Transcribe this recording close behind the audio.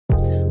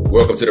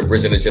Welcome to the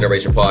Bridging the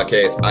Generation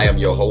podcast. I am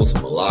your host,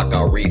 Malak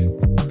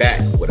Arif, back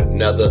with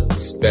another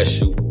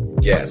special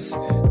guest.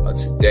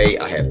 Today,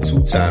 I have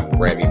two-time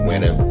Grammy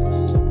winner,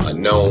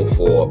 known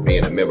for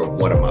being a member of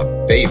one of my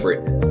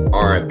favorite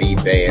R&B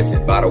bands,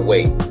 and by the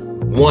way,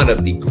 one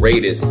of the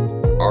greatest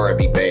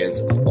R&B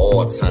bands of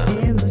all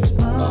time,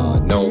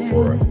 known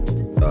for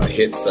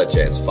hits such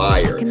as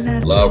Fire,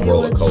 Love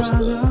Roller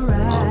Coaster,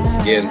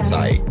 Skin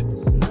Tight,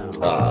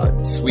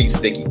 Sweet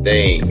Sticky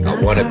Thing,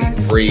 I Wanna Be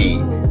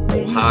Free,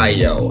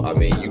 Ohio. I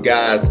mean, you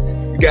guys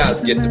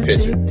get the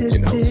picture, you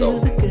know. So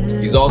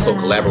he's also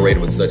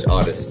collaborated with such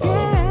artists,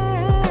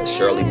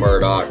 Shirley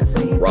Murdoch,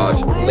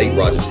 late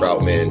Roger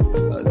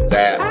Troutman,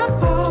 Zapp.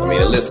 I mean,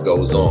 the list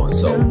goes on.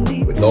 So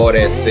with all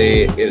that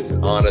said, it is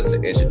an honor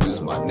to introduce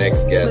my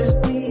next guest,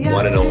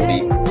 one and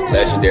only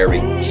legendary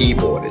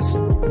keyboardist,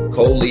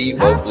 co-lead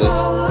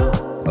vocalist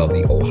of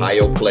the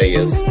Ohio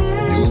Players,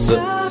 producer,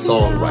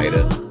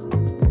 songwriter,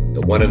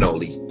 the one and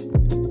only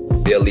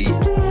Billy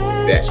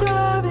Beck.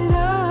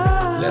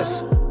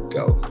 Let's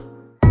go.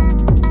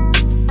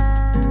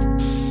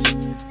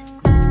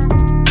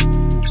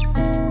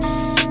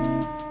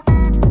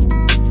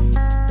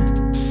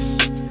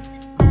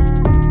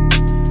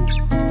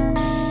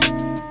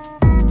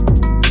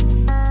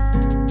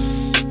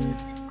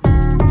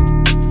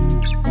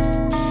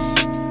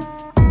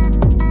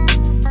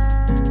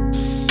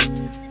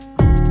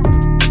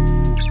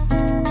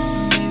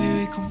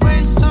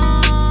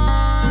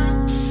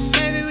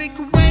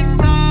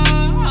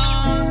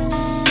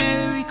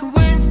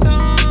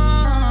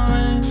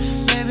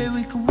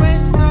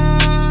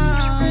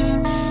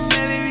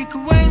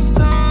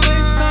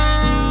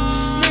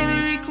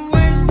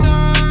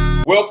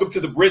 Welcome to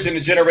the Bridging the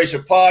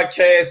Generation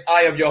podcast.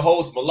 I am your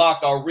host,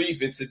 Malak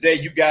Arif, and today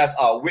you guys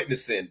are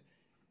witnessing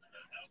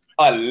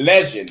a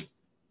legend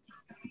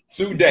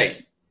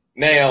today.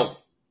 Now,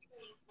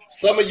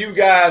 some of you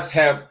guys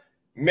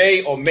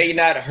may or may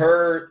not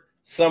heard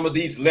some of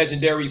these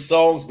legendary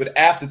songs, but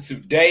after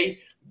today,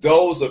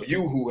 those of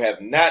you who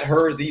have not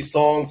heard these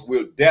songs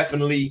will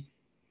definitely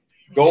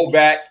go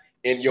back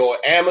in your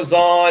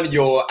Amazon,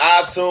 your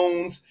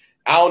iTunes.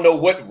 I don't know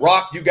what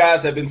rock you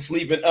guys have been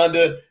sleeping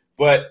under,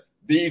 but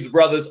these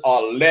brothers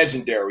are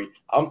legendary.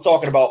 I'm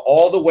talking about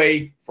all the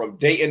way from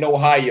Dayton,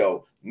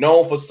 Ohio,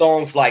 known for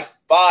songs like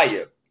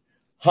Fire,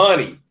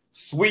 Honey,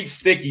 Sweet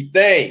Sticky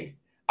Thing,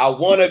 I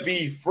Wanna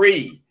Be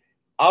Free.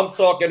 I'm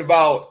talking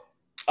about,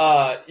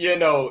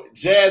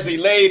 Jazzy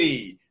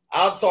Lady.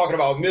 I'm talking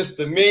about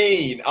Mr.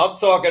 Mean. I'm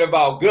talking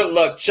about Good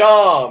Luck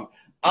Charm.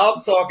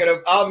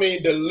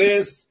 The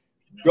list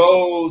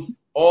goes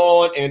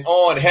on and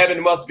on.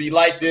 Heaven Must Be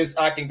Like This.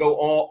 I can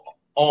go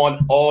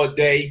on all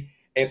day.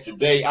 And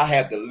today I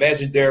have the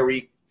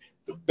legendary,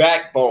 the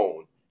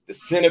backbone, the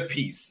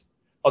centerpiece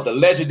of the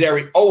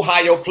legendary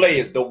Ohio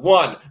Players, the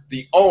one,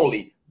 the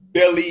only,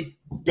 Billy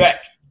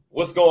Beck.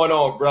 What's going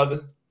on,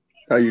 brother?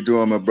 How you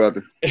doing, my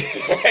brother?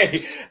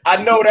 Hey,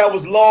 I know that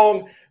was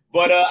long,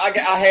 but I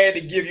had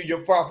to give you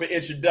your proper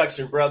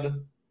introduction, brother.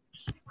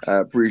 I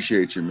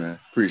appreciate you, man.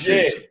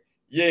 Appreciate you.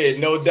 Yeah,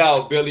 no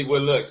doubt, Billy.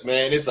 Well, look,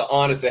 man, it's an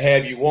honor to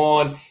have you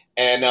on.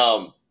 And,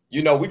 we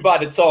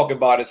about to talk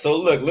about it. So,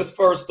 look, let's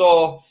first of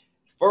all,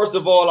 we're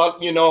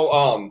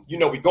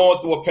going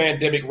through a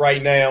pandemic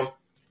right now,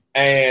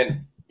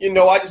 and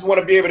I just want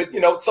to be able to,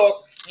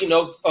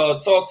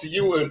 talk to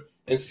you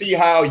and see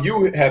how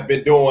you have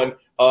been doing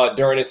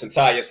during this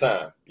entire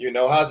time.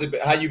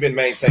 How you been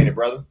maintaining,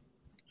 brother?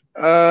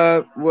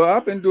 Well,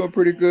 I've been doing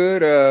pretty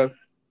good.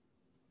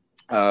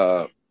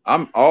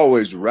 I'm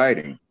always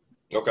writing.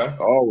 Okay.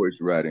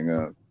 Always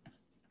writing.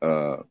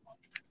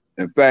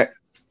 In fact,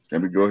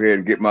 let me go ahead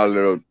and get my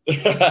little.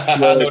 I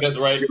know that's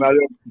right. Get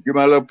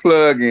my little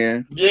plug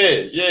in.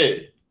 Yeah.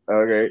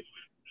 Okay.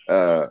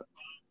 So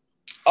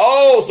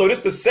this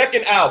is the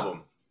second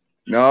album.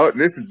 No,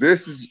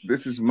 this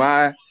is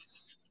my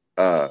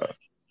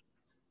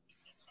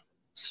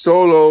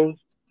solo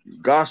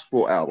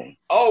gospel album.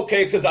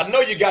 Okay, because I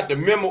know you got the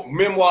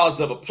Memoirs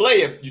of a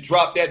Player. You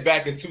dropped that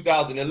back in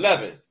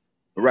 2011.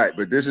 Right,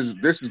 but this is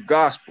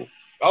gospel.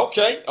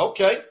 Okay. No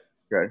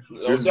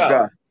This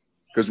doubt.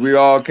 Because we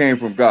all came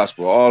from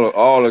gospel.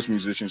 All us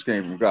musicians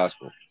came from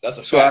gospel. That's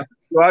a fact.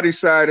 So I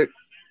decided,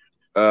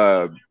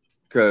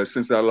 because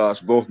since I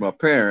lost both my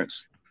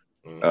parents,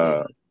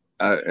 I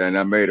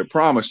made a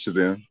promise to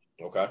them,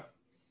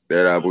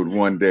 that I would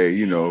one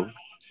day,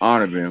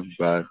 honor them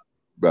by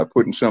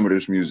putting some of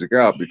this music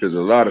out, because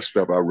a lot of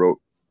stuff I wrote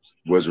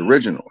was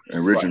original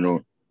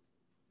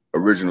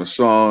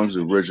songs,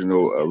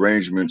 original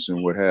arrangements,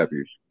 and what have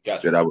you.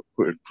 Gotcha. That I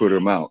would put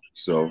them out.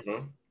 So.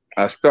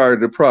 I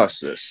started the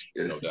process.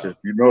 No doubt. If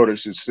you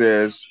notice, it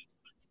says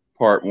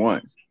part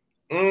 1.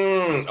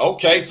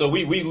 Okay, so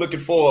we looking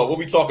for, what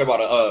we talking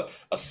about?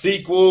 A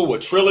sequel, a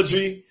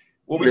trilogy?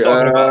 What we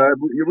talking about?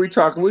 We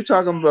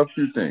talking about a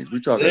few things.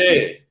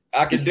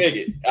 I can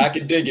dig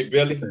it,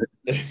 Billy.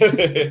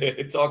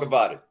 Talk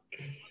about it.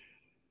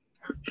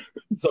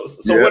 So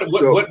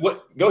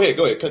what? Go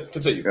ahead.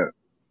 Continue.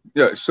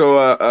 Yeah.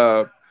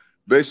 So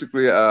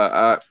basically,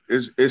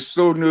 it's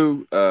so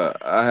new.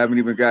 I haven't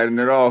even gotten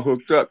it all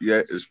hooked up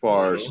yet, as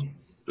far as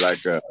like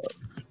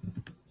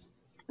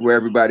where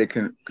everybody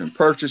can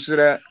purchase it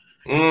at.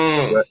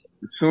 But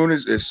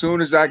as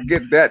soon as I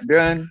get that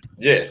done,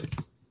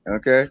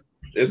 okay,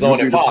 it's on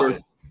and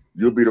popping.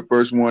 You'll be the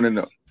first one to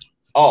know.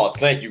 Oh,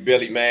 thank you,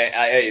 Billy, man.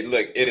 Hey,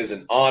 look, it is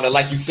an honor.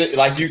 Like you said,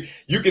 like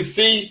you can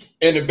see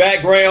in the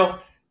background,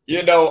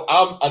 you know,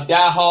 I'm a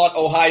diehard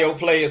Ohio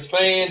Players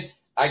fan.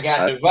 I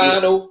got the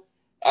vinyl,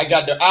 I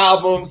got the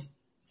albums.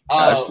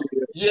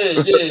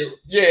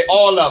 Yeah,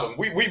 all of them.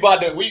 We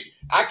about to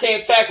I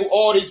can't tackle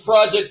all these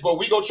projects, but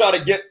we gonna try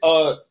to get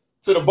to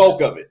the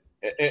bulk of it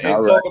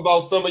and talk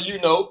about some of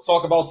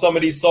talk about some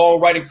of these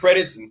songwriting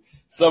credits and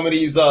some of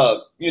these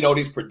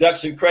these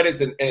production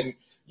credits and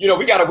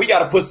we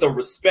gotta put some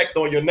respect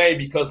on your name,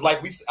 because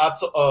like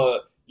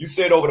you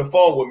said over the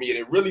phone with me, and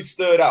it really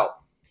stood out.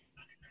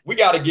 We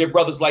gotta give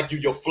brothers like you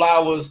your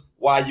flowers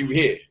while you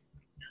here.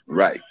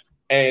 Right.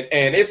 And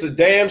it's a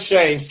damn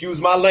shame,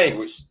 excuse my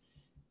language,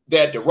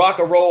 that the Rock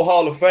and Roll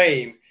Hall of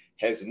Fame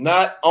has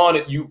not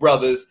honored you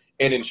brothers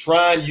and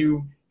enshrined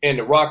you in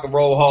the Rock and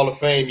Roll Hall of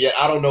Fame yet.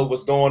 I don't know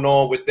what's going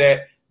on with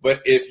that,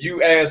 but if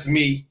you ask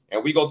me,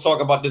 and we gonna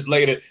talk about this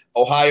later,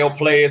 Ohio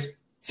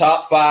Players,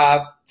 top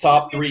 5,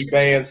 top 3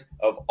 bands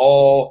of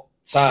all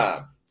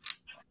time.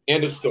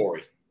 End of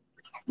story.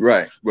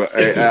 Right. Well,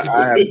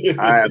 I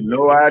have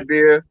no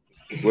idea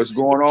what's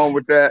going on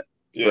with that.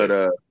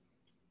 Yeah.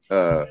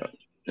 But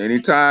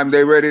anytime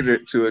they're ready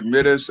to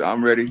admit us,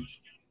 I'm ready.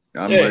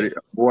 I'm ready. I'm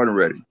born and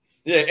ready.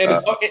 Yeah, and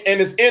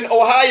it's in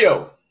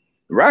Ohio.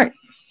 Right.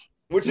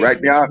 Which I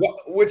don't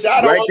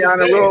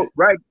understand.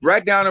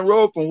 Right down the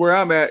road from where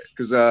I'm at,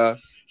 because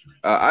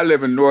I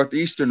live in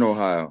northeastern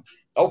Ohio.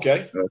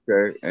 Okay.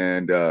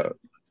 And Rock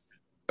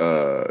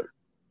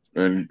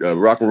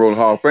and Roll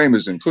Hall of Fame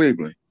is in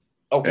Cleveland.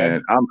 Okay.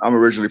 And I'm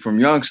originally from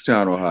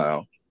Youngstown,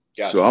 Ohio.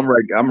 Gotcha. So I'm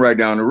right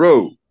down the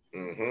road.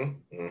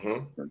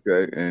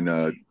 Okay.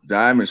 And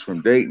Diamond's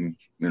from Dayton,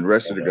 and the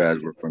rest of the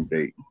guys were from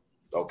Dayton.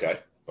 Okay.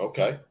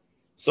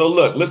 So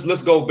look,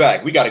 let's go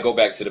back. We got to go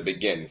back to the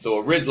beginning. So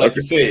originally, like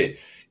you said,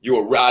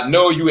 I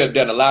know you have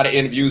done a lot of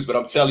interviews, but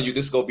I'm telling you,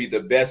 this is gonna be the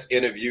best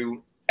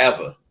interview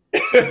ever.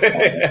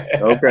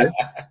 Okay.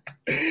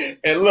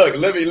 And look,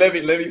 let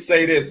me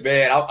say this,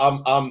 man.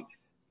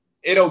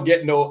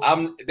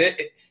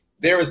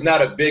 There is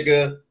not a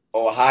bigger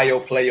Ohio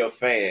player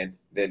fan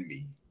than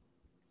me.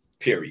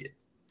 Period.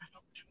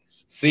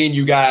 Seen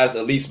you guys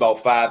at least about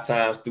 5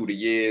 times through the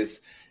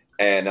years,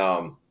 and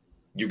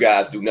you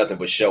guys do nothing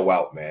but show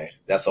out, man.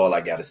 That's all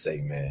I gotta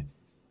say, man.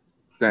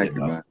 Thank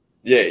you, man.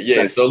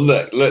 Yeah. So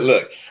look.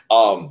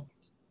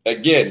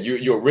 Again,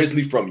 you're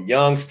originally from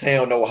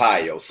Youngstown,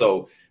 Ohio.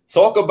 So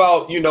talk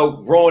about,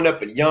 growing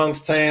up in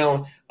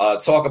Youngstown.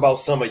 Talk about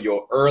some of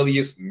your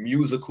earliest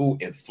musical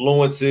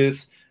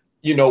influences.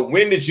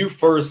 When did you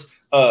first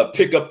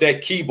pick up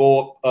that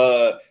keyboard,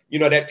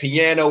 that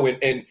piano,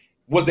 and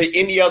was there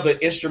any other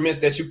instruments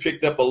that you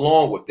picked up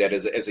along with that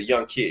as a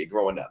young kid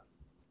growing up?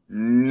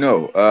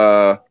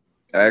 No,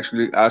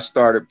 actually, I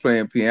started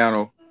playing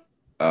piano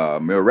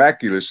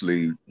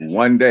miraculously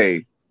one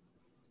day,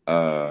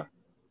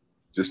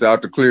 just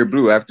out the clear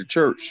blue after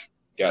church.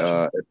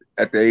 Gotcha.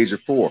 At the age of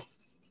 4.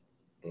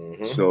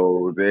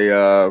 So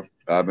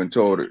I've been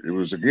told it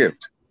was a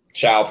gift.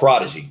 Child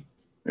prodigy.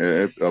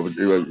 It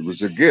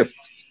was a gift.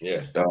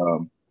 Yeah.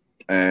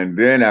 And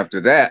then after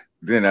that,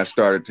 I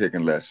started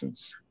taking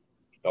lessons.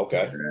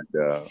 Okay.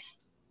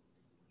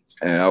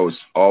 And I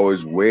was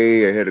always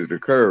way ahead of the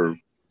curve,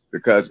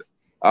 because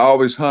I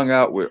always hung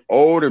out with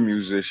older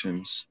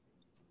musicians,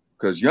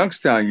 because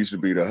Youngstown used to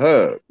be the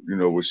hub,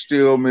 with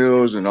steel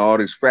mills and all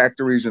these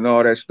factories and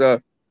all that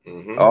stuff.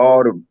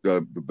 All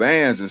the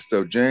bands and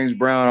stuff, James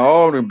Brown,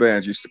 all them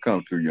bands used to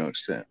come through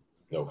Youngstown.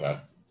 Okay.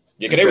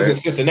 Yeah, because they was in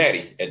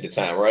Cincinnati at the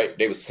time, right?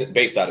 They was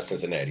based out of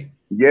Cincinnati.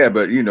 Yeah,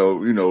 but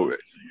Chitlin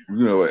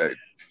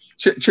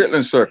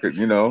Circuit,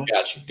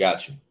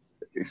 Got you.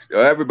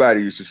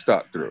 Everybody used to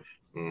stop through.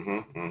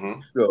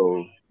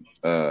 So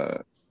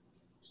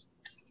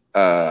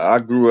I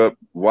grew up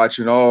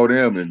watching all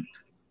them, and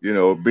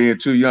being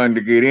too young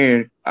to get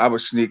in, I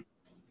would sneak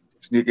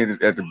in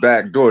at the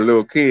back door,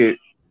 little kid,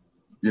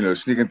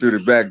 sneaking through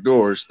the back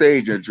door,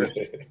 stage entrance,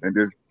 and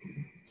just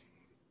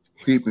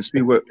peep and see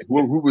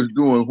who was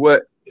doing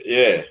what.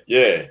 Yeah.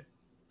 Yeah.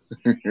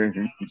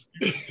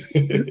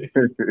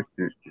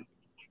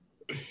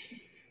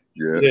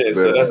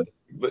 So that's.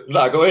 But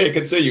no, go ahead,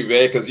 continue,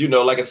 man. Because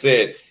like I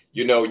said,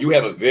 you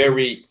have a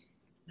very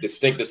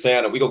distinctive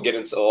sound, and we're gonna get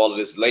into all of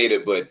this later.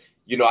 But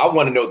I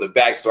want to know the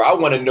backstory. I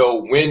want to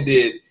know, when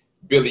did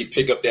Billy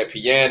pick up that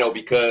piano?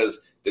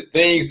 Because the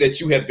things that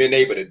you have been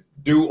able to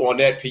do on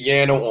that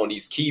piano, on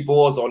these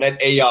keyboards, on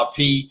that ARP,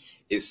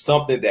 is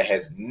something that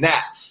has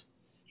not,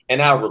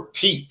 and I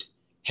repeat,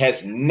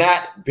 has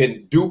not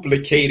been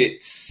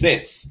duplicated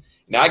since.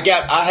 Now I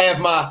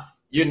have my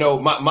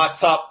my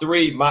top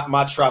 3,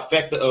 my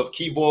trifecta of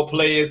keyboard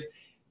players.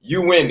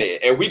 You in there,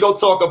 and we gonna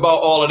talk about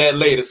all of that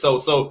later.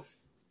 So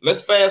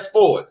let's fast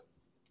forward.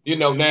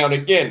 Now and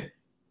again,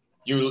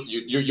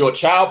 you're a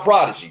child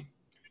prodigy.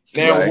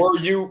 Now, right.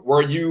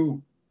 were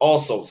you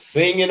also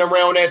singing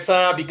around that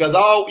time? Because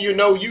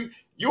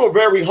you're a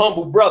very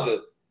humble brother,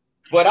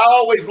 but I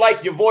always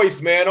liked your voice,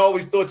 man. I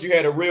always thought you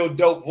had a real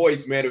dope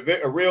voice, man,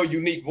 a real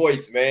unique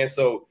voice, man.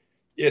 So,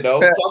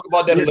 talk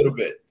about that a little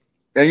bit.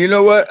 And you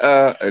know what?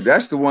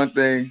 That's the one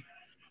thing.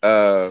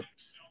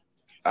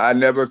 I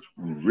never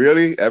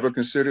really ever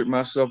considered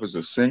myself as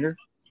a singer.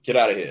 Get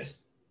out of here.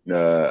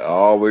 I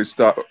always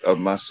thought of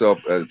myself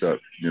as a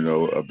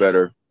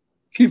better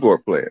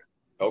keyboard player.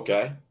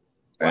 Okay.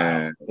 Wow.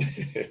 And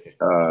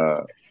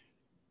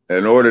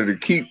in order to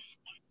keep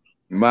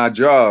my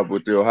job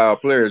with the Ohio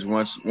Players,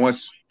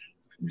 once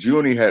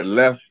Junie had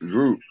left the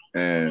group,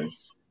 and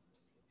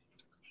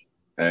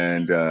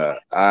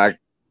I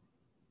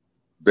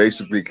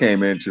basically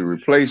came in to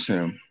replace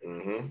him,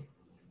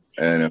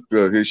 and I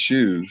filled his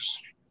shoes.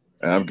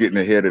 And I'm getting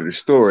ahead of the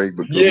story,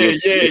 but yeah.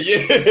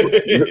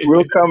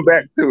 We'll come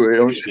back to it.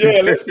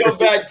 Yeah, let's go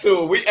back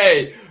to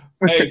it.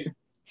 Hey,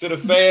 to the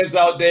fans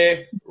out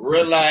there,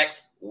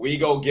 relax. We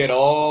go get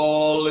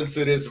all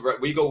into this.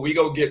 We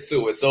go get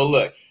to it. So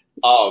look,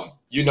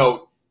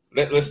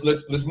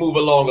 let's move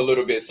along a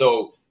little bit.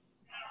 So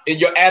in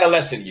your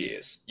adolescent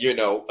years,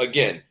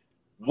 again,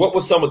 what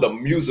were some of the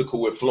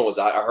musical influences?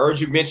 I heard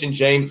you mention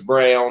James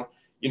Brown.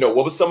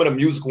 What were some of the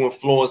musical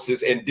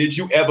influences, and did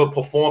you ever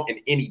perform in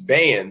any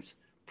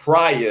bands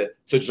prior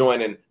to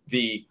joining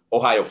the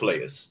Ohio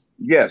Players?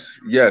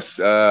 Yes.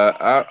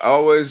 I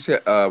always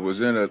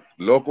was in a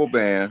local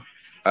band.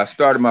 I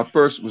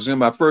was in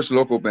my first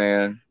local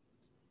band.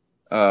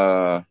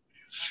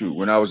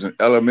 When I was in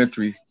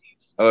elementary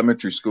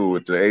school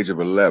at the age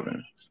of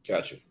 11.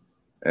 Gotcha.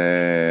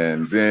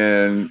 And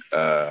then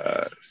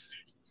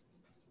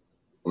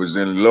was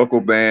in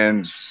local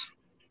bands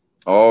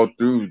all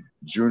through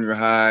junior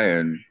high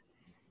and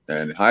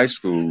high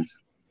school.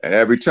 And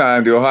every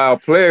time the Ohio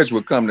Players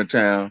would come to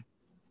town,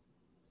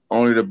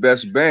 only the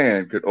best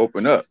band could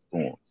open up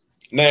for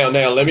them. Now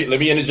let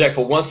me interject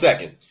for 1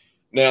 second.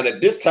 Now at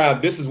this time,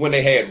 this is when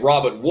they had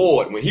Robert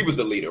Ward when he was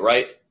the leader,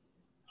 right?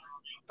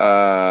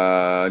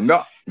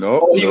 No.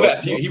 Oh, he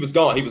left. He was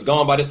gone. He was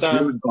gone by this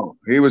time.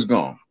 He was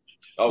gone.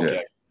 Okay.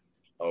 Yeah.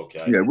 Okay.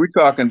 Yeah, we're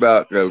talking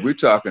about.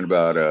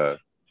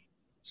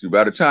 See,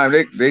 by the time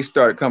they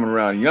started coming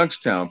around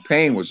Youngstown,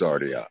 Pain was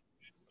already out.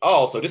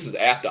 Oh, so this is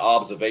after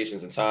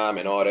Observations in Time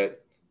and all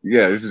that.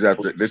 Yeah, this is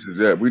after. This is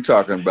it. We're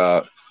talking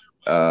about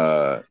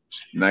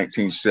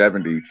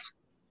 1970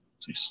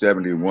 to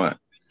 71.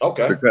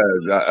 Okay.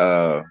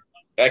 Because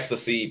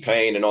Ecstasy,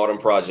 Pain, and all them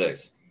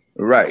projects.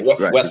 Right.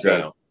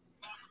 Westbound.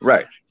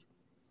 Right.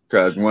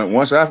 Because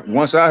once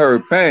I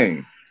heard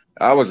Pain,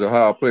 I was a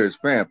Ohio Players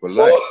fan for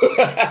life.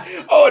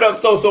 Hold up,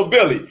 so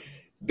Billy,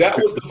 that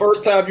was the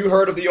first time you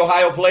heard of the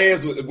Ohio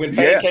Players when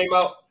Pain came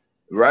out?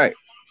 Right.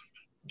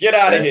 Get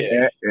out of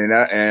here.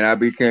 And I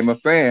became a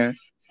fan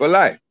for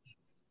life.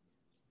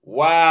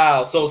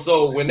 Wow.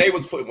 So when they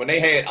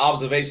had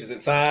Observations in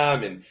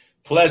Time and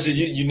Pleasure,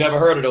 you never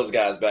heard of those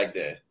guys back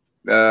then?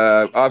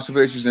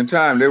 Observations in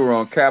Time, they were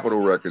on Capitol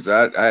Records.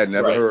 I had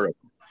never heard of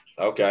them.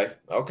 Okay.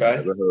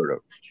 Never heard of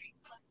them.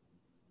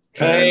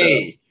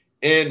 Pain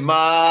in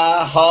my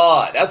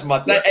heart. That's my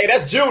thing. Hey,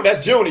 that's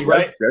Junie,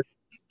 right?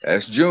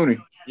 That's Junie.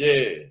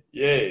 Yeah.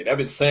 That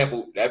been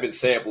sampled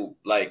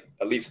like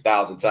at least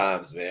 1,000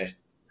 times, man.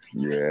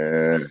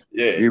 Yeah.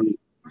 Yeah.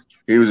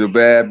 He was a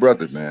bad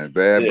brother, man.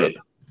 Bad brother.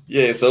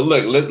 Yeah. So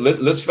look,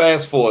 let's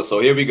fast forward. So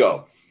here we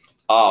go.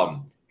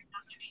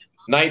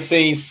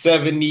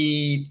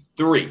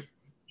 1973,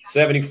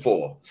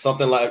 74,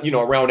 something like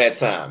around that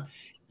time.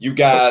 You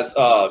guys,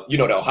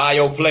 the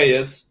Ohio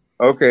Players.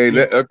 Okay.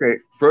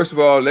 First of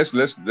all, let's go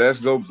back. Let's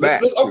go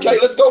back. Okay,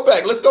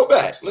 Come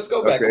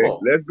on.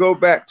 Let's go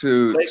back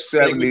to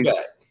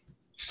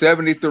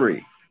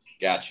 73.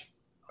 Gotcha.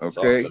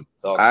 Okay.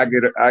 Talk I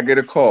get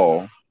a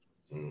call.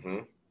 Mm-hmm.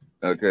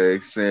 Okay,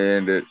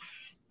 saying that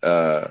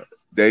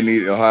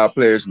Ohio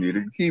Players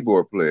needed a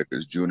keyboard player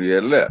because Junie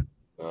had left.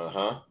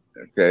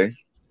 Okay.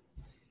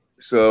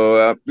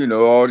 So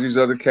all these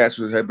other cats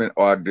had been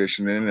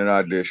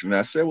auditioning.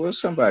 I said, well,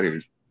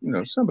 somebody,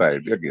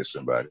 they'll get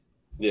somebody.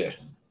 Yeah.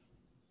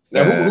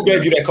 Now, who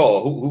gave you that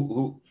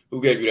call?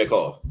 Who gave you that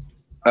call?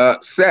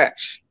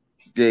 Satch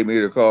gave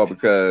me the call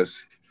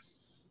because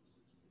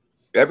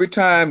every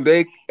time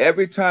they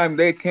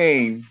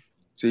came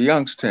to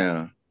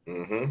Youngstown,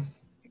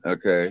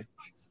 okay,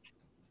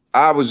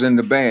 I was in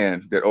the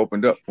band that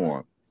opened up for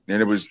them,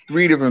 and it was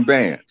 3 different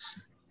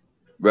bands,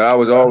 but I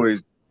was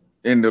always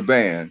in the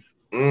band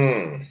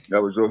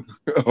that was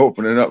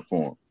opening up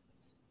for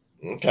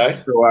them.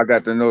 Okay. So I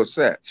got to know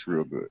Satch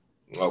real good.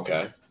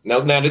 Okay. Now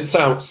at the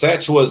time,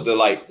 Satch was the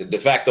de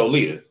facto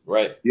leader,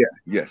 right? Yeah.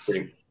 Yes.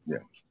 Yeah.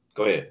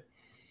 Go ahead.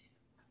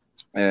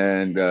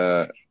 And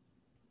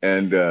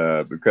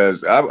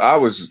because I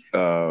was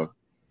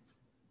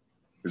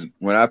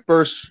when I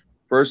first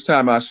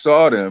time I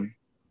saw them,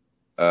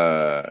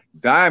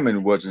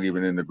 Diamond wasn't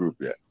even in the group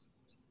yet.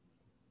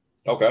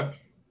 Okay.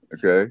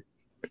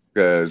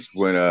 Because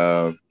when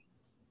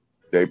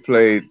they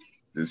played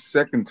the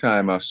second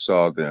time I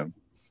saw them,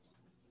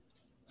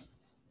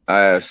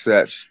 I asked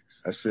Satch,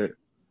 I said,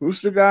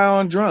 "Who's the guy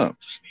on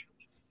drums?"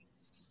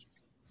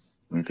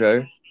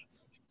 Okay,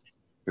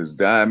 because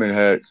Diamond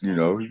had,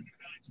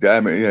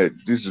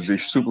 this was the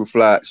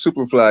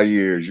Superfly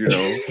years,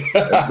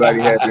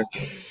 Everybody had them.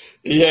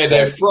 He had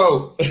that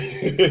fro.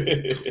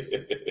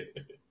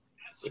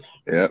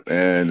 Yep,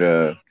 and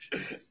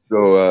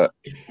so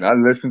I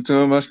listened to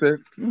him. I said,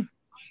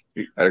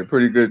 he got a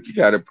pretty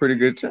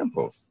good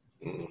tempo.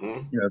 Mm-hmm.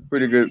 Yeah,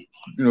 pretty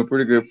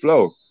good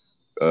flow.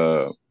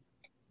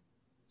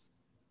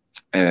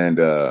 And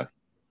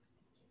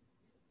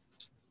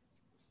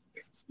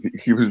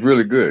he was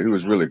really good. He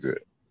was really good.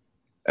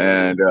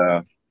 And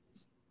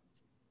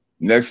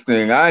next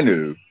thing I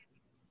knew,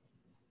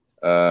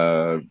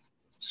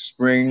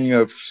 spring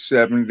of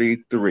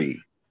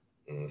 '73.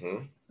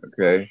 Mm-hmm.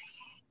 Okay.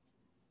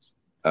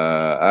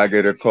 I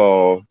get a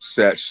call,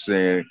 Satch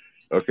saying,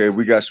 "Okay,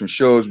 we got some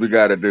shows we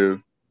got to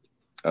do.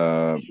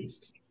 Can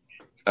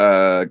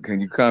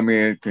you come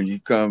in? Can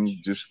you come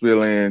just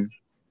fill in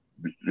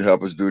to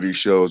help us do these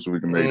shows so we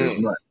can make this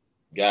money?"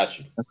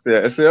 Gotcha.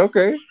 I said,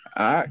 okay,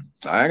 I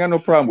ain't got no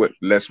problem with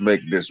let's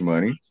make this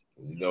money.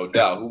 No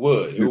doubt. Who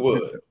would? Who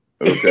would?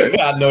 Okay.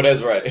 I know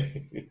that's right.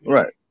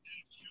 Right.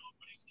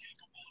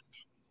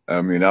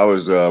 I mean, I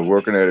was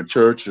working at a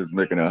church,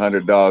 making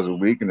 $100 a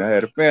week, and I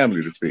had a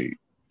family to feed.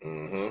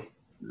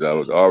 Mm-hmm. I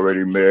was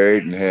already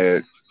married and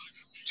had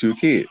 2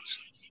 kids.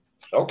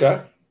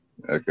 Okay.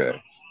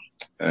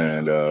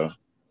 And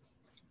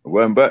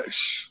wasn't but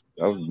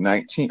I was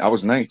 19. I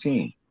was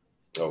 19.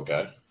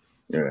 Okay.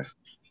 Yeah.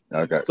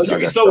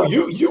 So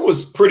you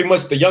was pretty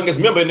much the youngest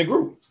member in the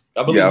group.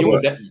 I believe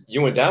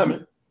you and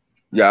Diamond.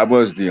 Yeah, I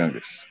was the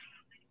youngest.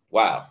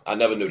 Wow, I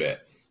never knew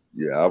that.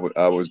 Yeah,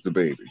 I was the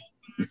baby.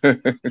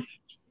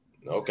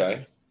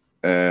 Okay.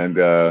 And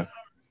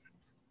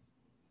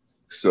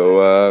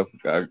so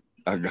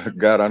I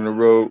got on the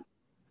road,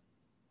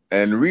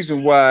 and the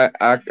reason why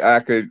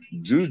I could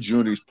do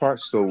Junie's part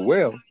so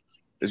well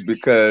is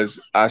because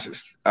I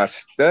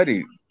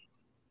studied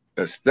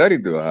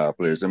the Ohio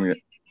players. I mean,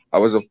 I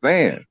was a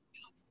fan,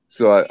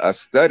 so I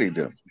studied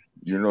them.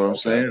 You know what I'm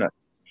saying?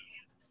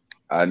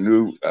 I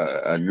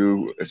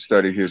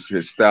studied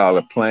his style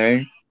of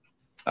playing.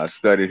 I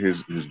studied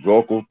his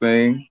vocal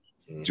thing,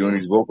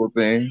 Junie's vocal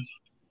thing.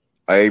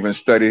 I even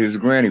studied his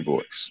granny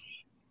voice.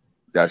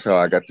 That's how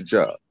I got the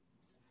job.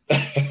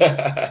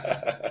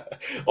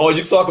 Oh,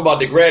 you talk about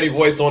the granny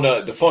voice on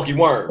the Funky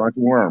Worm. Funky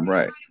Worm,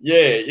 right.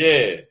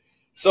 Yeah.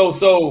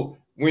 So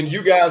when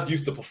you guys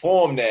used to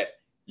perform that,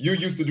 you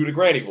used to do the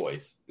granny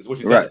voice, is what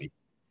you're telling me.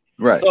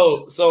 Right.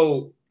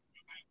 So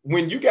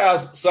when you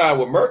guys signed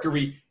with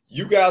Mercury,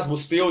 you guys were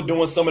still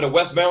doing some of the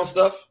Westbound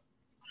stuff?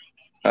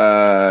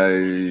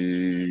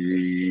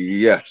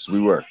 Yes, we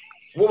were.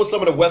 What were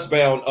some of the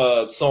Westbound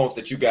songs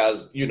that you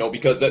guys,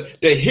 because the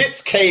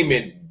hits came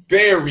in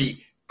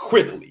very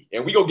quickly,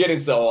 and we gonna get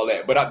into all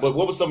that. But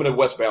what was some of the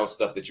Westbound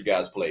stuff that you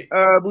guys played?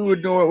 We were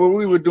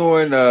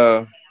doing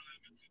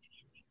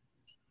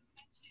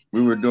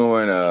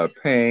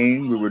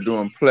Pain. We were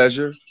doing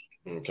Pleasure.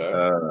 Okay.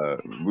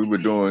 We were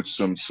doing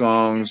some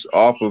songs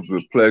off of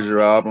the Pleasure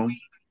album,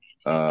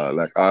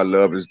 like Our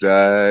Love Has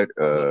Died.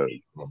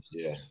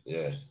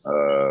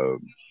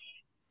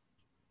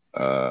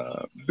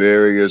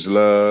 Bury His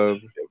Love.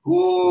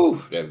 Ooh,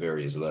 that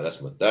Bury His Love.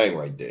 That's my thing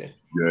right there.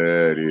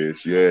 Yeah, it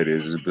is.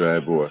 It's a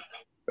bad boy.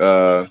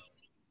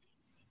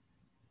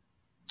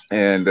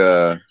 And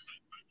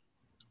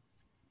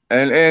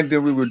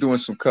then we were doing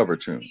some cover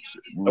tunes.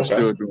 We were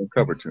still doing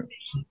cover tunes.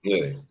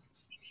 Yeah.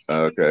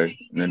 Okay.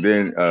 And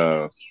then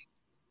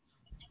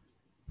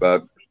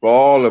about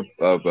fall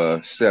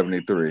of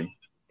 '73.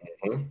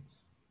 Mm-hmm.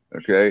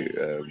 Okay,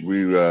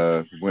 we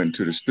went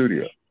to the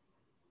studio.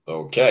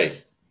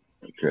 Okay.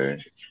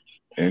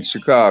 In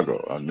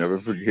Chicago. I'll never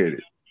forget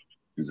it,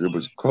 because it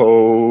was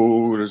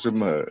cold as a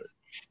mud.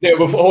 Yeah,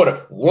 but hold on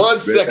 1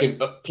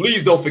 second.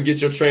 Please don't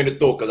forget your train of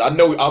thought, because I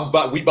know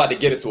we about to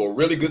get into a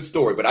really good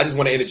story, but I just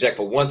want to interject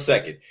for 1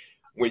 second.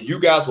 When you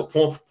guys were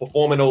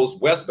performing those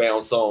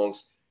Westbound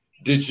songs,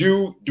 did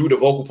you do the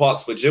vocal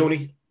parts for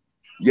Junie?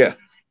 Yeah.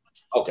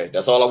 Okay,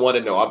 that's all I want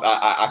to know.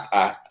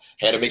 I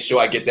had to make sure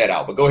I get that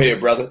out. But go ahead,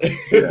 brother.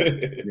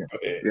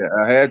 Yeah,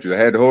 I had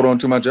to hold on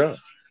to my job.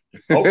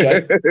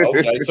 Okay.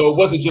 So it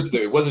wasn't just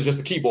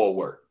the keyboard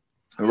work.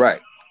 Right.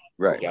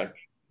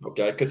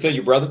 Okay.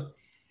 Continue, brother.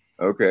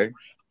 Okay.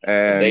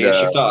 And they in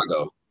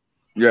Chicago.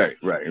 Yeah,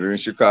 right. We're in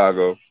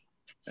Chicago,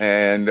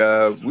 and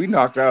we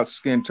knocked out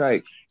Skin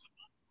Tight.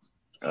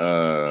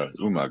 Oh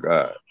my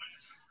God.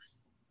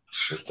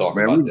 Let's talk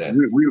about that.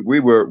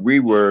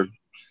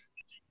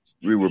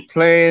 We were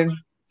playing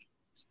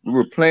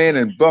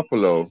in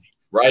Buffalo.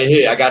 Right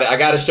here. I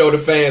gotta show the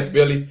fans,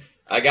 Billy.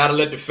 I gotta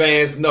let the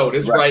fans know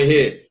this right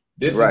here.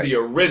 This is the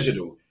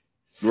original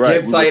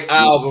Skin Tight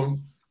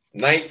album,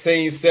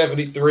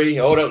 1973.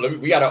 Hold up,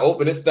 we gotta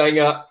open this thing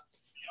up.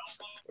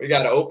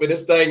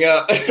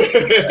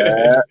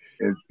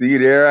 And see,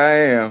 there I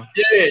am.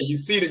 Yeah, you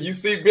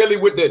see Billy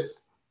with the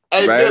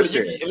Hey, right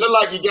Billy, it look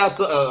like you got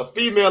a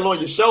female on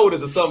your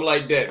shoulders or something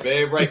like that,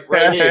 man. Right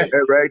here.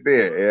 Right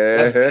there. Yeah.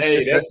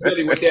 That's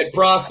Billy with that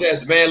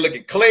process, man.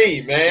 Looking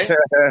clean, man.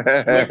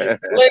 Looking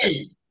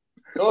clean.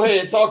 Go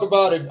ahead, talk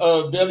about it,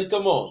 Billy.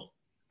 Come on.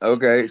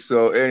 Okay,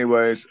 so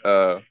anyways,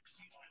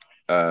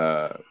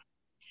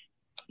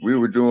 we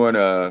were doing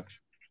a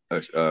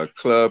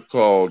club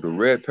called the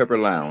Red Pepper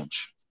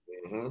Lounge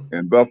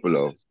in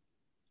Buffalo.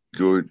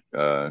 Doing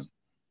 3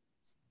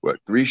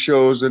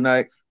 shows a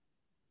night,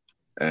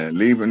 and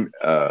leaving,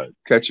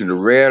 catching the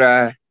red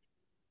eye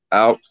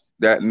out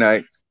that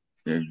night,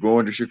 and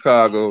going to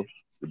Chicago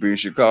to be in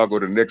Chicago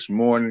the next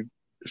morning,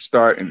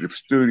 start in the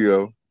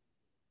studio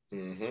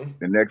the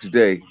next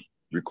day,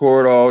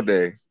 record all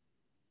day.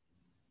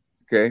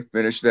 Okay,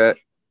 finish that,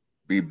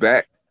 be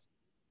back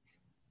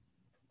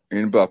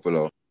in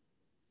Buffalo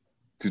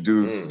to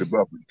do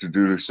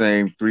the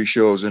same 3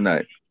 shows a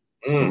night.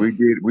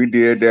 We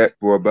did that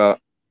for about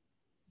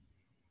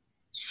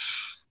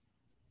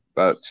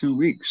 2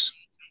 weeks.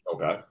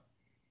 Okay.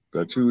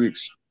 About 2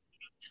 weeks,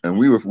 and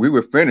we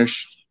were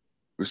finished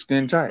with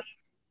Skin Tight.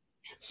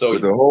 So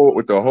with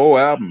the whole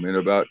album in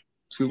about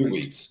 2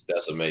 weeks.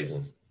 That's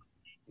amazing.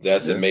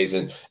 That's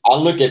amazing. I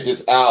look at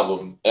this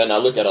album and I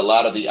look at a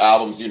lot of the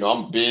albums. You know,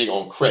 I'm big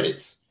on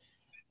credits,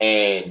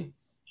 and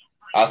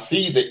I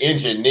see the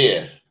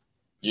engineer.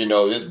 You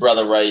know, this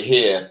brother right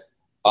here.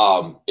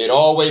 It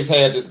always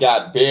had this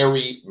guy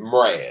Barry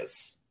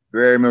Mraz.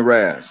 Barry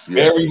Mraz.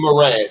 Yeah. Barry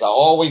Mraz. I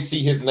always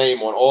see his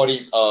name on all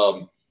these,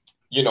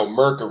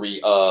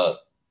 Mercury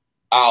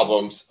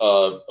albums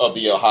of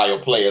the Ohio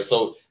Players.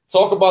 So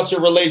talk about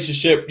your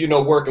relationship,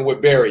 working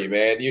with Barry,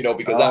 man.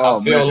 Because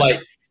I feel like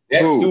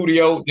that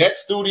studio,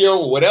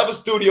 whatever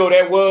studio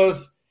that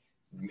was,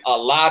 a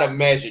lot of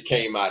magic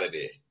came out of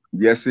there.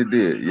 Yes, it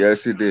did.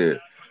 Yes, it did.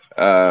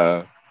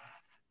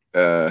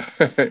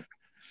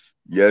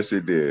 Yes,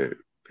 it did.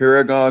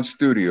 Paragon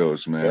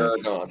Studios, man.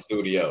 Paragon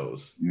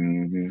Studios.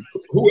 Mm-hmm.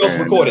 Who else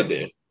recorded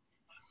there?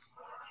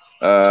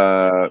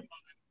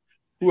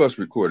 Who else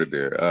recorded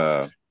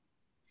there?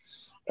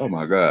 Oh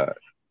my God.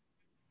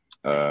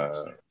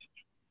 I'm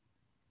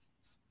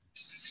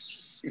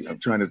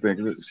trying to think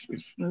of this.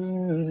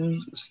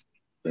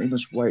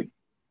 Famous white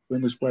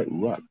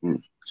rock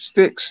group.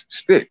 Styx.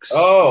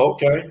 Oh,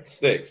 okay.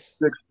 Styx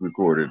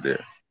recorded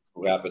there.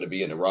 Who happened to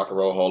be in the Rock and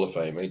Roll Hall of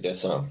Fame. Ain't that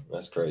something?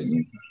 That's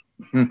crazy.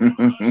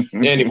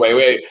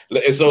 Anyway,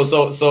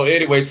 so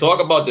anyway,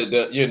 talk about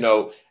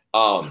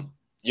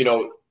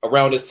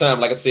around this time,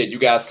 like I said, you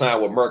guys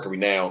signed with Mercury.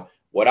 Now,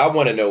 what I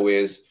want to know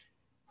is,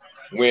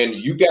 when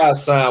you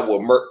guys signed with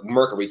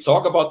Mercury,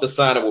 talk about the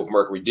signing with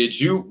Mercury.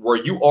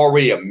 Were you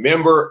already a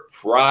member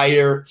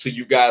prior to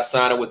you guys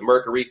signing with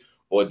Mercury,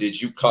 or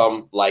did you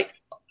come like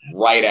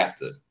right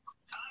after?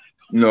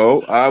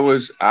 No, I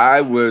was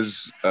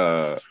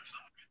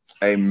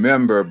a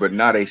member, but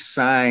not a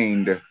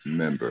signed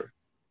member.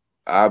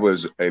 I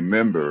was a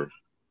member.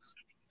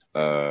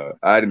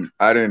 I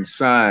didn't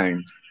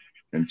sign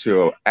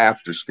until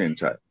after Skin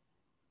Tight.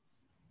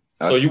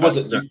 So you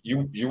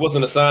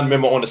wasn't a signed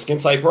member on the Skin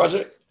Tight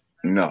project?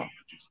 No.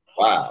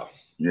 Wow.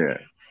 Yeah.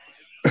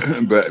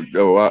 But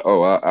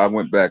I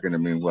went back in the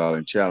meanwhile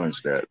and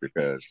challenged that,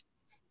 because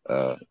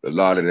a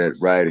lot of that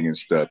writing and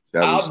stuff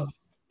that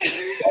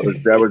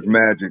was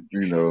magic,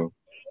 I'm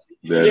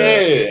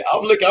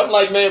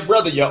like, man,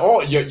 brother, you're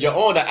on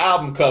the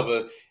album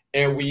cover,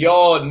 and we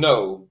all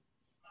know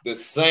the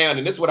sound,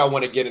 and this is what I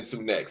want to get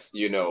into next.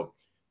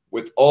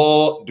 With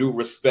all due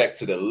respect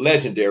to the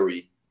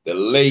legendary, the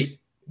late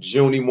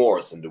Juni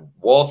Morrison, the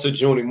Walter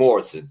Juni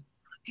Morrison.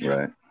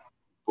 Right.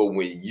 But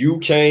when you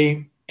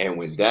came and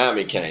when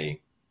Diamond came,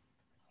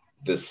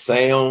 the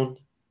sound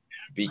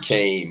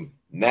became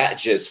not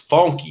just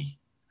funky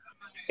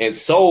and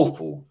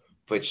soulful,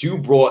 but you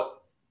brought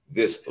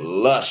this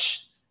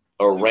lush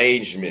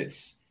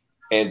arrangements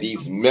and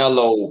these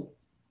mellow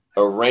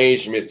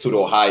arrangements to the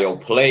Ohio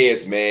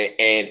Players, man.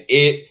 And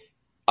it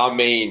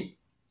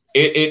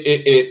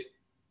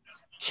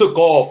took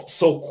off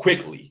so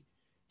quickly.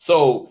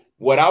 So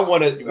what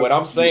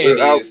I'm saying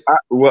is,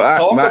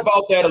 talk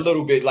about that a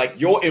little bit. Like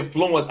your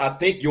influence, I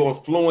think your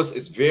influence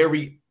is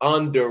very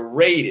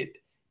underrated.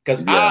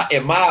 Because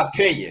in my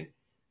opinion,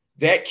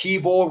 that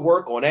keyboard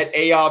work on that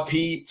ARP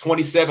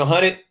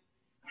 2700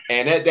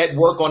 and that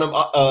work on them,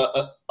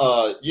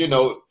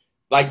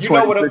 like, you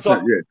know what I'm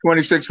talking? Yeah,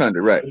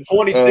 2600, right?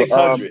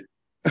 2600.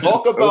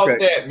 Talk about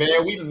that,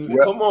 man.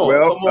 Come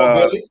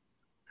on, Billy.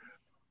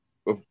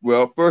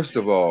 Well, first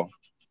of all,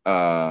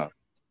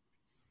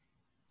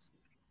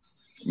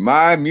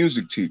 my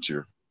music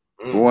teacher,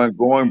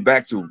 going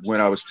back to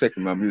when I was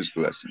taking my music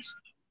lessons,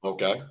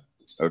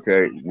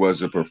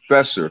 was a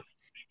professor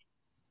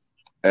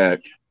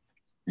at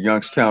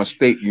Youngstown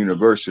State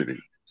University.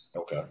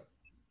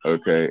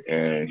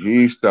 And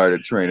he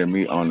started training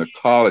me on the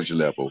college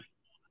level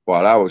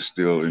while I was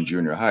still in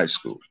junior high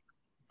school.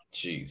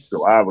 Jeez.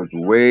 So I was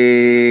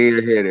way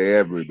ahead of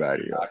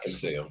everybody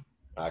else.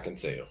 I can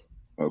tell.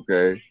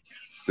 Okay.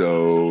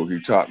 So he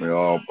taught me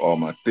all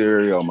my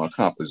theory, all my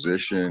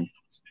composition,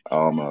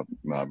 all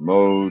my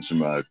modes,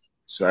 my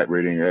sight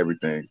reading,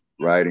 everything,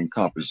 writing,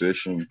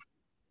 composition,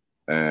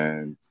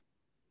 and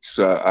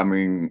so I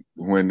mean,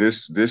 when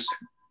this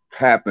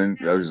happened,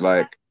 I was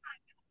like,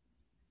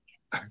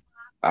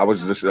 I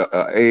was just an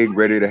egg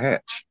ready to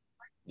hatch.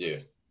 Yeah,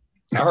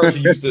 I heard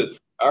you used to.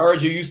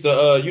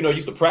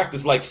 Used to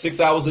practice like 6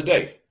 hours a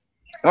day.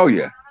 Oh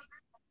yeah,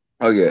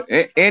 oh yeah.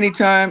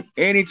 Anytime.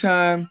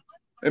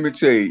 Let me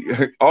tell you,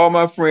 all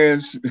my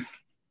friends,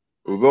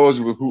 those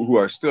who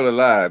are still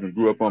alive and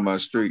grew up on my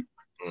street,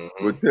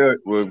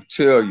 will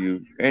tell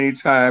you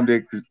anytime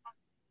they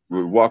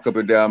would walk up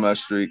and down my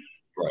street.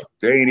 Right.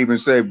 They ain't even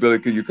say, Billy,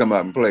 can you come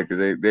out and play? Because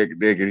they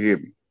could hear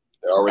me.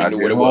 They already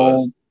knew what it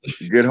was.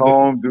 Get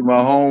home, do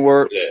my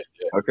homework. Yeah.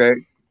 Okay,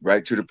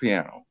 right to the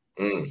piano.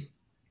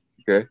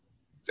 Okay,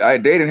 they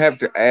didn't have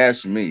to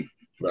ask me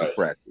to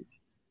practice.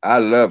 I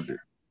loved it.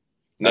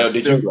 Now,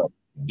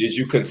 did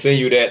you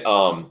continue that?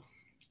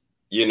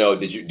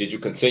 Did you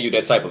continue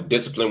that type of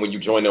discipline when you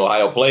joined the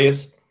Ohio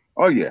Players?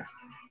 Oh yeah.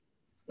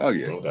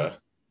 Okay.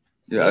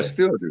 Yeah, I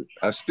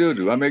still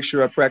do. I make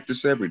sure I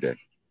practice every day.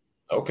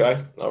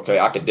 Okay.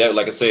 I could definitely,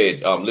 like I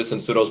said, listen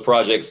to those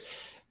projects.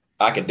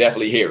 I could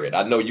definitely hear it.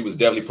 I know you was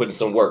definitely putting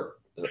some work,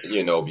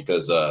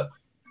 because,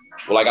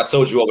 like I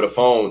told you over the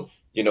phone,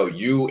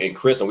 you and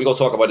Chris, and we're going to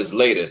talk about this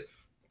later,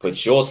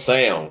 but your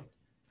sound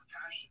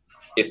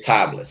is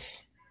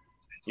timeless.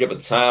 You have a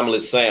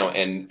timeless sound.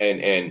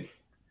 And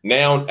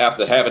now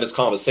after having this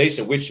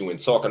conversation with you and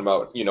talking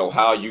about,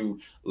 how you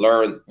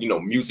learn,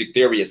 music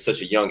theory at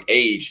such a young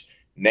age,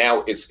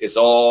 now it's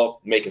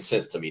all making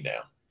sense to me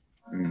now.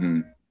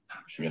 Mm-hmm.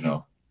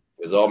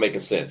 It's all making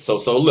sense.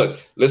 So look,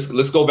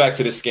 let's go back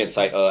to the Skin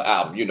Tight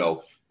album.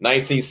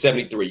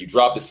 1973, you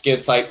dropped the Skin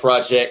Tight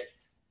project,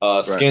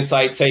 Skin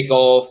Tight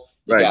Takeoff.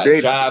 You got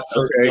Jive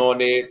Turkey on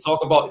there.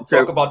 Talk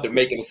about the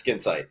making of Skin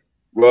Tight.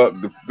 Well,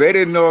 they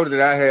didn't know that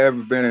I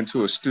had been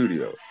into a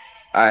studio.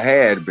 I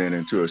had been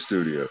into a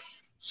studio.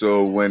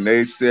 So when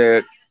they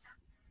said,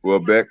 "Well,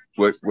 Beck,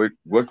 what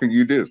can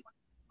you do?"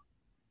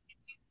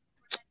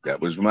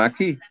 That was my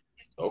key.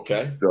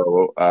 Okay.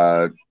 So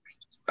I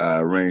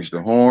arranged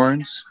the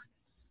horns.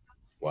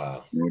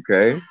 Wow.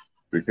 Okay.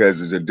 Because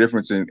there's a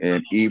difference in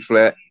E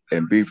flat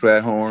and B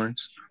flat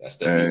horns. That's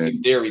the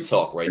music theory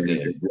talk right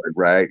there.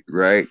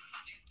 Right.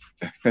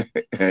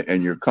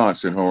 and your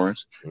constant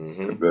horns.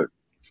 Mm-hmm.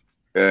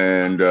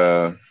 And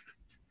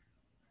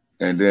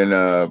then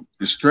the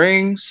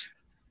strings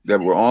that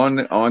were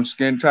on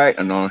Skin Tight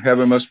and on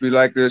Heaven Must Be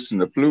Like This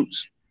and the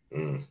flutes,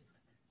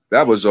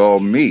 that was all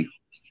me.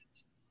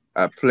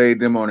 I played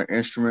them on an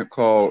instrument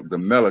called the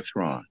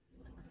Mellotron.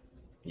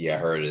 Yeah, I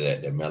heard of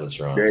that, the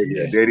Mellotron.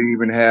 They didn't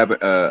even have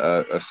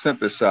a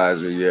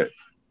synthesizer yet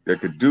that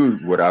could do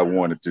what I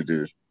wanted to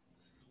do.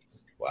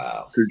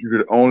 Wow. Because you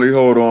could only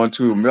hold on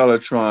to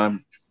Mellotron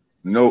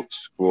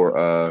notes for,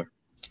 I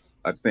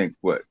think,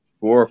 4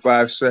 or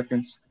 5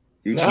 seconds.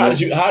 Now, how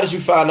did you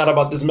find out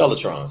about this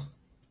Mellotron?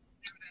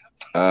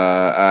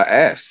 I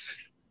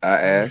asked,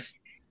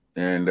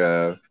 and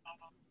there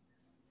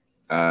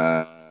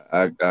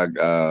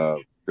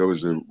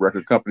was a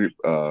record company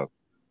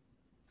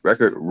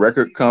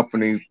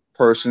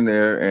person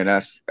there, and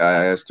I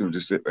asked him to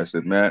sit. I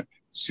said, "Man,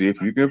 see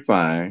if you can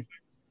find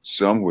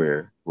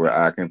somewhere where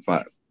I can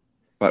find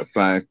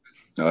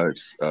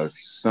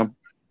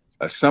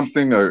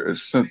something or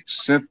some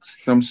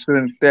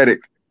synthetic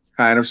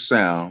kind of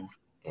sound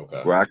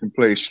where I can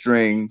play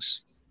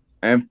strings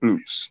and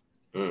flutes."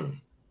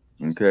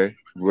 Okay,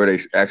 where they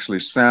actually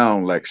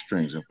sound like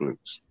strings and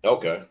flutes.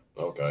 Okay,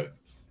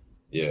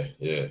 yeah.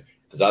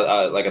 Because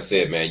I like I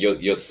said, man,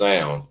 your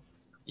sound,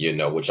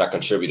 which I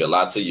contribute a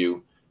lot to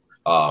you.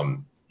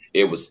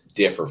 It was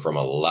different from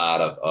a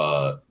lot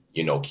of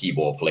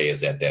keyboard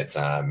players at that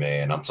time,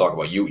 man. I'm talking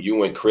about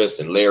you and Chris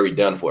and Larry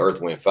Dunn for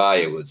Earth, Wind,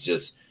 Fire. It was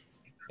just,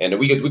 and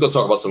we gonna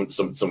talk about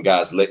some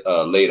guys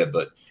later,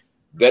 but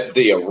that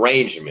the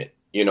arrangement,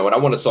 and I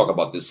want to talk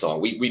about this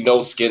song. We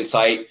know Skin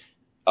Tight,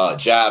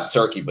 Jive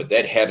Turkey, but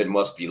that Heaven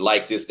Must Be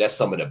Like This. That's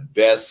some of the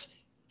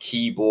best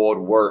keyboard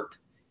work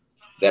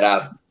that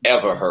I've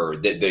ever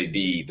heard.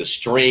 The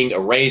string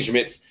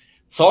arrangements.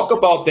 Talk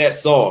about that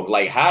song.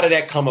 Like, how did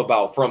that come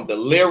about? From the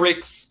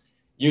lyrics,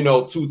 to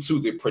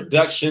the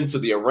production, to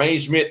the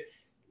arrangement.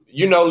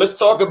 Let's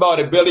talk about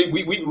it, Billy.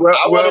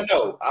 I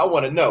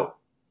want to know.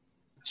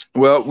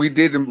 Well,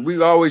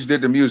 we always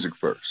did the music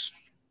first.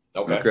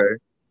 Okay.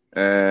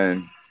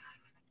 And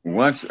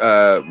once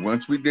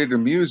we did the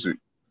music,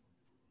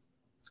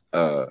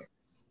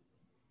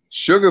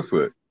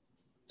 Sugarfoot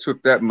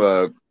took that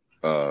mug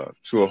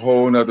to a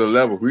whole nother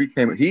level.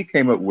 He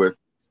came up with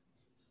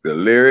the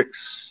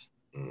lyrics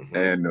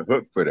and the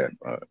hook for that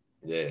mug.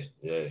 Yeah.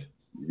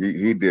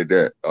 He did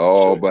that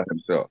all by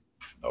himself.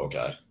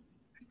 Okay.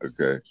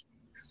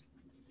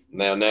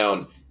 Now,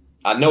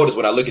 I notice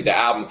when I look at the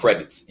album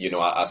credits,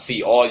 I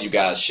see all you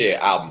guys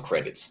share album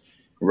credits.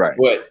 Right.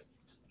 But,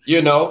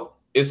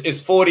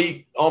 it's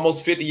 40,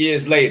 almost 50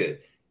 years later.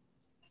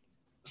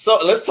 So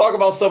let's talk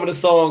about some of the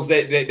songs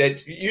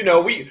that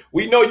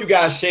we know you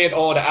guys shared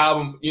all the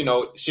album,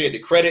 shared the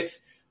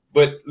credits.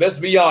 But let's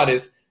be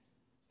honest,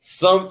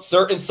 some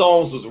certain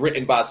songs was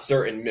written by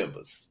certain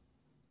members.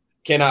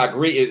 Can I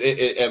agree?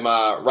 Am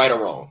I right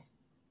or wrong?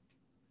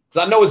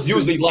 Because I know it's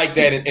usually like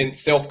that in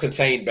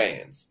self-contained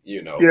bands,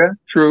 you know. Yeah,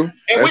 true.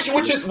 And which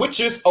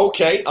is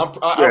okay.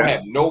 I don't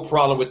have no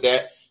problem with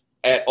that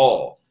at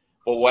all.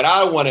 But what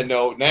I want to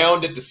know, now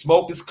that the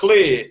smoke is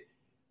cleared,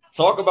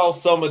 talk about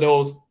some of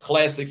those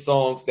classic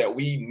songs that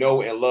we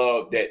know and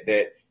love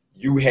that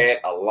you had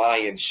a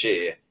lion's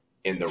share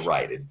in the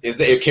writing.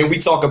 Can we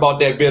talk about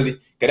that, Billy?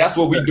 Because that's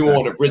what we do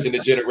on the Bridging the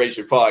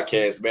Generation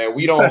podcast, man.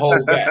 We don't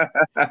hold back.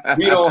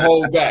 We don't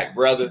hold back,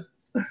 brother.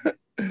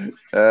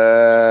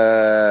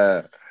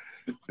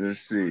 Let's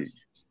see.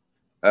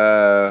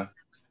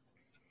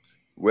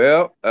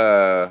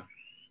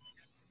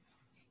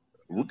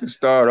 We can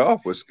start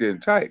off with Skin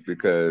Tight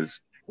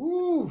because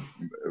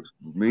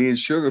me and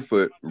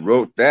Sugarfoot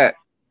wrote that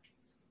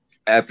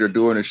after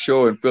doing a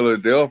show in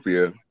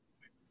Philadelphia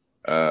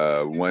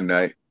one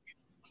night.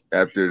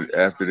 After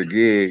the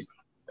gig,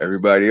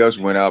 everybody else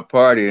went out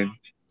partying.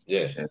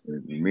 Yeah.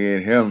 And me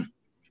and him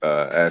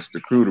asked the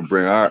crew to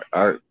bring our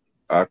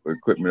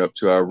equipment up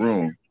to our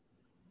room,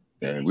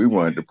 and we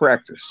wanted to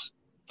practice.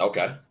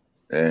 Okay.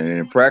 And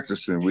in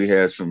practicing, we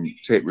had some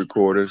tape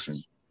recorders,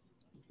 and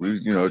we,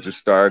 just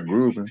started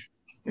grooving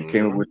and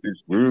came up with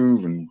this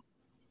groove,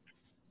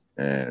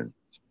 and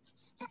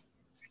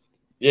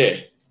yeah.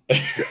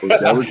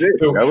 That was it.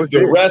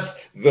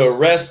 The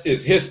rest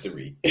is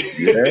history.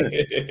 Yeah.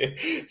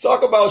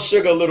 Talk about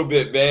Sugar a little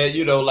bit, man.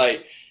 I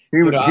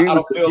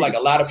don't feel like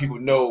a lot of people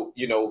know,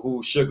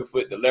 who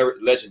Sugarfoot, the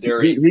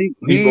legendary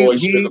B-boy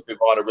Sugarfoot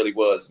Bonner really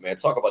was, man.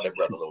 Talk about that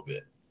brother a little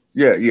bit.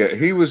 Yeah.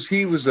 He was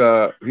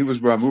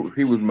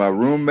my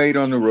roommate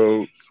on the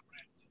road.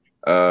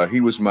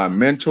 He was my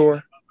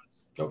mentor.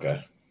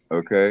 Okay.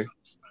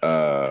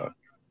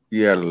 He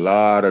had a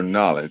lot of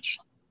knowledge,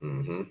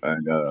 and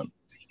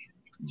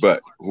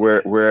but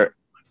where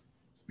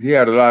he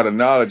had a lot of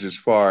knowledge as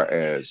far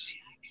as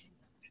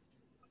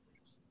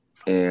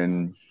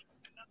in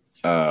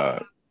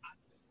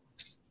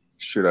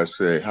should I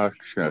say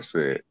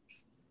it?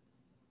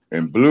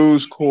 In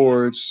blues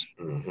chords,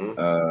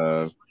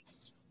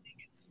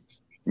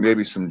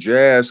 maybe some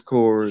jazz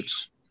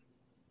chords.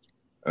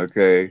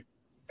 Okay.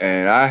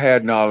 And I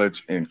had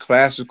knowledge in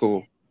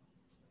classical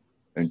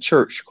and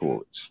church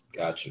chords.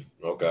 Gotcha.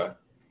 Okay.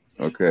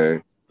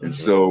 And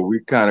so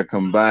we kind of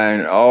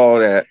combined all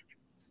that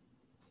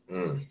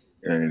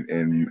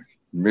and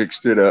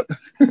mixed it up.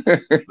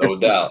 No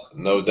doubt.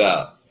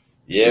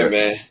 Yeah,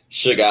 man.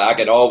 Sugar. I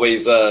can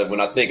always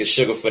when I think of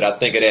Sugarfoot, I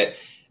think of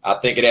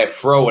that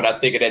fro, and I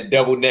think of that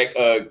double neck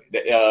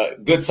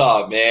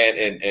guitar,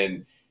 man.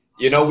 And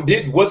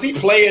was he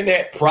playing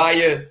that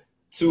prior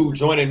to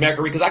joining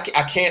Mercury? Because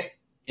I can't,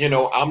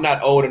 I'm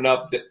not old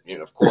enough that,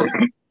 of course,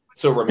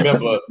 to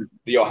remember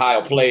the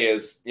Ohio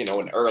Players, in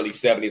the early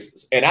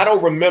 70s. And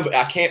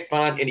I can't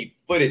find any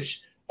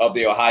footage of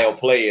the Ohio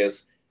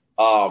Players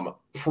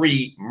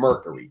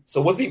pre-Mercury.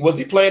 So was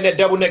he playing that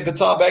double neck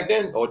guitar back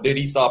then? Or did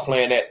he start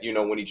playing that,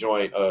 when he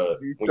joined when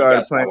you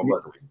guys started on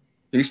Mercury?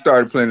 He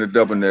started playing the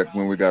double neck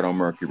when we got on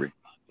Mercury.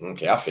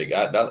 Okay, I figured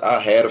I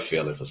had a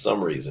feeling for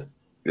some reason.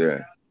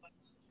 Yeah.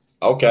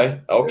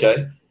 Okay.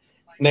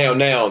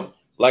 Now,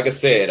 like I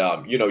said,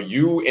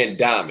 you and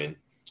Diamond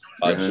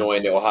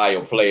joined the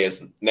Ohio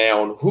Players.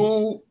 Now,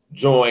 who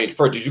joined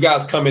first? Did you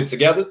guys come in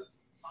together?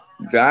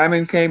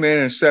 Diamond came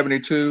in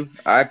 72.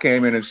 I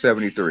came in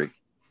 73.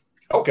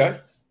 Okay.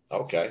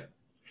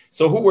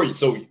 So who were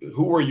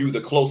you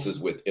the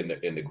closest with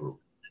in the group?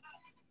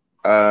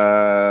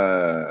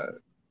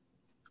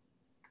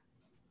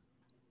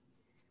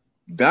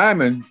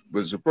 Diamond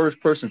was the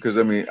first person, because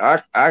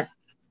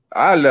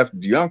I left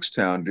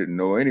Youngstown, didn't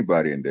know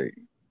anybody in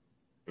Dayton.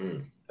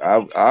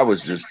 I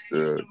was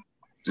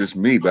just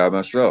me by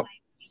myself.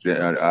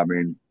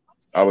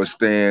 I was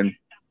staying,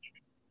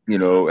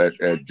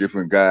 at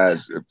different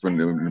guys from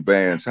the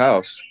band's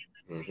house,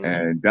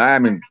 and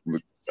Diamond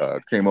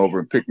came over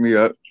and picked me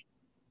up,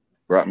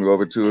 brought me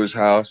over to his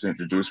house,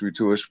 introduced me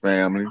to his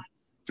family,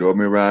 drove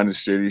me around the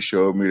city,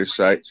 showed me the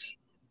sights.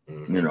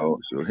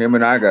 So him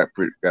and I got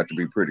to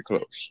be pretty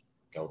close.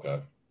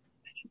 Okay.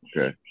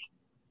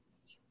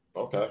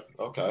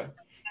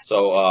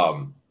 So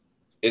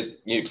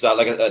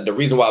the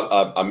reason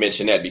why I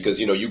mentioned that, because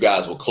you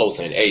guys were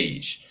closer in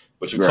age,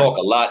 but you talk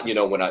a lot.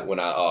 When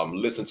I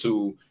listen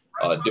to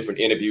different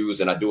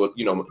interviews and I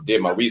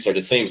did my research,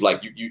 it seems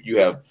like you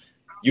have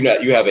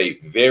a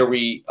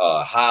very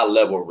high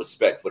level of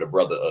respect for the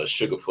brother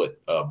Sugarfoot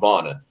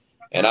Bonner,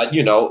 and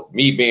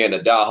me being a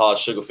diehard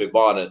Sugarfoot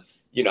Bonner,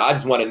 I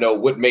just want to know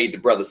what made the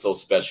brother so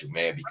special,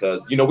 man,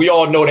 because we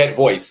all know that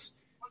voice.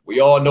 We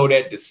all know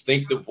that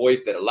distinctive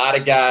voice that a lot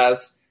of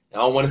guys, I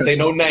don't want to say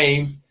no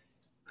names.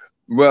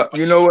 Well,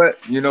 you know what?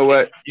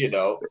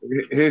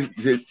 His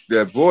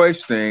the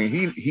voice thing,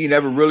 he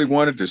never really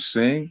wanted to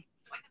sing,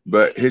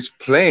 but his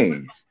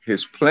playing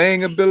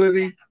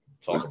ability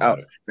was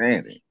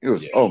outstanding. It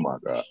was, oh my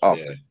God, off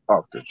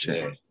the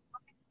chain.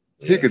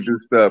 He could do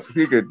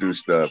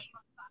stuff.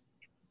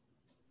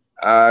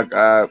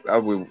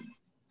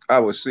 I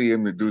would see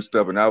him to do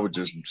stuff, and I would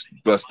just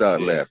bust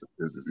out laughing.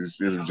 It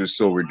was just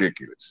so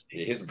ridiculous.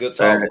 Yeah, his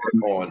guitar work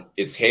on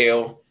It's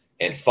Hell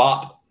and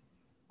Fop.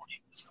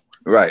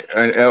 Right,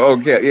 and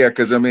okay, yeah,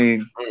 because I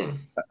mean,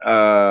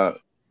 on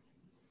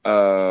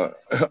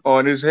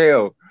His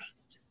Hell,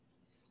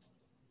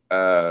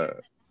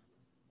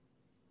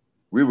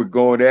 we were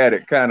going at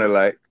it, kind of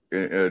like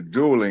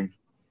dueling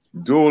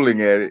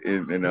at it,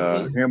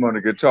 and him on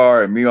the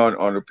guitar and me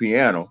on the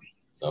piano.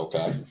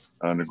 Okay.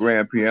 On the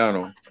grand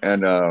piano,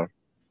 and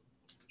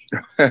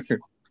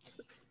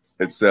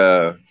it's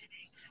I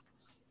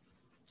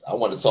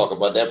want to talk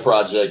about that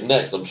project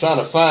next. I'm trying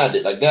to find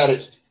it. I got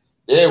it.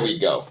 There we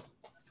go.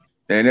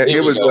 And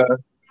it was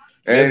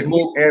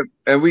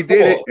and we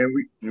did it,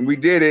 and we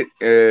did it,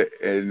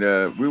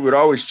 and we would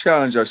always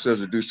challenge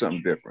ourselves to do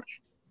something different,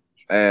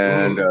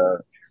 and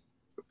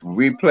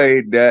we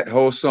played that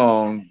whole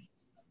song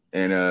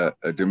in a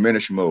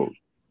diminished mode.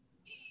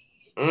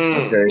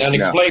 Okay. Now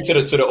explain to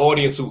the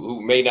audience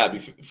who may not be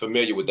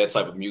familiar with that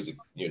type of music,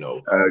 you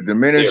know.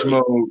 Diminished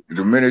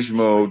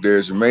mode.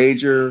 There's a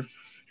major,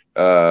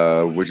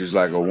 which is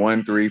like a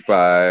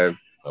 1-3-5.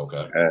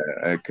 Okay.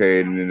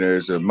 Okay, and then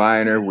there's a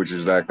minor, which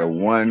is like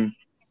a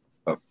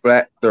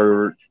flat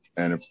third,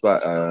 and a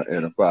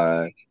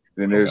 5.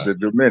 Then there's a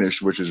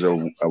diminished, which is a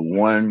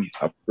 1,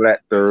 a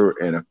flat third,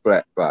 and a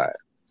flat 5.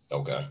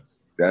 Okay.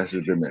 That's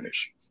a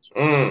diminished.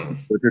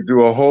 But to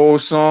do a whole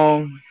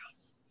song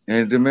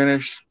and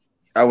diminish,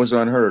 I was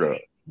unheard of.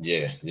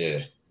 Yeah.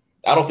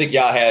 I don't think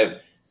y'all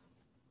have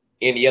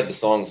any other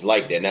songs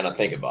like that. Now that I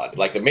think about it,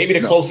 like maybe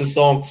the closest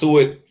song to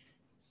it,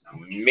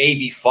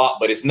 maybe Fop,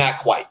 but it's not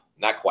quite,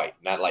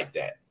 not like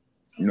that.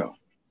 No.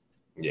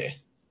 Yeah.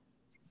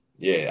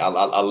 I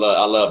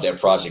love that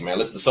project, man.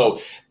 Listen,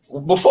 so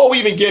before we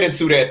even get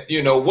into that,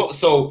 you know what?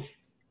 So,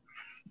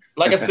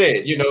 like I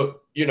said, you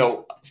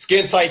know,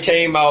 Skin Tight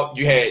came out.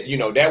 You had, you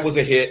know, that was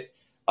a hit.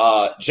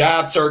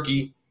 Jive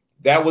Turkey.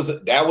 That was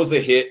a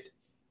hit,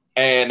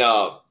 and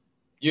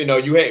you know,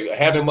 you had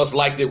Heaven Must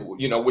Liked It,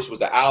 you know, which was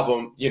the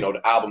album, you know, the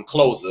album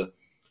closer.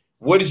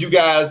 What did you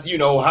guys, you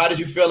know, how did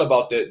you feel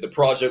about the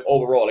project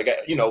overall? Like,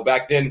 you know,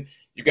 back then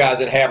you guys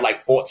didn't have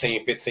like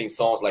 14, 15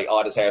 songs like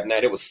artists have now.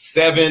 It was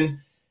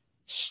 7,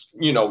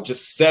 you know,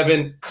 just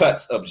 7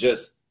 cuts of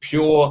just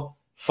pure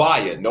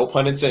fire, no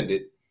pun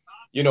intended.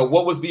 You know,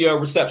 what was the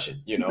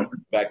reception, you know,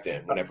 back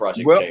then when that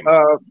project came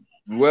out?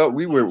 Well,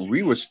 we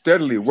were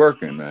steadily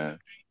working, man.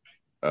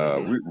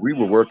 We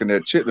were working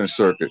that Chitlin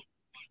circuit,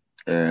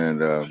 and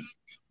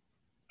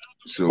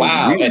so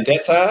at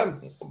that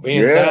time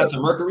being signed to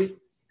Mercury.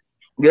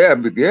 Yeah,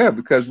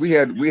 because we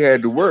had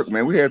to work,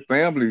 man. We had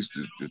families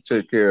to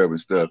take care of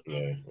and stuff.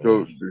 Yeah.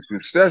 So the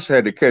success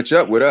had to catch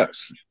up with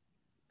us.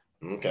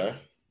 Okay.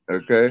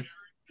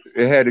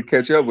 It had to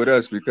catch up with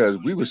us because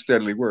we were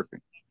steadily working.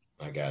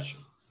 I got you.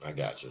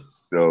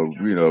 So,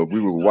 you know,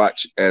 we would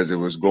watch as it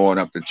was going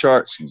up the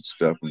charts and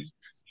stuff, and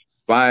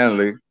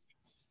finally,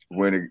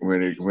 when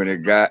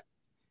it got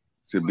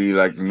to be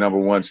like the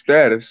 #1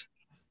 status,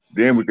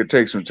 then we could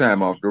take some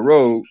time off the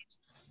road,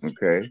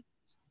 okay,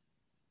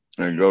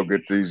 and go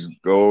get these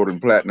gold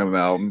and platinum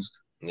albums.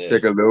 Yeah.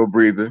 Take a little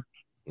breather,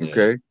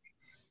 okay,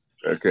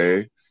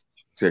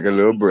 take a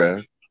little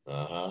breath.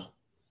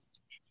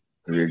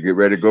 Get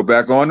ready to go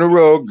back on the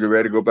road. Get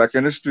ready to go back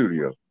in the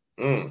studio.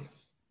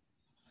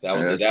 That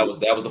was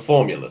the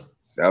formula.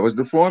 That was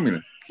the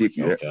formula. Keep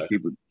it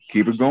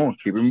going.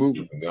 Keep it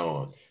moving. Keep it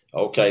going.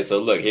 Okay, so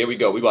look, here we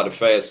go. We about to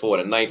fast forward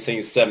to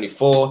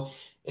 1974,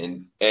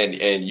 and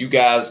you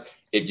guys,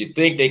 if you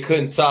think they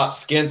couldn't top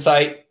Skin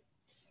Tight,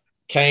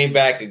 came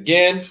back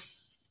again.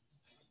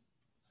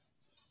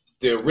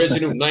 The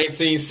original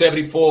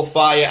 1974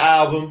 Fire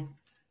album.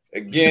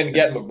 Again,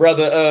 got my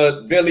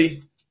brother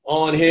Billy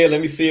on here.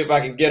 Let me see if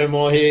I can get him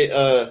on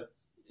here.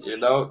 You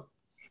know.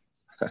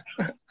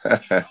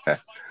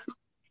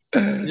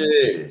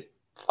 Yeah.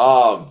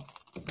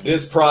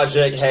 This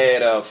project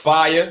had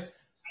Fire,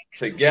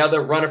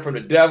 Together, Running from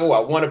the Devil, I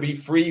Want to Be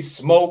Free,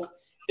 Smoke.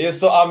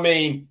 I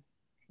mean,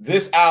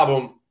 this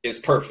album is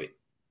perfect.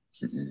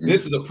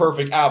 This is a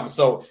perfect album.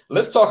 So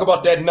let's talk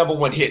about that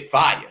 #1 hit,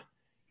 Fire.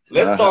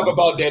 Let's talk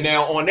about that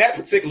now. On that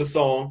particular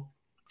song,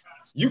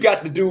 you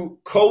got to do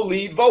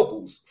co-lead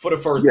vocals for the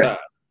first time.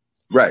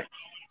 Right.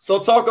 So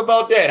talk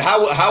about that.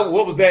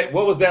 What was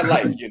that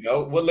like? You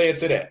know, what led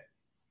to that?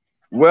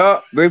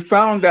 Well, they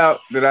found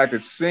out that I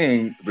could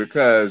sing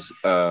because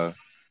the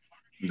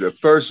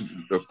first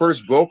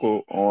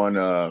vocal on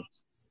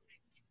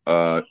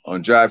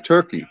Jive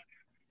Turkey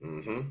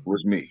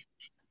was me.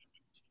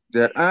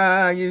 That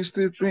I used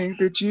to think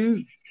that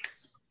you.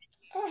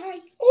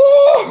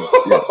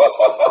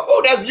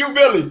 Oh, that's you,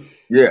 Billy.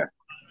 Yeah.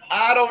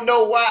 I don't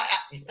know why.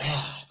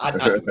 I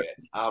knew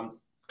that.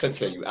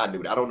 Continue. I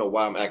knew that. I don't know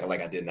why I'm acting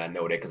like I did not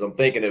know that because I'm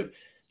thinking of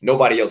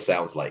nobody else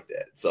sounds like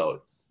that.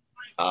 So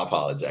I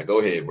apologize. Go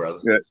ahead, brother.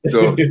 Yeah,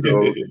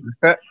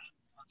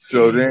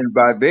 so then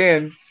by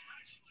then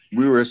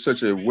we were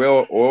such a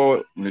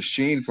well-oiled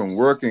machine from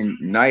working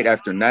night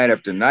after night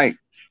after night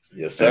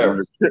Yes, sir. And on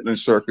the Chitlin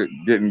circuit,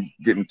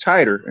 getting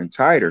tighter and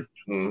tighter.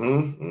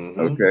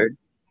 Okay.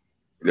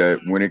 That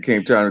when it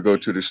came time to go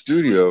to the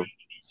studio,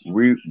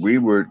 we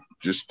were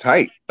just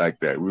tight like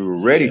that. We were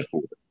ready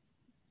for it.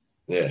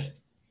 Yeah.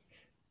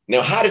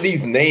 Now, how did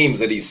these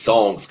names of these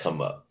songs come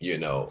up? You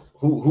know,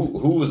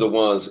 who was the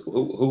ones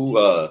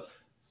the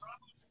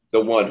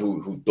one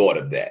who thought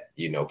of that?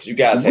 You know, because you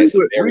guys had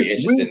some very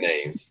interesting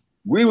names.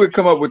 We would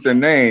come up with the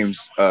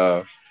names.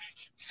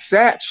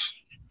 Satch,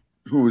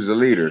 who was the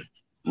leader,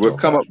 would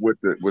come up with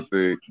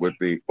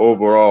the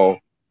overall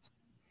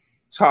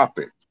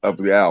topic of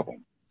the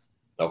album.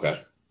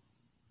 Okay.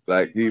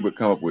 Like he would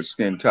come up with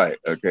Skin Tight.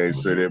 Okay,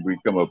 so then we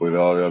come up with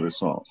all the other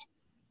songs,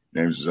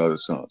 names of other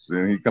songs.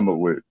 Then he come up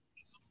with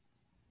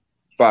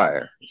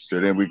Fire. So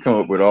then we come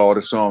up with all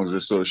the songs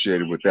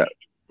associated with that.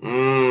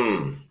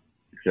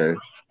 Okay.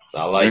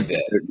 I like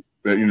that.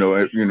 You know,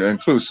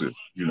 inclusive.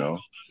 You know.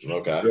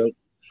 Okay.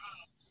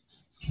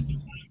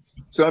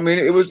 So I mean,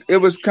 it was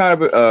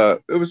kind of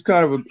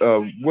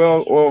a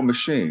well-oiled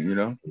machine. You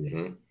know,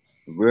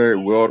 very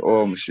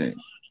well-oiled machine.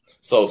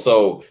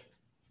 So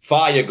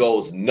Fire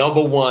goes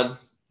 #1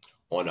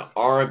 on the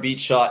R&B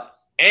chart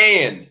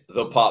and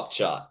the pop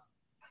chart.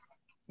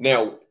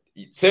 Now,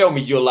 tell me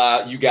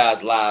you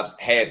guys' lives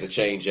had to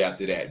change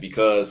after that,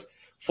 because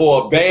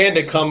for a band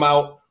to come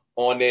out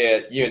on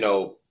their, you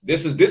know,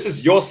 this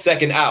is your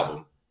second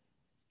album.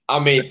 I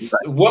mean,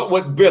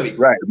 what Billy?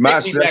 Right.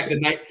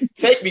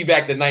 Take me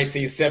back to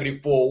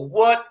 1974.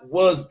 What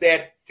was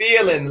that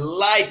feeling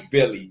like,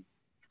 Billy?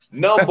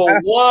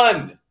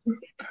 #1.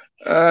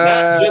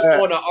 Not just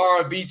on the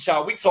R&B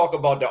chart. We talk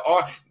about the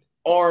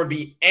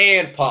R&B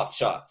and pop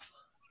charts.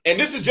 And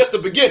this is just the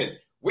beginning.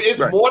 It's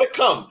more to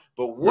come.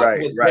 But what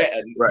was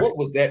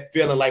that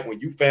feeling like when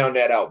you found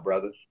that out,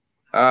 brother?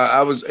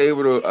 I was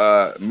able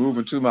to move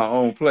into my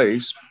own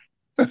place.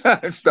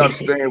 Stop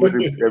staying with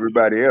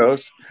everybody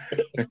else.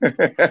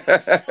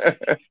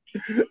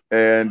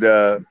 And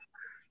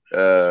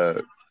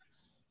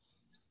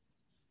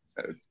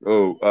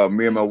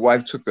me and my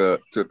wife took a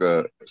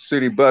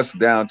city bus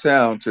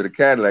downtown to the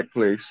Cadillac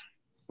place.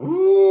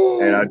 Ooh.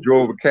 And I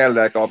drove a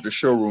Cadillac off the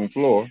showroom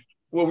floor.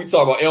 What we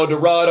talk about? El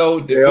Dorado.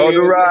 El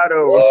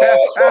Dorado. Go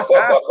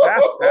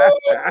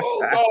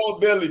on,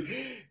 Billy.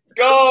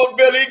 Go on,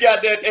 Billy. He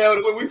got that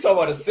El. What we talk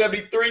about? A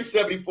 73,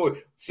 74.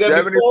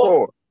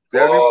 74.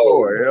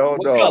 74.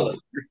 What color?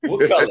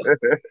 What color?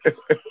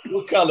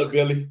 What color,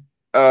 Billy?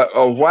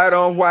 A white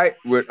on white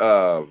with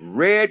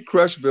red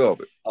crushed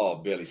velvet. Oh,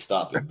 Billy,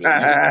 stop it, Billy.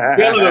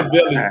 Killing him,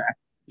 Billy.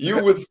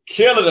 You was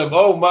killing him.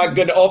 Oh my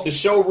goodness, off the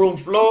showroom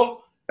floor.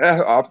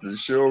 Off the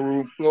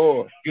showroom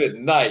floor. Good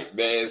night,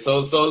 man.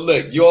 So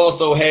look, you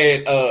also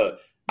had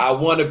I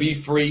Wanna Be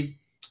Free,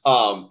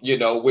 you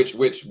know, which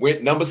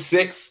went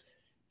 #6,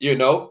 you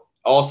know,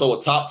 also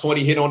a top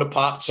 20 hit on the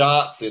pop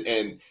charts,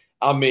 and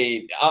I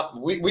mean,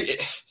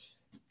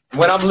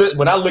 when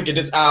I look at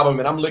this album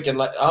and I'm looking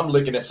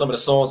at some of the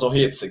songs on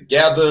here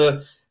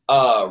together,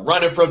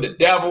 Running from the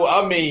Devil.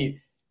 I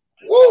mean,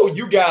 whoa,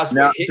 you guys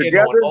were hitting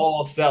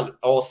on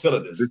all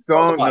cylinders. The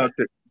song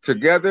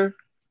Together,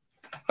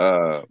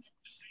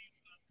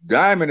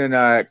 Diamond and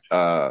I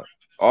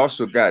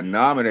also got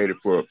nominated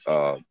for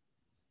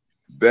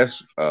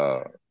best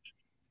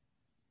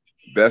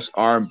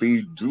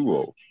R&B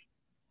duo.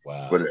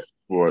 Wow.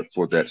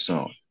 For that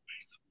song.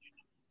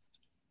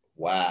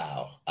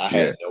 Wow, I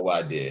had no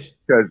idea.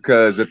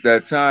 Because at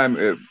that time,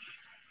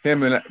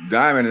 him and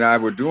Diamond and I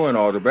were doing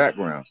all the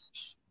background.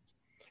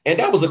 And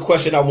that was a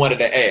question I wanted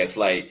to ask.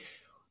 Like,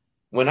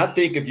 when I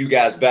think of you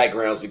guys'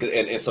 backgrounds, because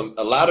and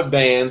a lot of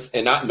bands,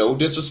 and not no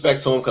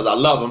disrespect to them because I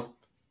love them,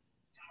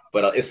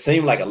 but it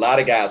seemed like a lot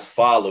of guys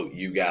followed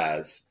you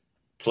guys'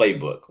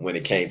 playbook when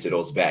it came to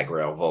those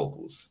background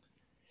vocals.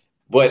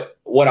 But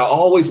what I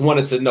always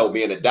wanted to know,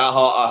 being a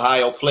diehard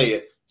Ohio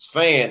player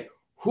fan,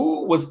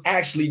 who was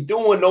actually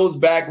doing those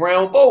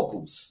background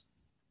vocals?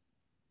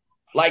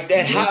 Like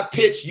that high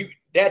pitch,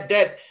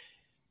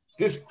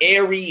 this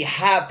airy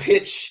high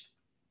pitch,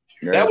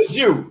 that was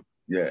you.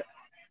 Yeah.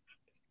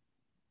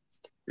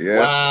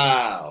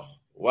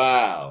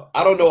 Wow.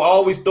 I don't know.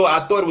 I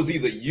thought it was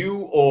either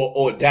you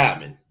or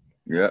Diamond.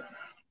 Yeah.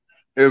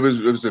 It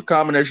was a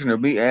combination of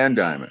me and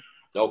Diamond.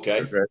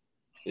 Okay.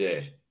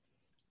 Yeah.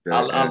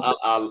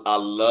 I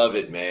love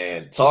it,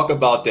 man. Talk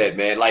about that,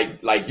 man.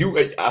 Like you,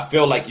 I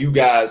feel like you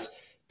guys,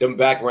 them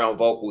background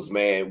vocals,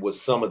 man,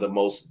 was some of the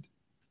most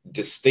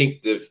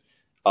distinctive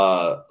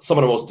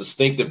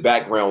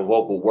background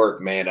vocal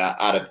work, man,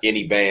 out of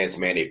any bands,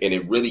 man. And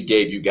it really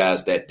gave you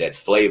guys that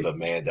flavor,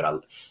 man,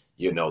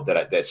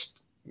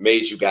 that's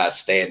made you guys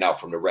stand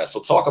out from the rest.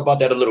 So talk about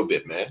that a little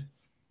bit, man.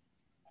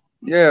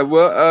 Yeah,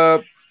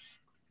 well,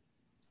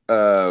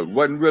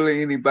 wasn't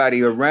really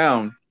anybody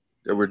around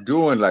that were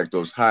doing like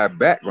those high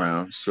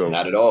backgrounds. So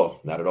not at all.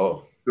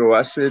 So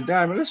I said,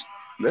 Diamond,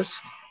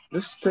 let's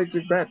take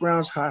the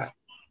backgrounds high.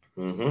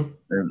 Mm-hmm.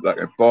 And like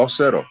a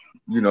falsetto,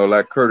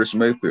 like Curtis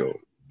Mayfield.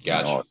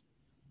 Gotcha.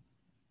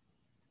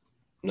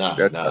 Nah,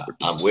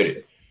 I'm with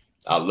it.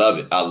 I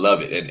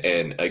love it.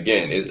 And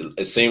again,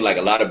 it seemed like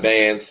a lot of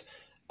bands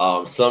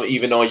Some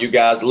even on you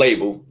guys'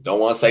 label. Don't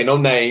want to say no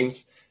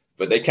names,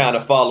 but they kind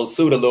of follow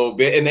suit a little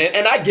bit.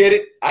 And I get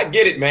it. I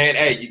get it, man.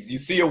 Hey, you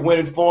see a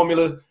winning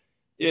formula,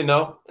 you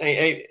know.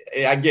 Hey,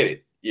 I get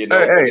it. You know.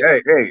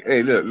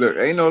 Hey, look.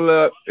 Ain't no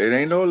love. It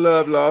ain't no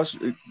love lost.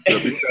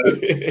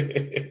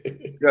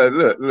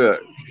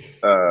 Look.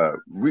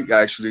 We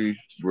actually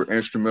were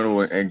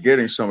instrumental in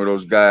getting some of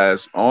those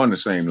guys on the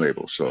same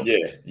label. So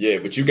yeah.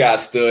 But you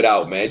guys stood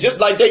out, man. Just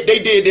like they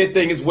did their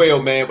thing as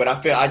well, man. But I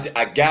feel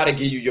I gotta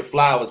give you your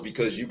flowers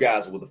because you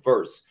guys were the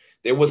first.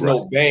 There was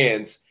no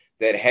bands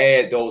that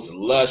had those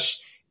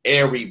lush,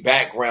 airy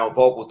background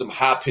vocals, them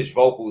high pitched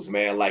vocals,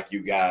 man, like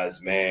you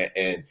guys, man.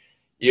 And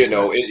you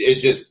know, it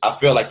just I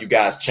feel like you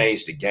guys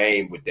changed the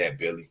game with that,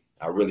 Billy.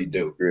 I really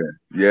do.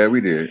 Yeah,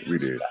 we did.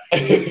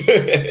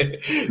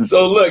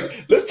 So look,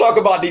 let's talk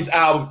about these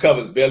album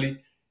covers, Billy.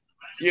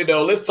 You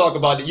know, let's talk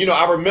about it. You know,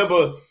 I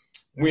remember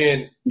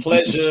when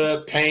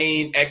Pleasure,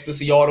 Pain,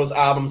 Ecstasy, all those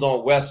albums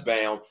on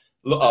Westbound,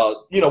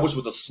 you know, which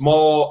was a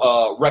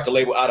small record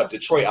label out of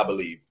Detroit, I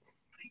believe.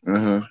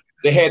 Mm-hmm.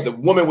 They had the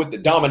woman with the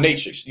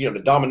dominatrix, you know,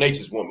 the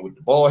dominatrix woman with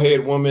the bald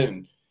head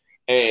woman,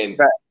 and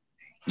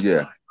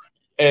yeah.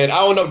 And I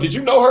don't know, did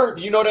you know her?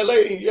 Do you know that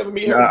lady? You ever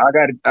meet her?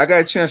 I got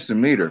a chance to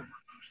meet her.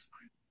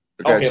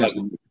 Okay,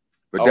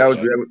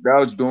 that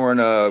was during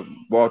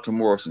Walter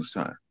Morrison's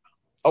time.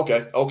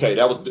 Okay,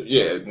 that was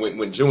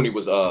when Junie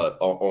was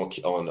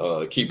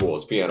on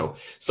keyboards, piano.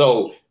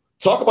 So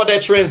talk about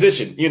that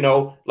transition. You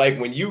know, like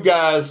when you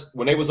guys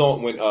when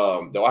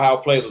the Ohio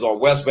Players was on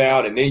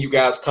Westbound, and then you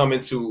guys come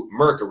into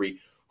Mercury.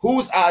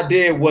 Whose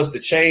idea was to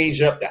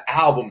change up the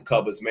album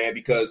covers, man?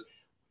 Because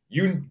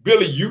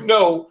Billy, you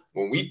know,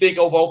 when we think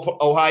of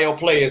Ohio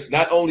Players,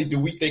 not only do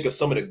we think of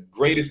some of the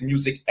greatest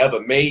music ever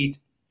made,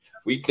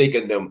 we think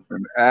of them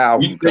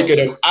album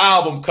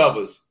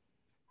covers.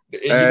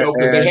 And, you know,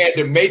 because they had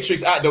the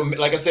Matrix,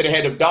 like I said, they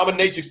had the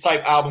dominatrix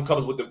type album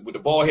covers with the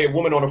bald head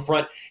woman on the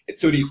front, and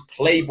to these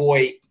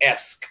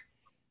Playboy-esque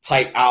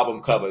type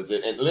album covers.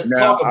 And let's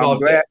talk about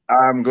that.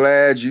 I'm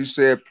glad you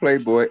said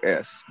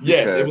Playboy-esque.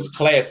 Yes, it was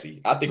classy.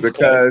 I think it was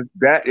because classy.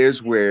 That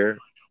is where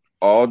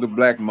all the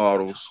black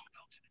models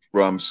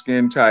from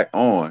Skin Tight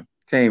on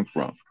came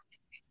from.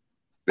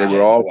 They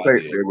were all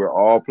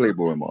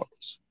Playboy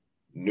models.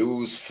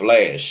 News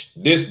flash.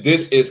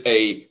 This is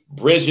a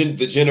Bridging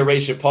the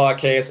Generation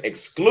podcast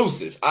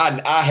exclusive.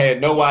 I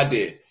had no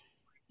idea.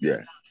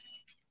 Yeah.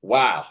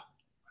 Wow.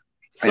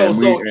 Go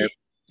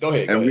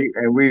ahead.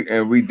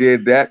 And we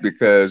did that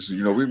because,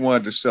 you know, we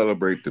wanted to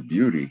celebrate the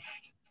beauty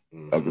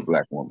of the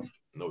black woman.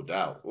 No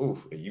doubt.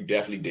 Ooh, you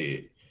definitely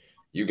did.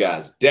 You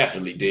guys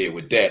definitely did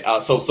with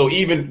that. So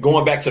even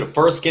going back to the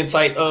first Skin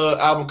Tight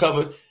album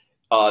cover,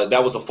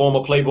 that was a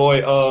former Playboy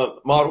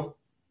model.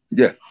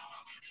 Yeah.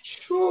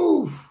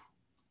 Whew.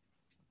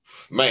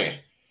 Man,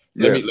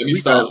 let me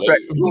stop.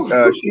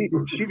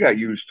 She got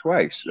used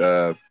twice.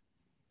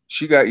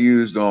 She got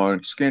used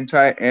on Skin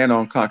Tight and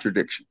on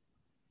Contradiction.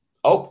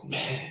 Oh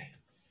man,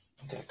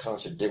 got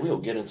Contradiction. We'll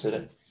get into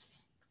that.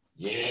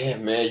 Yeah,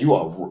 man, you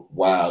are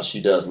wow.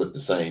 She does look the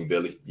same,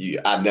 Billy.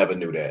 I never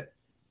knew that.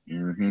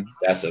 Mm-hmm.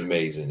 That's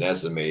amazing.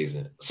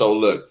 So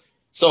look,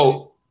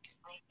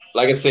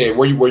 like I said,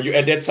 were you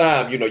at that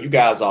time? You know, you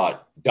guys are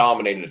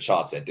dominating the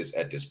charts at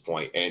this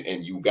point,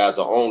 and you guys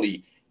are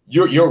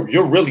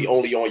you're really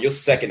only on your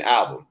second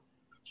album.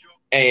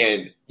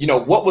 And you know,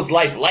 what was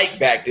life like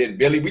back then,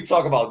 Billy? We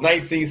talk about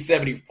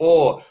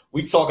 1974.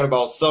 We talking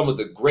about some of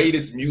the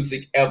greatest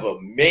music ever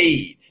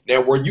made.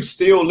 Now, were you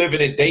still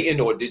living in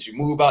Dayton, or did you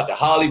move out to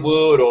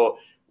Hollywood, or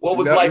what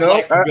was life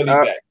like for Billy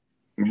back?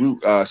 We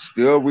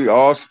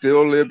all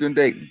still lived in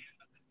Dayton.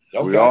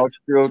 Okay.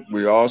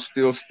 We all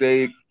still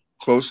stayed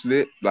close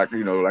knit, like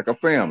a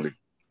family.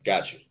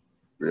 Got you.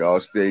 We all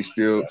stay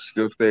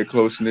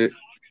close knit,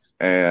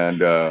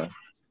 and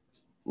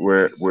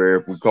where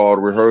if we called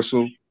a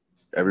rehearsal,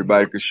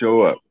 everybody could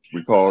show up.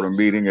 We called a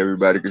meeting,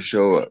 everybody could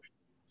show up.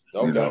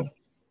 Okay. You know?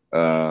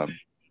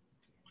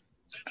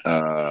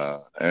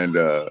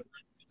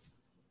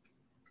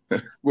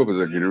 What was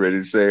I getting ready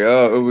to say?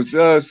 It was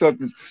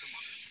something.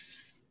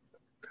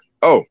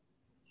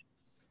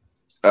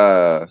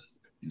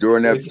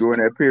 During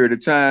that period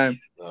of time,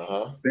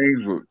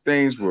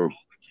 things were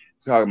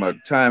talking about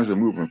times were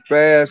moving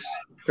fast,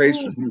 pace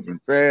was moving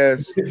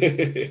fast.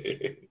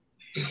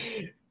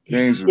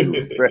 Things were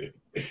moving fast.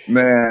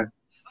 Man.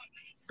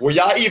 Were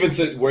y'all even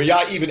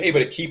able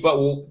to keep up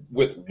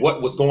with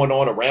what was going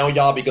on around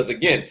y'all? Because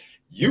again,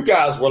 you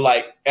guys were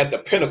like at the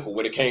pinnacle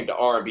when it came to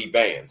R&B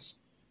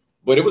bands,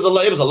 but it was a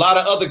lot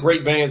of other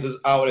great bands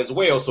out as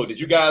well. So did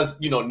you guys,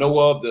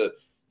 know of the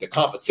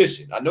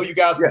competition? I know you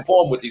guys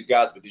performed with these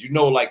guys, but did you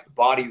know like the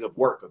bodies of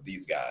work of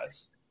these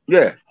guys?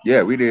 Yeah,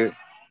 we did.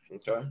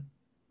 Okay.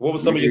 What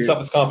was some of your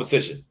toughest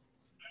competition?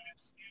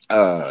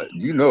 Earth,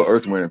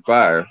 Wind, and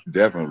Fire,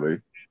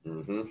 definitely.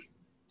 Mm-hmm.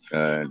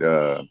 And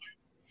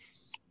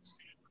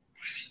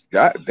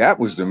that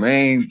was the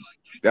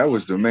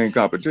main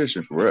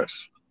competition for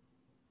us.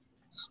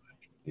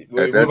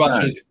 What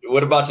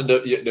about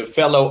the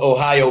fellow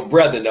Ohio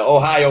brethren,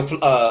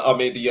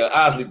 the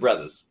Osley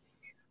brothers?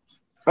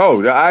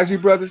 Oh, the Isley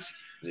Brothers.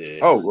 Yeah.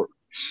 Oh,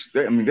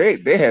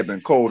 they had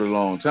been cold a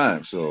long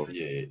time. So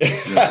yeah.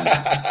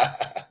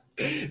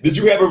 Did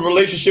you have a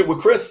relationship with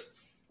Chris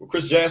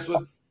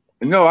Jasmine?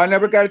 No, I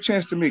never got a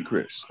chance to meet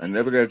Chris. I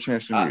never got a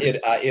chance to meet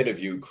him. I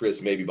interviewed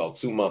Chris maybe about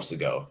 2 months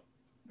ago.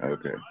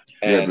 Okay.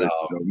 And yeah,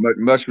 but,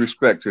 much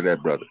respect to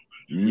that brother.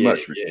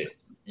 Much respect. Yeah.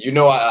 You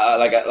know,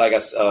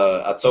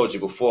 I told you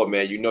before,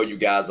 man. You know, you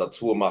guys are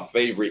two of my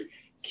favorite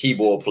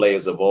keyboard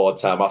players of all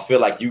time. I feel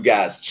like you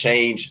guys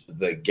changed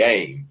the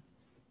game.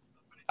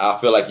 I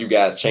feel like you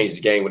guys changed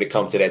the game when it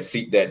comes to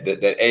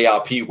that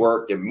ARP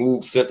work and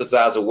Moog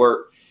synthesizer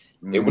work.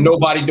 Mm-hmm. There was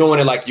nobody doing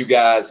it like you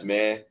guys,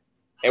 man.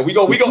 And we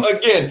go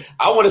again.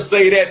 I want to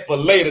say that for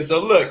later.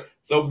 So look,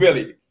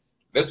 Billy,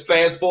 let's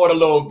fast forward a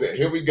little bit.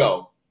 Here we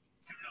go.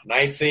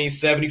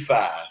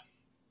 1975.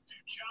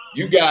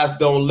 You guys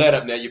don't let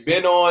up now. You've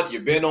been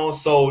on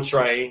Soul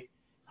Train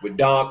with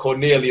Don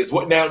Cornelius.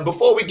 What now?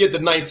 Before we get to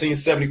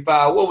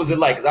 1975, what was it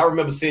like? Because I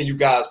remember seeing you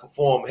guys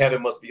perform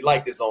 "Heaven Must Be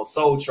Like This" on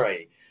Soul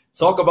Train.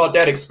 Talk about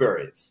that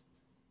experience.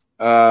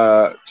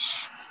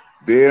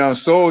 Being on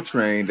Soul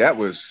Train, that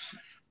was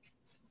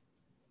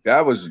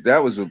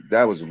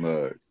a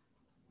mud.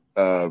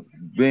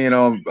 Being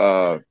on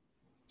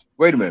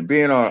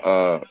being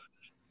on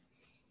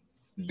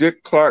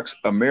Dick Clark's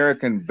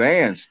American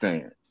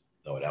Bandstand.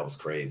 Oh, that was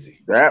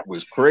crazy. That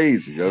was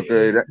crazy.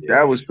 Okay,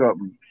 that was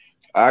something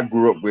I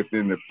grew up with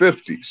in the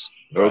 50s.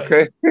 Right.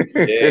 Okay.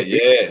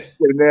 Yeah.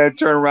 And then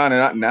turn around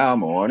and now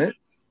I'm on it.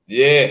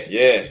 Yeah.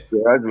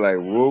 So I was like,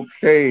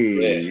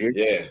 okay.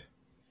 Yeah.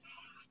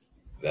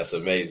 That's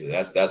amazing.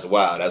 That's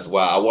wild. That's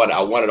wild.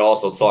 I wanted to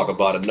also talk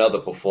about another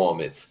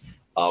performance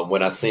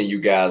when I seen you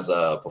guys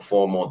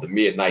perform on the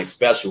Midnight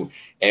Special.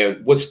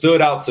 And what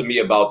stood out to me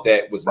about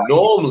that was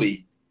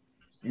normally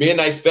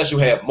Midnight Special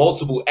have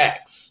multiple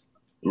acts.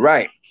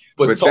 Right.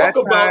 But talk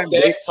about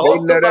that.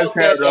 Talk about that.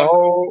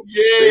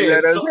 They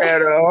let us have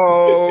the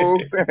whole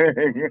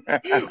thing.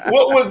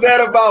 What was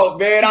that about,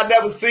 man? I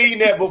never seen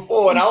that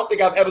before, and I don't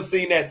think I've ever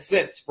seen that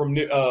since. From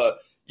I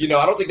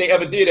don't think they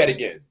ever did that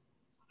again.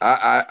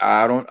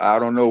 I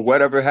don't know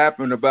whatever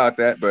happened about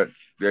that, but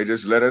they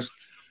just let us.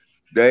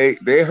 They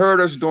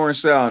heard us during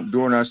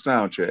our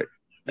sound check,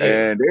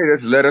 and they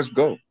just let us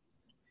go.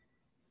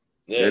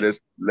 Yeah. They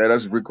just let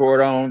us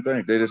record our own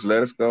thing. They just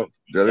let us go.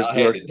 Y'all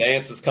had the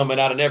dancers coming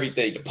out and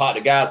everything.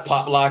 The guys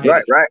pop locking.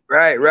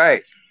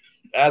 Right.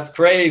 That's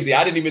crazy.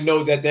 I didn't even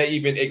know that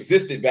even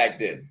existed back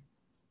then.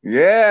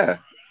 Yeah.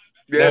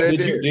 Now,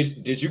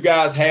 did you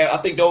guys have? I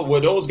think were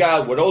those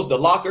the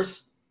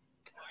lockers?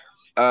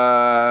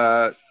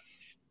 I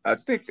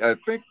think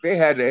they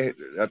had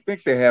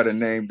a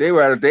name. They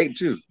were out of date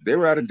too.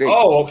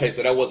 Oh, okay.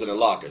 So that wasn't the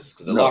lockers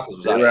because the lockers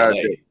was out of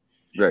LA.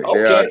 Right.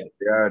 Okay.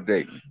 They are out of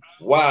date.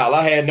 Wow,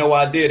 I had no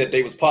idea that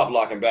they was pop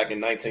locking back in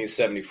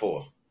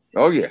 1974.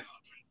 Oh yeah.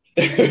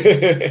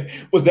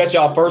 Was that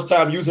y'all first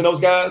time using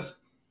those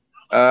guys?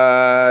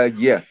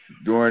 Yeah.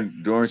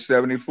 During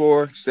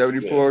 74.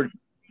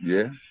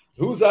 Yeah.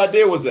 Whose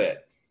idea was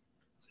that?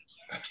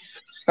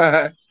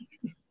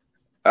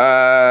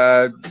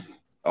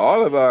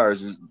 All of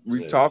ours.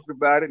 We talked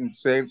about it and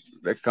said,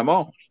 come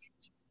on.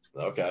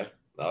 Okay.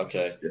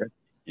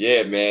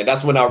 Yeah, man.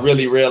 That's when I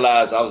really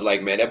realized I was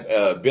like, man,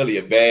 that Billy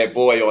a bad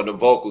boy on the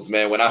vocals,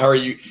 man. When I heard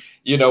you,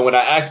 when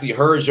I actually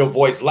heard your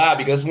voice live,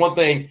 because one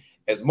thing,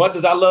 as much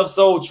as I love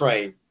Soul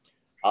Train,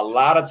 a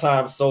lot of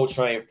times Soul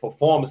Train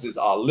performances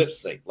are lip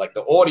sync. Like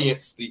the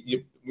audience,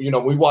 we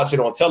watch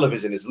it on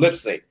television, it's lip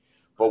sync.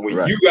 But when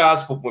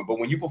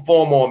when you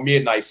perform on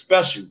Midnight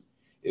Special,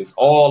 it's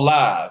all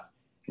live.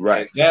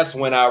 Right. And that's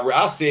when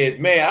I said,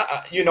 man,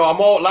 a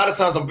lot of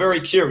times I'm very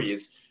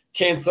curious.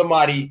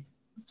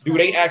 Do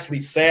they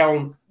actually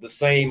sound the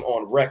same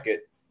on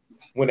record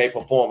when they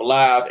perform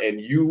live?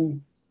 And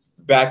you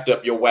backed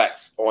up your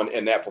wax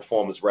in that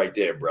performance right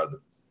there, brother.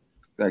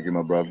 Thank you,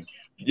 my brother.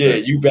 Yeah,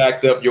 you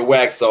backed up your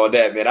wax on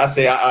that, man. I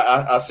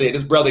say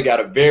this brother got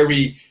I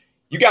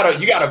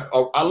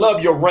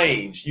love your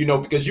range,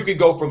 because you can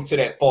go to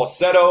that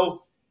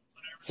falsetto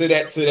to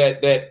that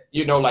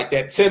like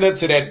that tenor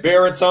to that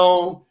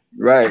baritone.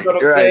 Right. You know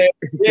what I'm saying?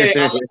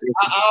 Yeah.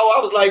 I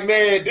was like,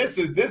 man, this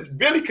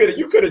Billy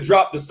you could have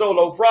dropped the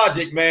solo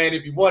project, man,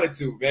 if you wanted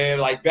to, man,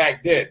 like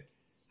back then.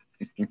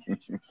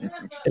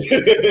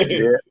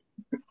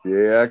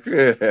 Yeah, I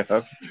could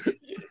have.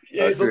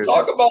 Yeah, so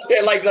talk about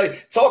that. Like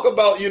talk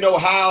about,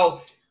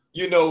 how,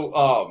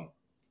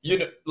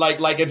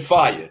 like in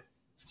Fire,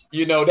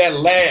 that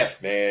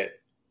laugh, man.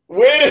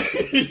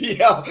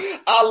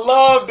 I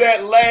love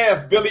that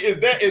laugh, Billy. Is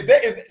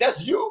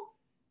that's you?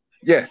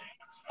 Yeah.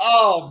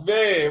 Oh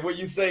man, when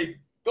you say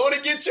 "Gonna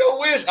get your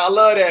wish," I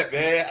love that,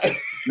 man.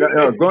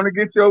 No, "Gonna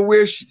get your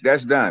wish,"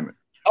 that's Diamond.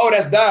 Oh,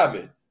 that's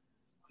Diamond.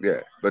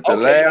 Yeah, but the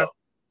laugh,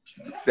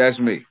 that's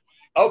me.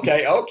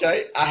 Okay.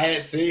 I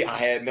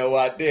had no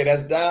idea.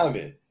 That's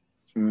Diamond.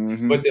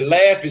 Mm-hmm. But the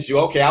laugh is you.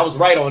 Okay, I was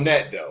right on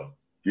that though.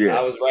 Yeah,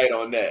 I was right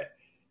on that.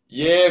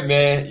 Yeah,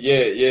 man.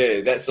 Yeah.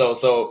 That's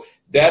so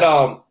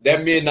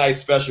that Midnight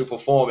Special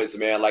performance,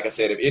 man. Like I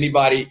said, if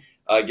anybody,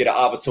 get an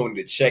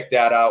opportunity to check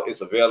that out,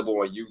 it's available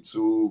on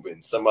YouTube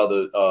and some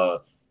other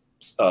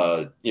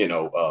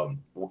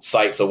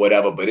sites or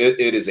whatever. But it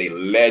is a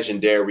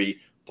legendary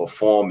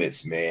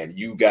performance, man.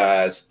 You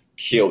guys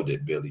killed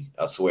it, Billy.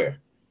 I swear.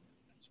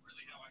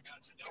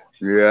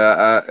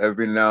 Yeah,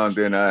 every now and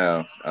then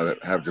I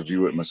have to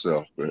view it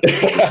myself. But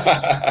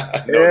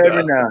no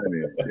every now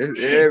and then.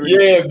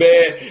 Yeah,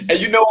 man. And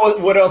you know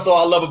what else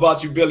I love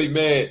about you, Billy,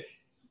 man?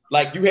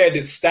 Like, you had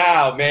this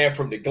style, man,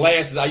 from the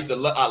glasses. I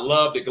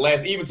love the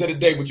glasses, even to the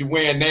day what you're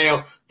wearing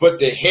now. But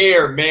the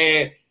hair,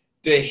 man,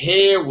 the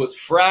hair was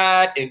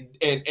fried and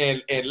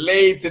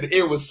laid to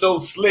it was so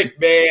slick,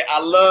 man.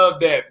 I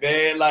love that,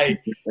 man.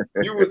 Like,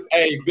 you was,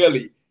 hey,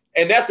 Billy.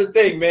 And that's the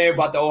thing, man,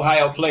 about the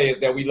Ohio Players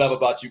that we love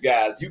about you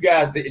guys. You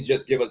guys didn't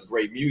just give us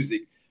great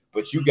music,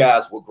 but you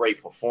guys were great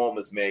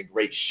performers, man,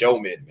 great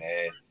showmen,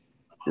 man.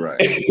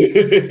 Right.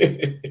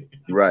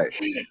 Right.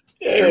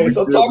 Yeah,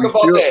 so talk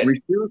about that.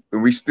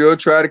 We still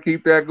try to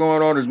keep that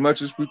going on as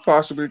much as we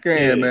possibly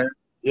can, man.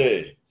 Yeah,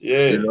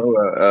 yeah. You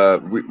know,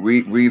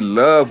 we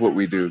love what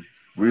we do.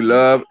 We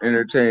love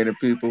entertaining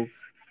people.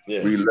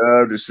 Yeah. We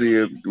love to see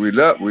it. We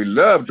love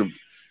the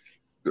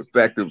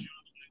fact of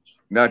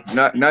not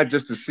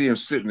just to see them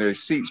sit in their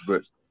seats,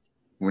 but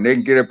when they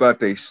can get up out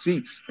their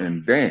seats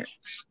and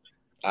dance.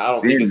 I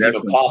don't think it's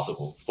even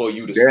possible for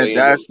you to stay in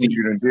your seat.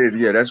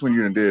 That's when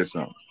you done did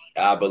something.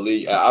 I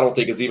don't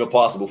think it's even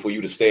possible for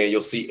you to stay in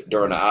your seat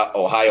during the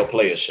Ohio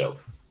Players show.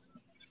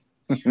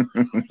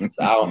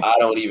 I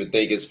don't even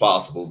think it's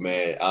possible,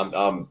 man.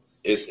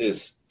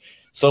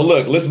 So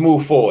look, let's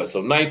move forward. So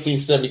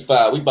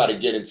 1975, we about to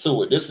get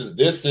into it. This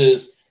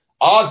is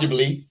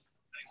arguably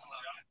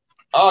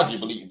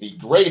the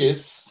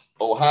greatest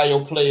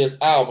Ohio Players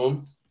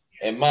album,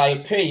 in my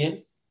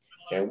opinion.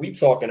 And we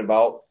talking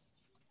about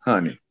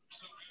Honey.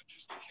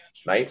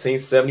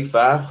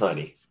 1975,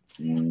 Honey.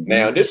 Mm-hmm.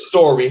 Now, this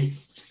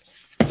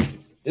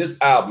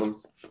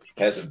album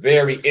has a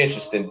very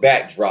interesting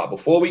backdrop.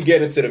 Before we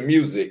get into the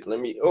music,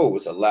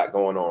 it's a lot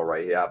going on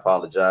right here. I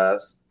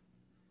apologize.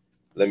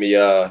 Let me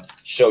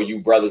show you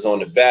brothers on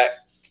the back.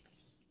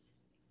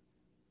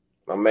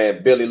 My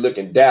man Billy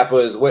looking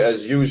dapper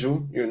as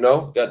usual, you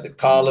know, got the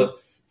collar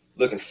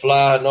looking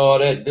fly and all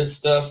that good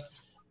stuff.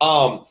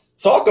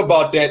 Talk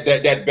about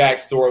that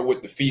backstory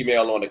with the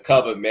female on the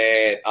cover,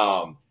 man.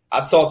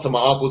 I talked to my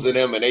uncles and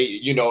them, and they,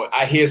 you know,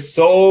 I hear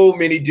so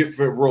many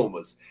different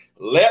rumors.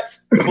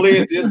 Let's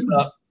clear this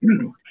up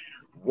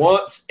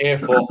once and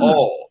for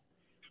all.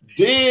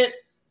 Did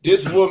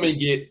this woman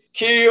get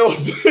killed?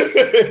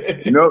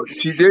 No,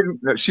 she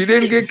didn't. She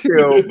didn't get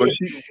killed, but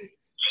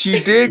she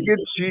did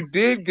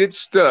get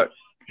stuck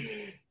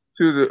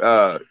to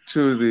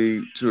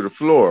the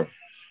floor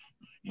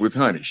with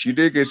Honey. She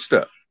did get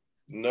stuck.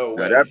 No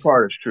way. Now, that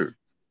part is true.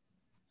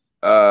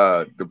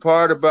 The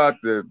part about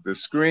the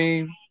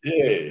scream,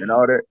 and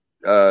all that.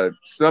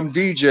 Some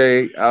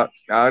DJ out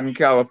in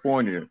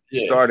California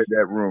started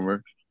that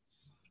rumor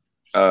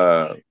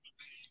to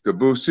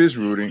boost his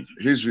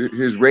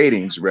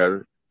ratings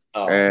rather,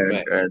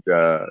 and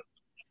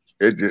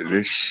it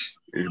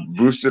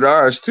boosted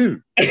ours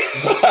too.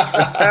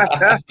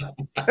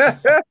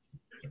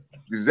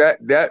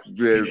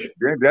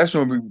 That's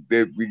when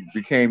we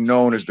became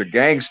known as the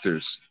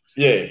gangsters.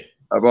 Yeah.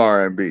 Of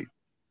R&B.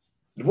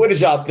 What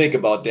did y'all think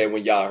about that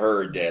when y'all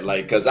heard that?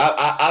 Like, because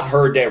I've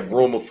heard that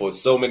rumor for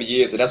so many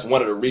years, and that's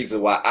one of the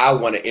reasons why I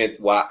wanted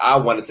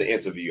to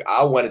interview you.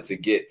 I wanted to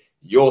get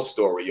your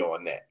story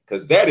on that,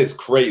 because that is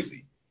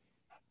crazy.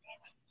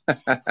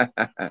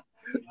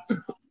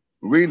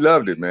 We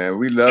loved it, man.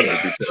 We loved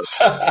it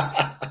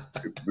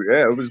because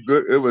it was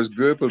good. It was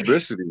good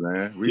publicity,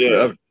 man. We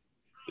loved it.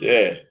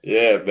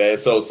 Yeah, man.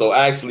 So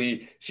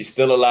actually, she's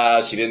still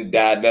alive. She didn't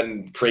die.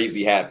 Nothing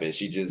crazy happened.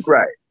 She just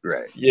right.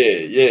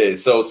 Yeah.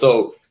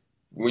 So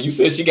when you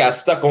said she got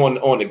stuck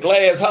on the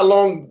glass, how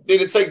long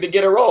did it take to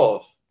get her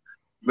off?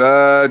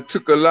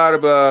 Took a lot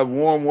of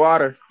warm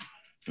water,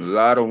 and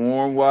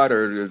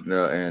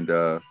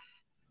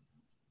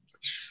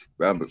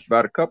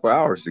about a couple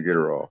hours to get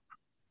her off.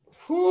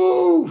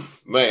 Whew,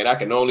 man, I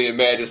can only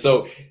imagine.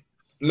 So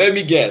let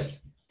me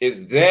guess.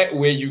 Is that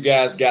where you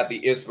guys got the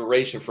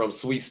inspiration from,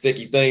 Sweet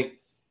Sticky Thing?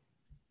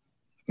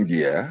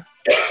 Yeah.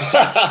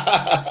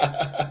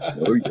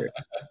 Oh, yeah.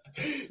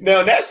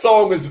 Now, that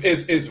song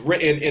is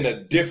written in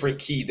a different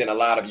key than a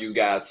lot of you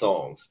guys'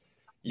 songs.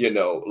 You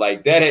know,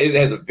 like that, it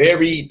has a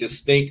very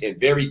distinct and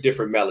very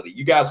different melody.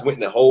 You guys went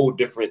in a whole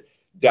different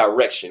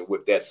direction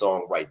with that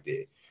song right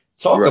there.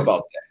 Talk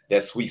about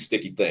that Sweet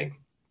Sticky Thing.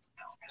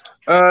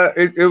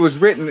 It was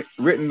written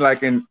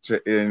like in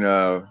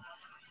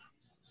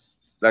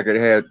like it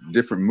had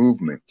different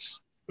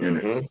movements in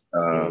it.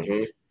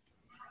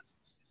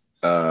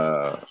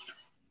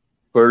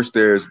 First,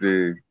 there's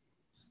the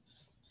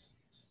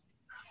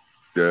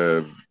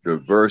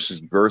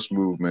verse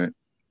movement,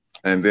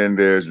 and then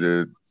there's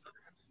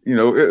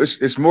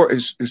it's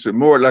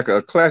more like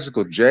a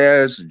classical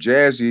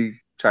jazzy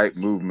type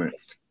movement.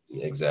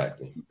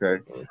 Exactly.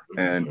 Okay,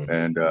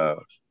 and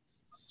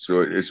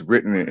so it's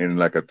written in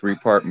like a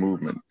 3-part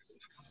movement,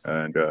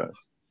 and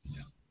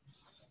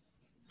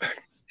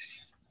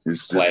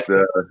It's just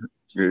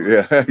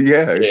yeah,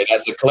 yeah.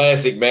 That's a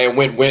classic, man.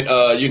 Went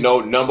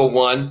number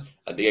one.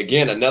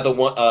 Again, another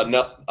one,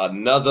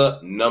 another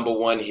number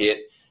one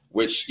hit,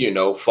 which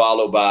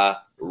followed by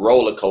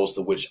Roller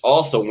Coaster, which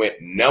also went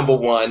number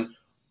one.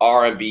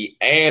 R&B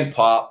and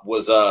pop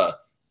was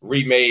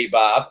remade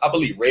by I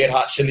believe Red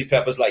Hot Chili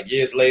Peppers like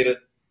years later.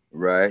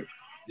 Right.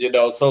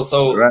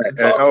 So right.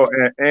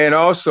 And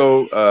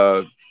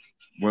also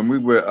when we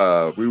were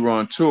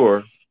on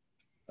tour,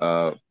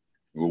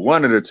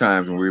 one of the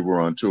times when we were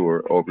on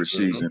tour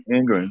overseas in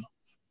England,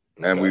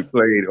 and we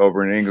played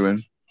over in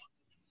England,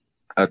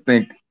 I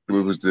think it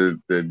was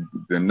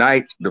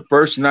the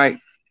first night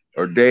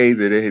or day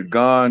that it had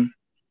gone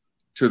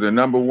to the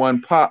number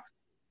one pop.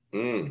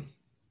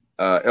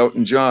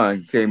 Elton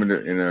John came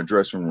in our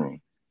dressing room.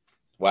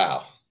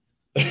 Wow.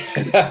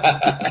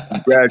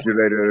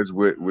 Congratulated us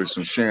with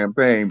some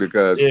champagne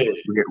because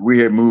we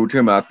had moved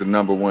him out the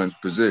number one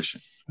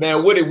position.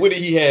 Now, what did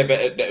he have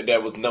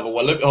that was number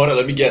one?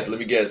 Let me guess.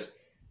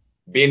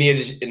 Benny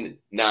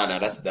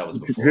that was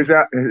before.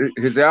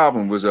 His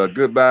album was a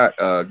Goodbye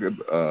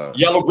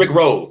Yellow Brick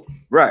Road.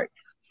 Right.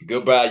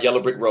 Goodbye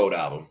Yellow Brick Road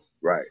album.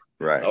 Right.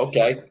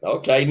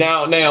 Okay.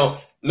 Now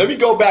let me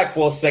go back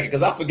for a second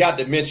because I forgot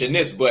to mention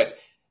this, but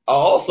I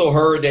also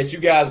heard that you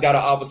guys got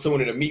an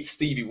opportunity to meet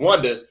Stevie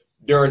Wonder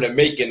during the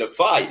making of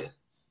Fire.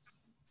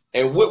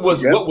 And what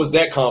was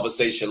that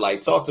conversation like?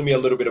 Talk to me a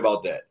little bit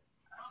about that.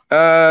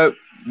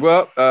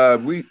 Well,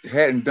 we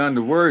hadn't done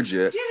the words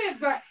yet. Get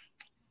it back.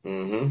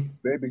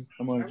 Baby,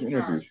 come on,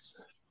 interview.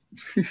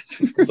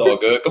 It's all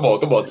good. Come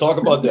on.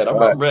 Talk about that.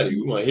 I'm ready.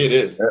 We want to hear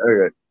this.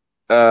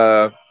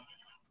 Okay.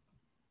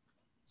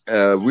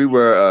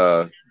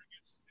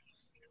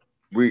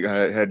 We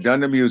had done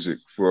the music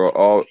for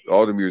all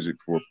the music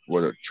for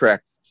the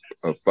track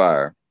of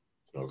Fire,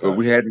 but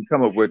we hadn't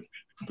come up with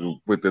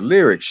the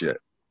lyrics yet.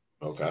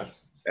 Okay.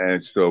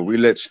 And so we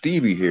let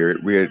Stevie hear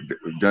it. We had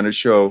done a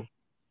show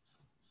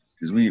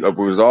because we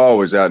was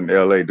always out in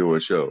LA doing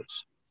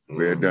shows.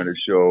 We had done a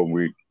show.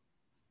 We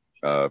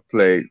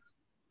played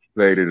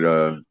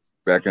it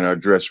back in our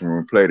dressing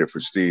room. Played it for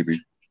Stevie.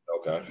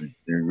 Okay.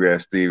 And we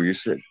asked Stevie. You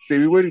said,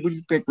 Stevie, what do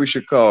you think we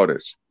should call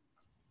this?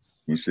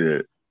 He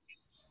said,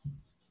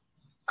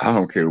 I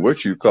don't care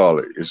what you call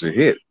it. It's a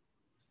hit.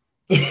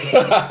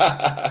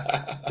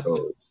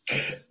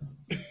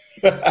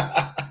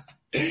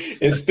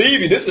 And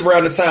Stevie, this is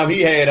around the time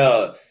he had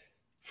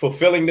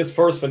Fulfilling This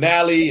First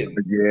Finale and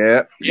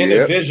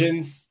Inner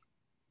Visions.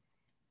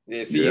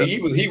 Yeah, see,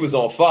 he was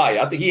on fire.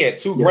 I think he had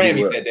 2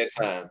 Grammys at that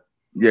time.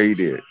 Yeah, he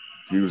did.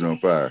 He was on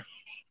fire.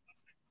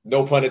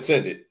 No pun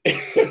intended.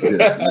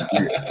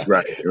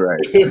 Right.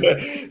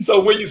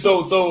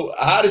 So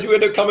how did you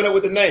end up coming up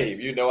with the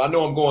name? I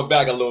know I'm going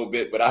back a little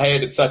bit, but I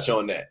had to touch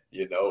on that.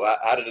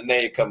 How did the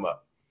name come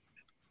up?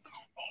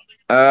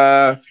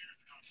 I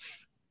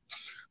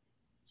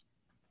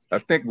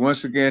think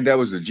once again that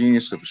was the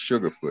genius of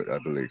Sugarfoot. I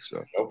believe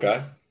so.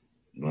 Okay.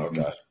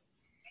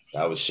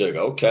 That was Sugar.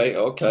 Okay.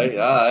 All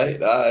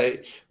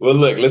right. Well,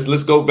 look,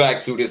 let's go back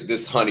to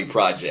this Honey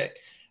project.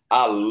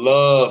 I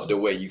love the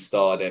way you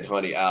started that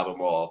Honey album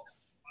off.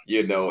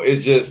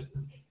 It's just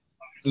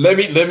let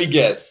me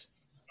guess.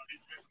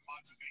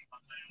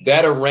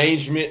 That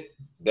arrangement,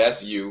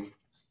 that's you.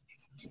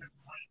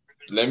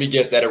 Let me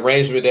guess that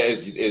arrangement that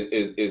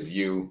is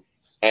you.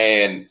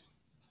 And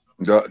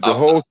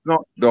the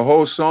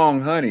whole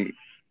song Honey,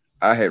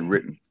 I had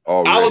written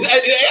already.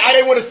 I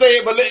didn't want to say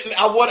it, but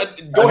I want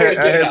to go ahead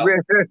and get it out.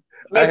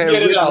 Let's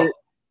get it out.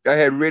 I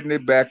had written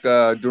it back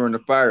during the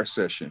Fire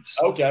sessions.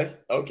 Okay.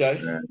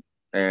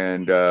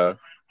 And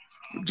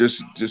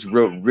just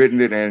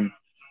written it and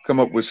come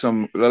up with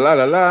some la la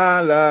la la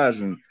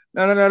la's and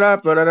la la la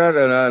la la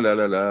la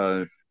la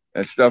la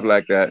and stuff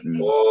like that. And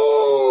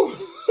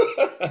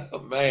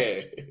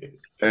man.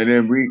 And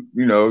then we,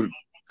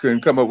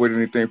 couldn't come up with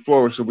anything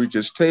forward, so we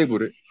just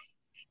tabled it,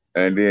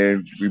 and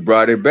then we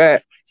brought it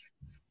back,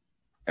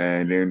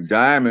 and then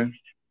Diamond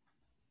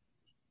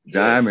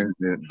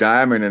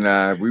and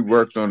I, we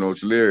worked on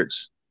those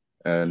lyrics,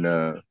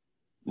 and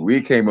we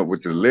came up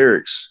with the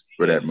lyrics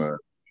for that month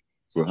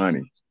for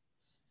Honey.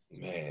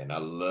 Man, I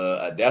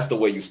love that's the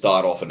way you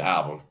start off an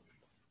album.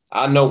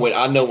 I know when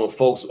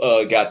folks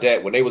got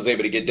that, when they was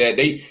able to get that,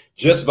 they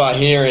just by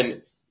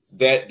hearing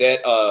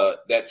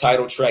that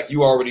title track,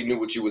 you already knew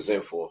what you was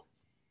in for.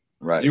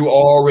 Right. You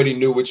already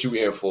knew what you were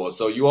in for.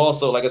 So you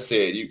also, like I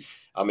said, you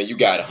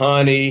got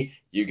Honey,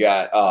 you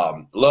got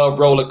Love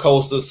Roller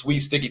Coaster,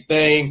 Sweet Sticky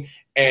Thing,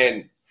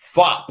 and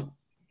Fop.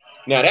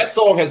 Now that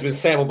song has been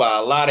sampled by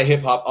a lot of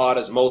hip hop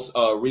artists, most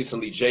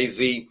recently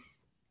Jay-Z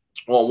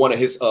on one of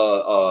his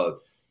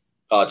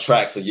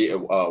tracks a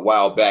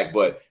while back.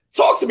 But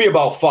talk to me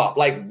about Fop.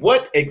 Like,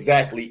 what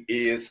exactly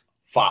is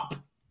Fop?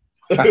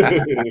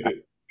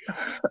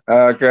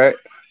 Okay.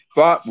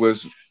 Fop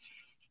was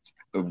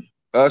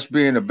us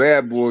being the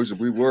bad boys that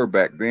we were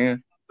back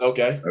then.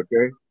 Okay.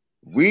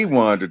 We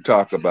wanted to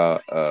talk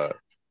about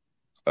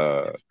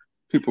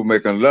people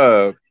making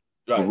love,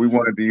 but we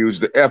wanted to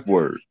use the F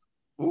word.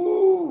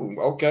 Ooh. Ooh,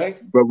 okay.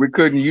 But we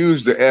couldn't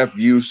use the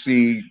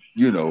FUC,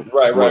 you know.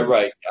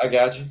 Right. I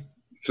got you.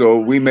 So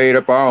we made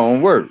up our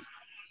own word.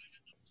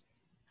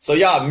 So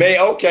y'all made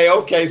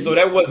okay. So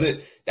that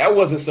wasn't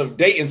some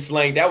Dayton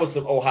slang. That was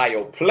some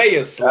Ohio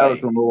player slang. That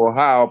was some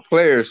Ohio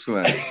player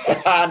slang.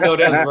 I know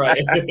that's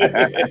right.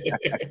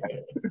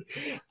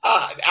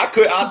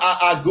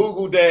 I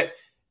googled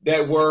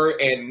that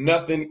word and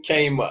nothing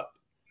came up.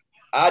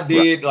 I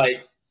did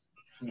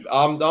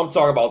I'm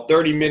talking about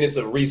 30 minutes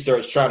of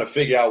research trying to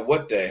figure out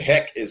what the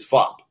heck is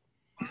FOP.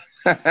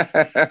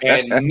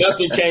 And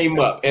nothing came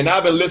up. And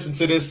I've been listening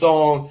to this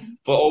song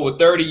for over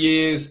 30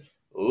 years,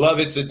 love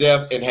it to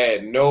death, and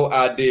had no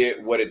idea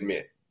what it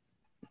meant.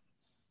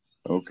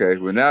 Okay,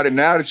 well now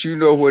that you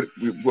know what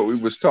we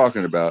was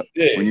talking about,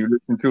 when you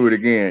listen to it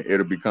again,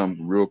 it'll become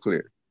real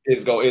clear.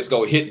 It's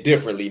gonna hit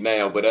differently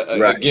now. But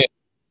again,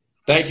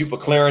 thank you for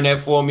clearing that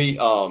for me.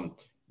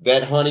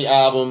 That Honey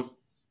album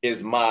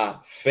is my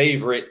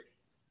favorite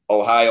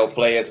Ohio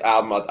Players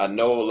album. I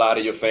know a lot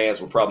of your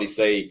fans will probably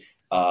say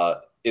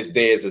it's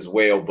theirs as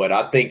well, but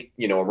I think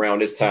around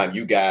this time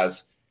you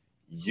guys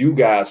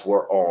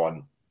were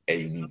on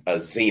a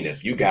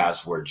zenith. You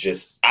guys were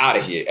just out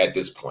of here at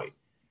this point.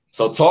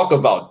 So talk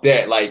about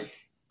that. Like,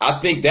 I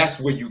think that's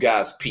where you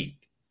guys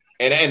peaked.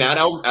 And I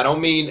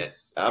don't mean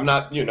I'm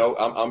not,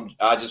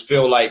 I just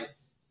feel like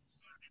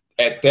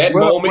at that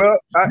moment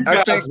you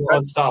guys were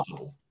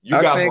unstoppable. You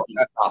guys were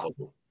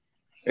unstoppable.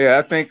 Yeah,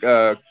 I think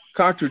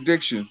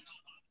Contradiction,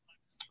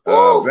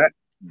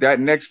 that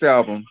next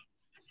album,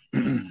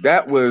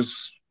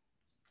 that's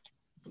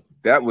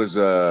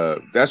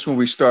when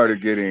we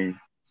started getting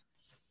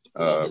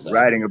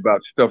writing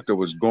about stuff that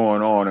was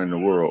going on in the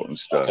world and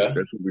stuff. Okay.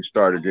 That's when we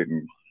started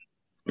getting,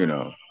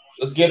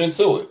 Let's get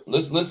into it.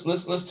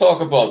 Let's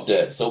talk about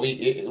that. So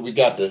we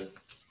got the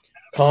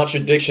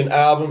Contradiction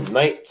album,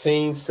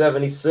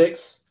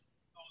 1976.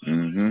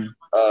 Mm-hmm.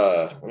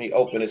 Let me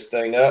open this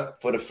thing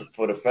up for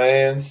the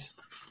fans.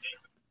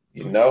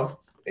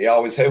 They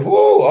always say, "Whoa,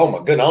 oh my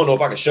goodness, I don't know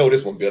if I can show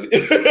this one, Billy."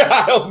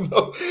 I don't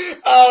know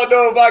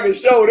if I can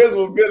show this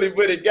one, Billy,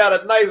 but it got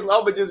a nice. I'm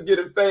gonna just get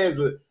it fans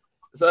a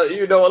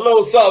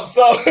little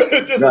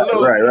something, just a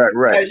little.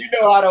 Right. And you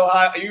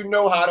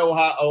know how the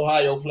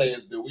Ohio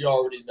players do. We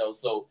already know.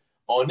 So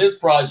on this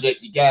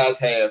project, you guys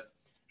have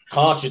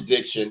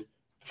Contradiction,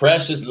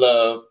 Precious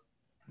Love.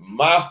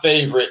 My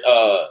favorite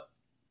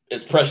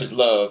is Precious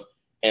Love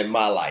and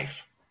My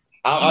Life.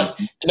 Now,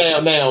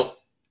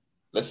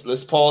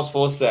 let's pause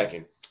for a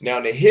second. Now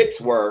the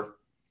hits were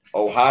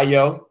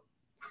Ohio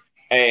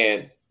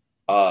and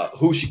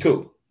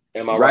Hushiku.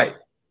 Am I right?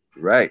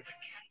 Right.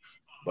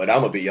 But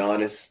I'm gonna be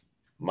honest,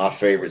 my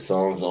favorite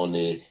songs on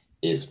there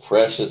is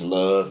Precious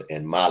Love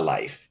and My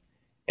Life.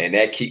 And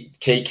that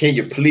can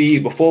you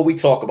please, before we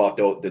talk about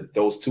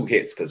those two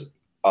hits, because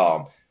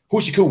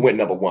Hushiku went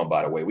number one,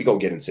 by the way. We're gonna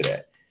get into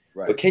that.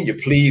 Right. But can you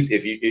please,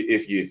 if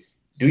you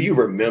do you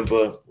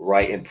remember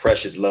writing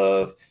Precious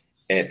Love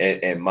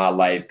and My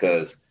Life?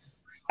 Because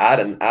I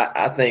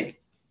think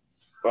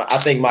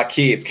my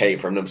kids came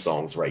from them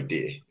songs right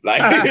there. Like,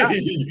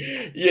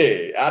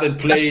 yeah, I done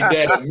played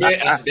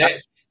that.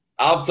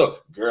 I'm talking,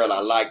 girl, I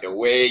like the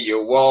way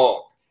you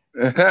walk.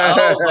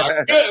 Oh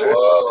my God,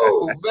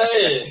 whoa,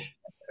 man.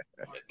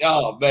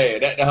 Oh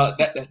man,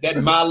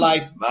 that My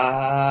Life.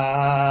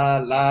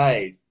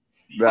 Right.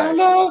 I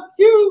love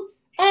you.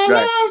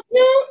 Love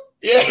you.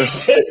 Yeah.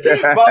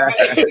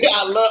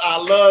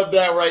 I love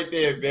that right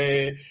there,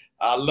 man.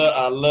 I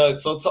love.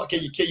 So can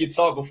you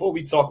talk before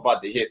we talk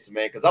about the hits,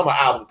 man? Because I'm an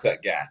album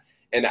cut guy,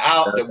 and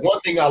the one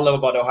thing I love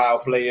about Ohio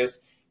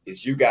Players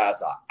is you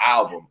guys are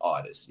album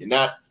artists. You're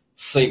not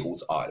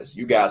singles artists.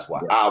 You guys were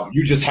album.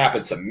 You just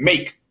happen to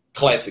make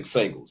classic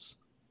singles.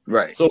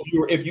 Right. So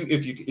if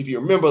you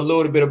remember a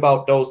little bit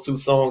about those two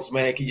songs,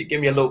 man, can you give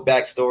me a little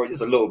backstory,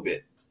 just a little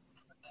bit?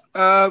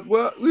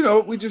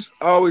 Well, we just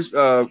always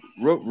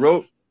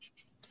wrote.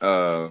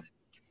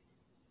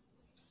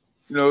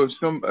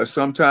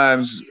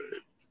 Sometimes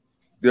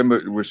there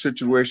were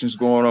situations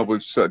going on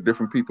with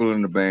different people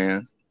in the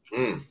band,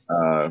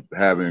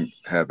 having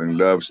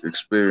love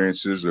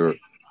experiences or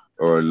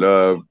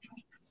love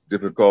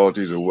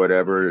difficulties or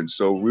whatever, and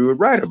so we would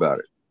write about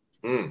it.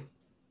 Okay.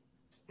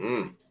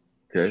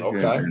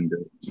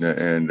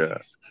 And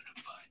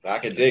I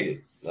can dig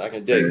it.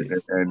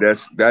 And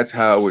that's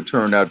how it would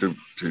turn out to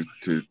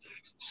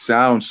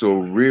sound so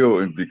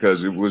real,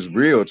 because it was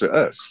real to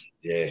us.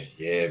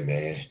 Yeah,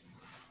 man.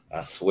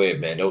 I swear,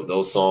 man,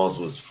 those songs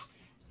was,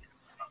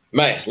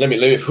 man. Let me,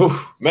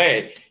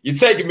 man. You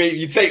take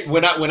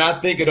when I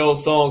think of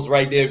those songs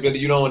right there, Billy.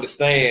 You don't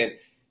understand.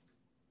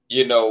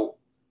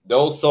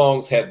 Those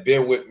songs have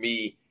been with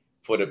me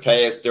for the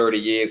past 30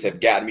 years. Have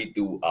gotten me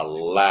through a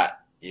lot.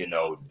 In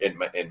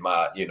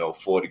my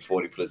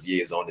 40 plus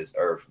years on this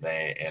earth,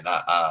 man. And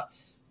I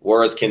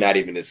words cannot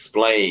even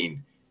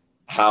explain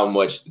how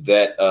much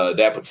that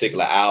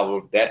particular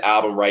album, that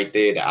album right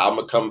there, the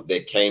album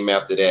that came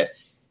after that.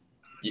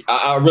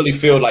 I really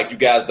feel like you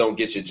guys don't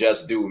get your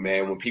just due,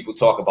 man. When people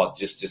talk about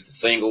just the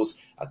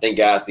singles, I think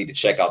guys need to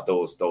check out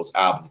those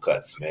album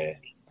cuts, man.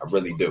 I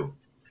really do.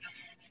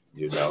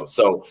 You know,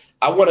 so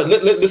I want to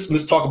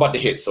let's talk about the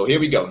hits. So here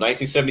we go.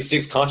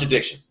 1976,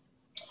 Contradiction.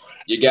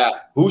 You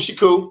got Hoochie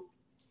Coo,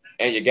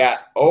 and you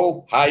got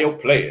Ohio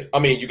Player. I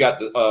mean, you got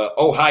the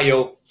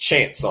Ohio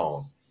Chant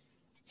song.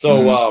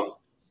 So,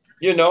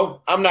 you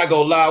know, I'm not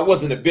gonna lie, I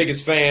wasn't the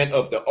biggest fan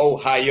of the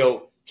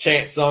Ohio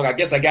Chant song. I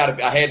guess I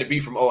had to be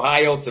from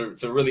Ohio to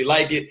really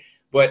like it,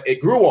 but it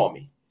grew on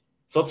me.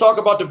 So talk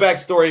about the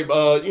backstory,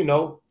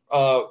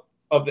 of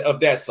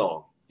that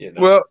song. You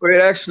know? Well,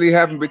 it actually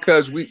happened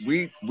because we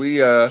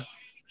did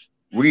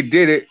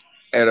it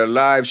at a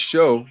live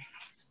show,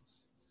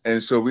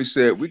 and so we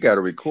said we got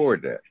to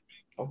record that.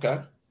 Okay.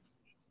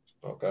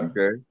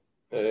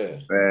 Yeah.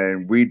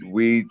 And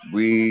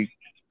we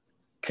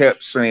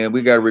kept saying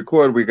we got to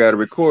record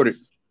it.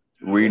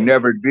 We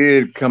never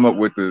did come up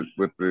with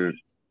the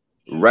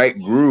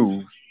right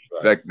groove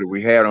like that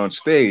we had on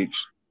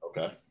stage.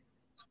 Okay.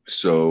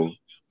 So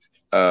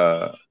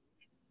I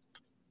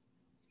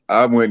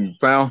went and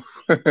found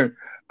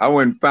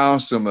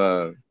some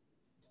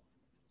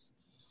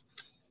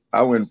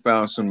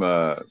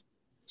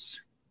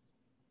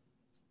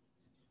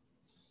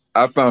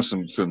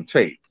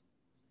tape.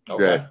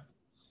 Okay.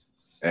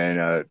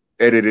 And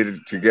edited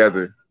it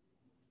together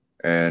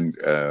and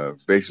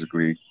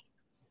basically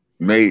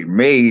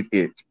made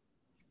it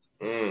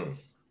to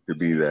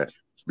be that,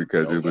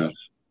 because it was,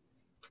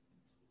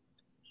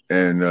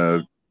 and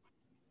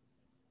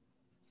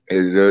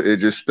it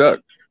just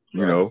stuck.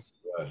 You know,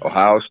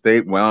 Ohio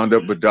State wound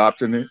up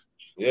adopting it.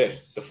 Yeah,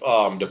 the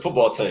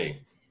football team.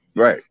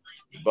 Right.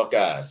 The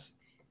Buckeyes.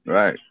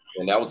 Right.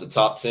 And that was a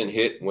top 10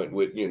 hit, went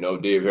with,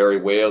 did very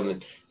well.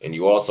 And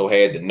you also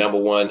had the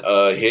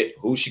 #1 hit,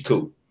 Hoochie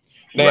Coo.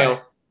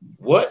 Now,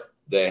 what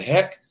the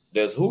heck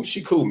does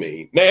Hoochie Coo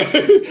mean? Now,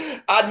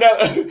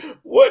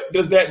 what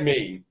does that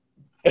mean?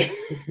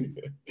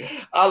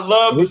 I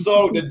love the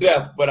song to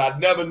death, but I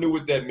never knew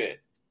what that meant.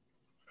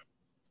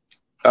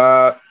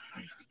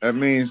 That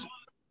means,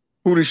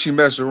 who does she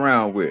mess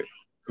around with?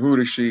 Who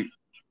does she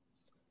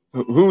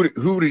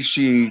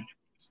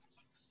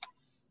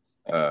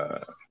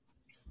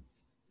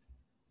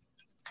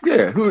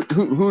yeah, who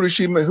does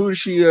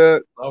she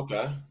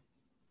Okay.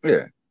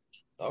 Yeah.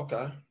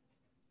 Okay.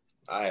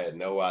 I had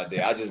no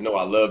idea. I just know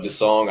I love the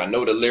song. I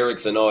know the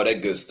lyrics and all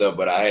that good stuff,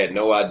 but I had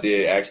no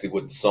idea actually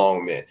what the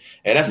song meant.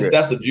 And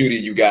that's the beauty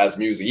of you guys'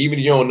 music. Even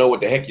if you don't know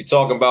what the heck you're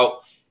talking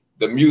about,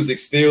 the music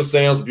still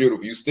sounds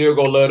beautiful. You still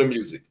gonna love the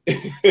music.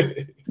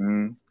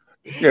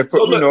 Yeah,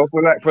 for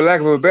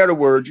lack of a better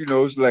word,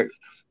 it's like,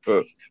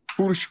 who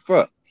does she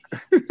fuck?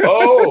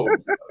 Oh,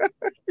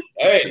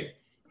 hey,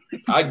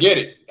 I get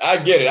it. I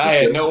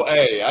had no.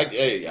 I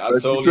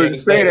totally understand.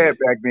 Say that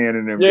back then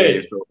in them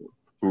days. So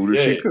who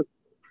does she cook?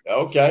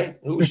 Okay,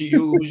 who's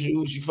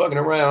she fucking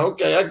around?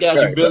 Okay, I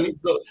got you, Billy.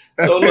 So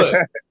look,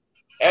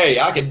 hey,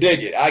 I can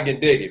dig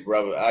it,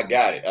 brother. I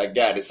got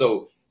it.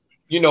 So,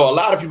 a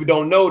lot of people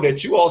don't know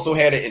that you also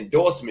had an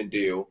endorsement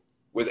deal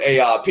with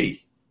ARP.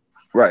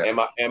 Right.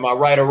 Am I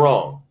right or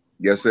wrong?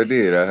 Yes, I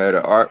did. I had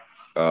an ARP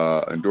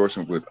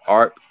endorsement with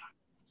ARP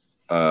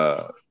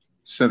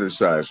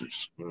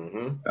synthesizers.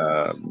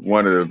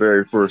 One of the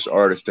very first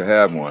artists to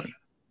have one.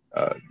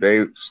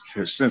 They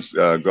have since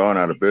gone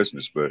out of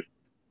business, but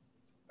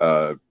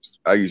I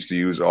used to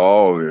use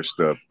all their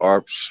stuff,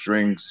 ARP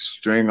string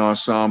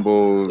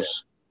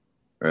ensembles,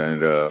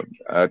 and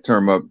I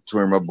turned my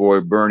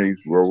boy Bernie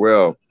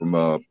Rowell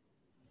from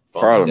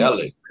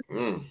Parliament.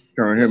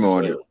 Turned him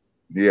on.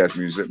 He asked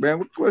me, he said,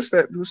 "Man, what's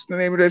that? What's the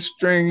name of that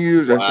string you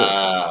use?"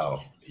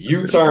 Wow,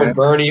 you turned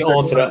Bernie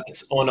on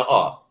the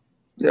ARP.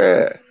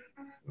 Yeah,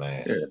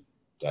 man,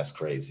 that's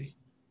crazy.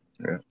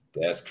 Yeah,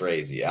 that's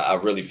crazy. I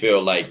really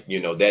feel like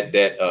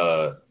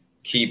that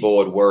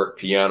keyboard work,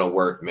 piano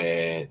work,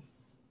 man.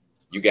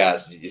 You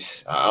guys,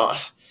 it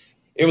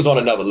was on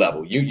another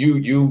level.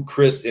 You,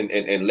 Chris,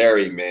 and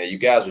Larry, man. You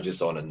guys were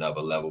just on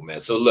another level, man.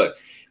 So look,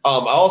 I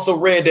also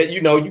read that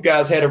you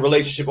guys had a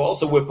relationship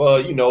also with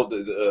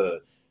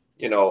the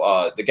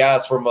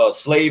guys from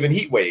Slave and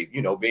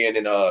Heatwave. Being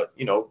in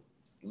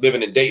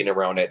living and dating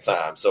around that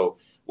time. So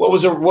what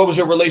was your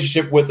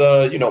relationship with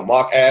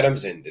Mark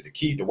Adams and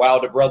the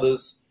Wilder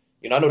brothers?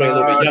 I know they're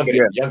a little bit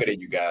younger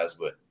than you guys,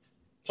 but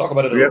talk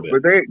about it a little bit.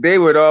 But they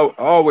would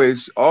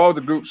always, all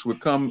the groups would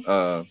come.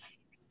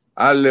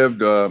 I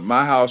lived,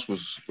 my house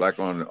was like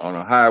on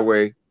a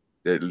highway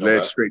that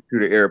led straight to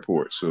the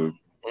airport. So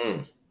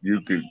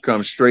you could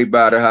come straight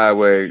by the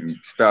highway and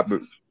stop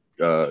at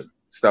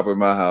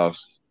my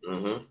house.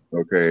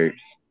 Okay.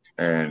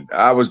 And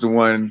I was the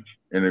one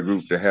in the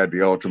group that had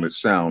the ultimate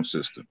sound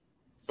system.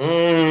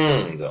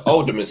 The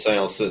ultimate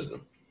sound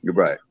system. You're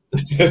right.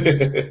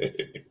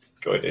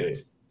 Go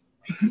ahead.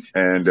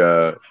 And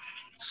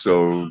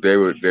so they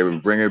would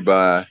bring it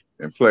by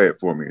and play it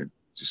for me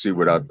to see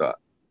what I thought.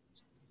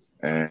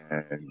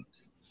 And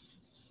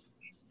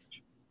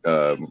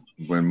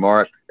when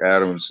Mark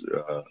Adams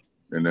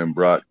and then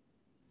brought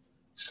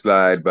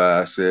Slide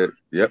by, I said,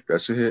 "Yep,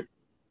 that's a hit."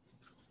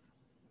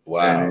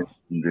 Wow.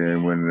 And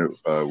then when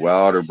the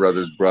Wilder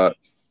brothers brought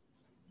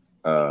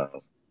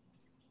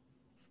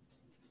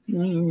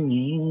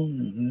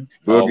Mm-hmm.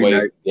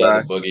 Always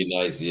together, Boogie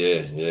Nights.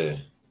 Yeah.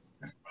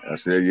 I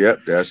said, yep,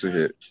 that's a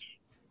hit.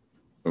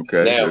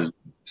 Okay.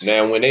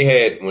 Now when they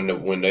had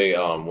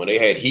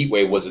Heat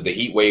Wave, was it the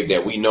Heat Wave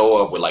that we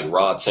know of with like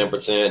Rod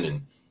Temperton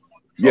and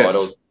all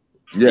those?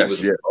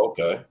 Yes.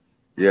 Okay.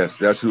 Yes,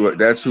 that's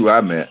who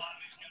I met.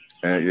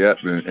 And yep,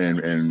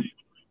 and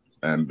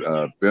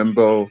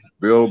Bilbo.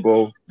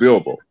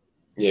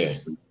 Yeah.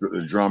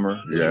 The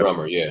drummer.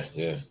 Drummer, yeah.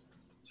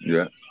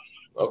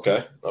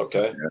 Okay.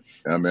 Yeah.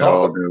 I met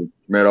all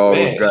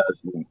those guys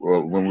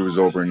when we was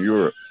over in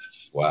Europe.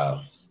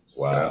 Wow.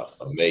 Yeah.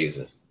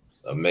 Amazing.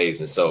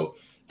 So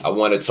I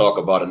want to talk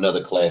about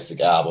another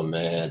classic album,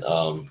 man.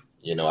 I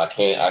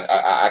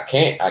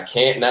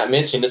can't not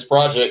mention this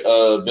project,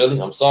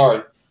 Billy. I'm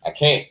sorry. I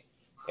can't.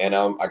 And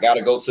I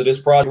gotta go to this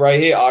project right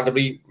here,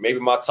 arguably maybe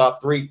my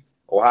top 3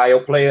 Ohio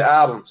Player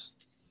albums.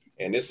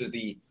 And this is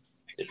if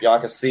y'all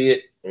can see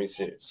it, let me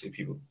see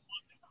people.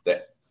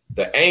 The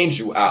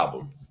Angel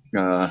album.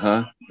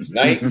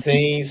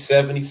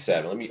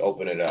 1977. Let me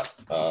open it up.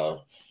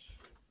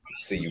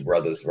 See you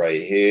brothers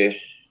right here.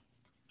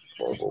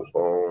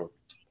 Boom.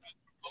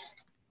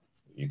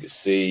 You can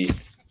see.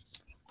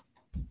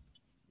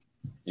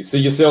 You see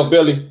yourself,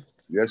 Billy?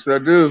 Yes, I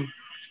do.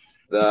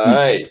 All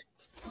right.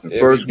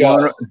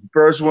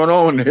 First one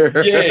on there.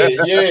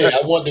 Yeah.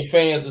 I want the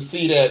fans to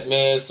see that,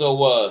 man.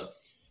 So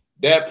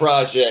that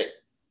project,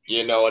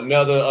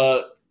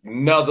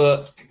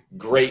 another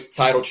great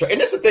title track.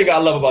 And that's the thing I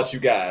love about you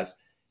guys.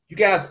 You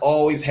guys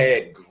always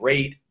had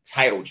great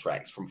title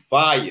tracks, from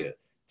Fire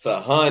to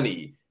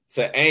Honey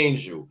to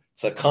Angel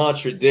to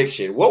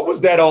Contradiction. What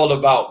was that all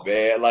about,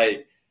 man?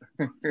 Like,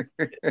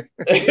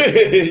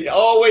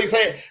 always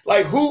had,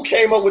 like, who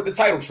came up with the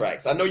title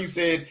tracks? I know you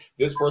said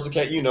this person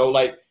can't,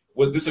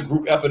 was this a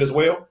group effort as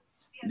well?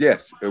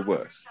 Yes, it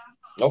was.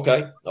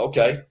 Okay.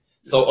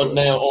 So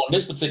now on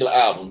this particular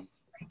album,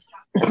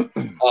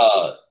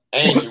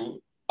 Angel,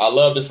 I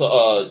love this.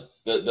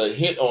 The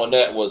hit on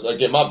that was,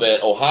 again, my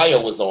bad,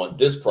 Ohio was on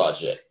this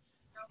project.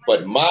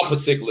 But my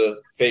particular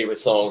favorite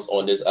songs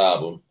on this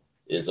album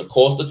is, of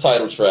course, the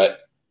title track,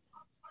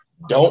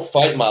 Don't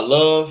Fight My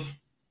Love,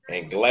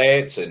 and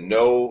Glad to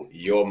Know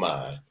You're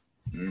Mine.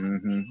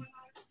 Mm-hmm.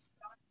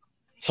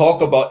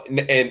 Talk about,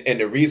 and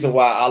the reason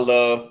why I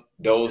love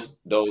those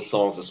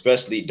songs,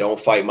 especially Don't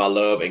Fight My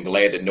Love and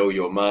Glad to Know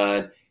You're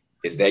Mine,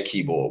 is that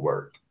keyboard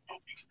work.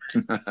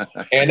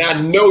 And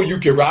I know you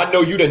can. I know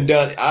you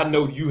done. I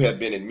know you have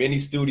been in many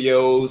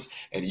studios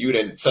and you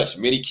done touched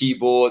many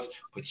keyboards,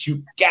 but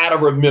you gotta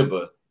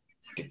remember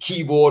the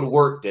keyboard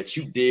work that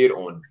you did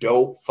on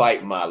 "Don't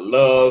Fight My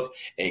Love"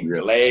 and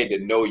 "Glad to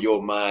Know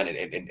You're Mine,"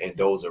 and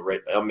those are.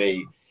 I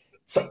mean,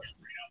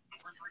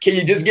 can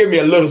you just give me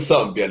a little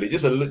something, Billy?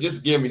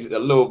 Just give me a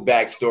little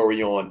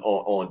backstory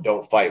on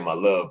 "Don't Fight My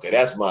Love,"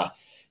 because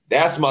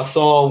that's my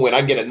song when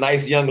I get a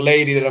nice young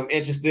lady that I'm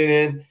interested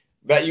in.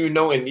 But and you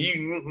that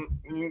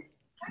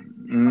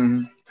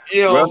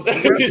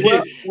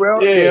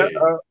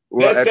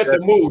set the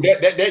mood.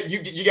 That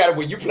you got to,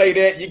 when you play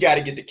that, you got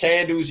to get the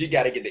candles, you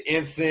got to get the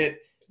incense.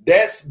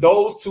 That's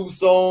those two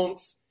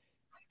songs,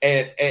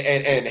 and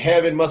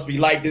Heaven Must Be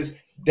Like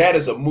This. That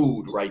is a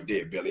mood right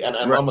there, Billy. And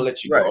I'm gonna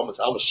let you go. I'm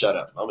gonna shut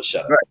up.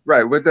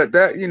 Right. With that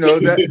that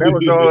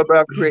was all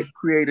about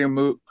creating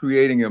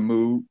a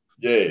mood.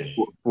 Yeah.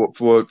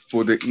 For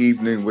the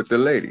evening with the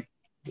lady.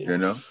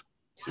 Yeah.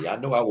 See, I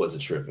know I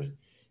wasn't tripping.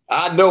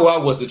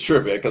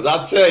 Because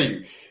I'll tell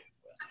you,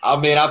 I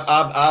mean,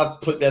 I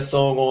put that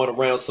song on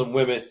around some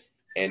women,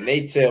 and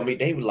they tell me,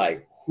 they were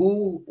like,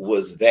 "Who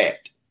was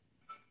that?"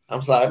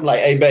 I'm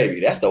like, "Hey, baby,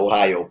 that's the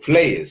Ohio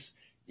Players.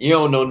 You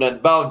don't know nothing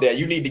about that.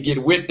 You need to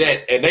get with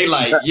that." And they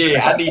like,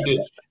 "Yeah,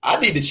 I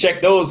need to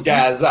check those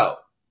guys out."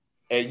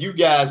 And you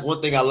guys, one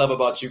thing I love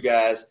about you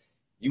guys,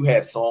 you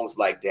have songs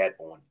like that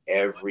on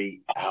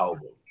every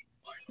album.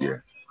 Yeah.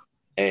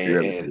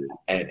 And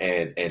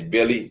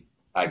Billy,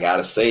 I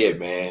gotta say it,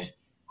 man.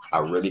 I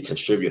really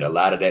contribute a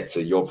lot of that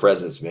to your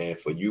presence, man.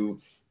 For you,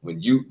 when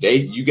you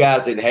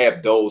guys didn't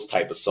have those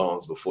type of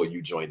songs before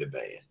you joined the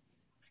band.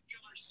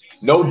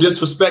 No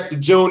disrespect to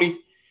Junie,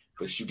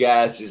 but you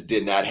guys just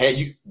did not have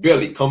you.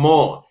 Billy, come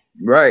on.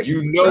 Right.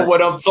 You know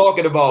what I'm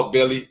talking about,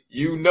 Billy.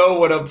 You know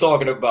what I'm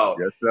talking about.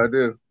 Yes,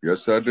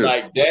 I do.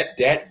 Like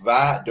that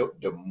vibe,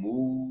 the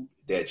mood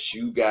that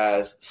you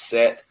guys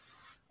set.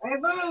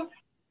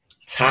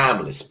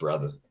 Timeless,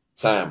 brother.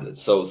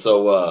 Timeless. So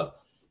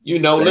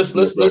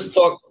let's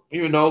talk,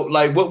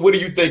 like what do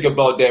you think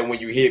about that when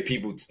you hear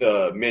people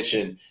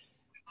mention,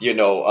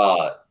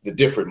 the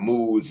different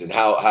moods and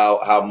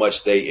how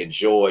much they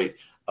enjoyed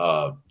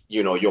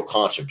your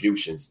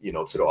contributions, to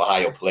the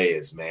Ohio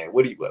Players, man.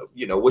 What do you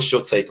what's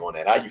your take on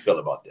that? How you feel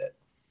about that?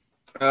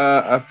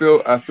 I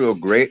feel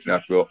great, and I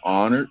feel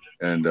honored,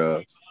 and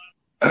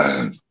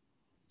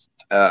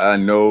I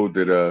know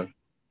that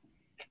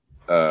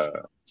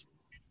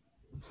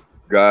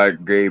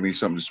God gave me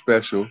something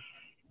special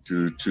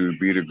to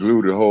be the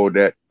glue to hold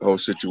that whole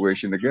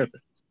situation together.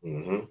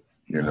 Mm-hmm.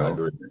 I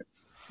agree.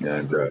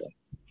 And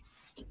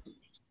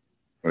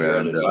Girl,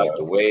 I like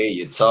the way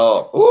you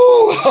talk.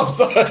 Ooh, I'm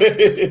sorry.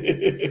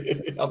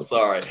 I'm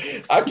sorry.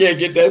 I can't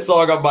get that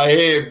song off my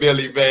head,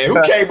 Billy, man. Who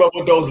came up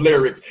with those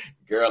lyrics?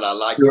 Girl, I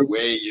like the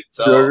way you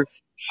talk.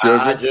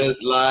 I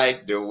just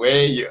like the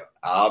way you.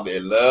 I'm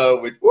in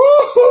love with.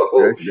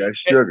 Woo! That's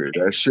Sugar.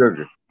 That's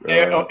Sugar.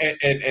 And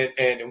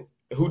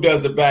who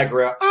does the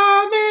background?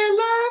 I'm in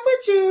love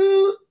with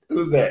you.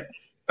 Who's that?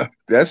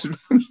 That's.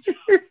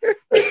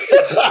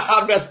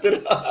 I messed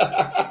it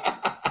up.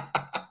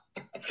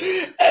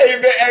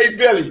 Hey,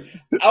 Billy.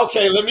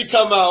 Okay, let me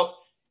come out.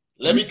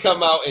 Let me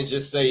come out and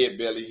just say it,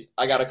 Billy.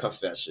 I got a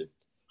confession.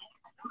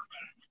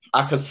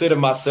 I consider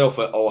myself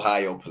an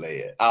Ohio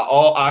player.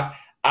 I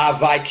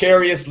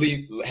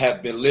vicariously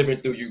have been living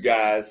through you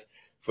guys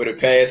for the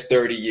past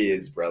 30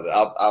 years, brother.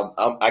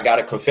 I got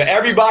to confess.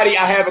 Everybody,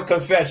 I have a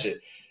confession.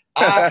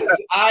 I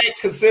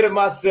consider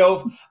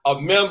myself a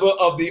member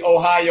of the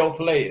Ohio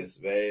players,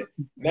 man.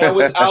 Now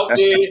it's out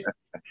there.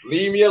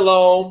 Leave me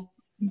alone.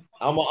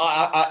 I'm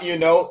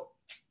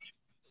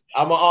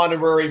an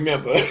honorary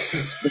member.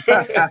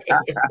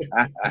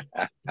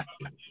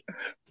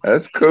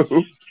 That's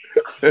cool.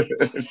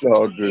 It's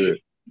all good.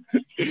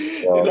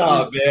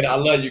 Man, I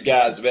love you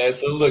guys, man.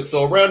 So look,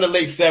 so around the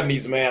late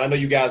 70s, man, I know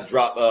you guys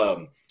dropped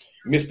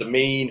Mr.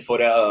 Mean for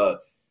the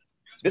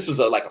this was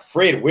like a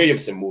Fred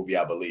Williamson movie,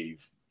 I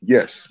believe.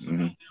 Yes.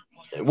 Mm-hmm.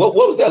 What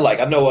was that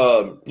like? I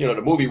know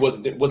the movie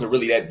wasn't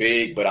really that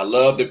big, but I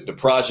loved the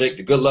project,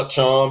 the Good Luck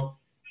Charm.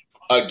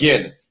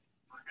 Again,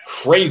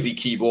 crazy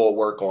keyboard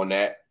work on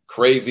that.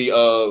 Crazy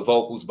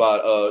vocals by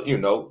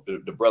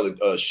the brother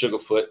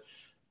Sugarfoot.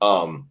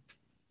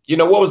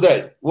 What was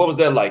that? What was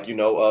that like?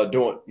 Doing a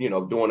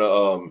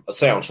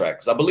soundtrack,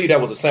 because I believe that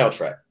was a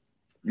soundtrack.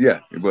 Yeah,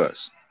 it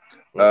was.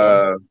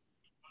 Okay.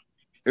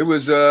 It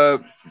was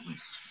a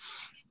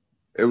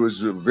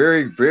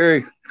very,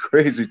 very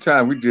crazy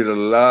time. We did a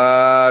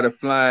lot of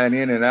flying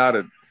in and out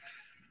of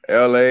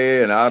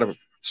LA and out of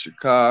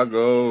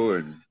Chicago,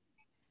 and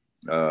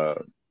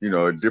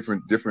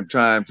different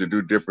times to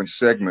do different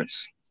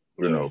segments.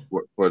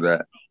 For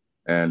that,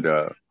 and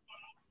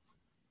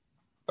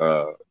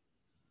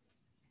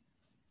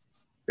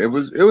it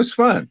was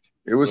fun.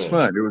 It was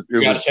fun.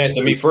 You got a chance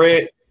to meet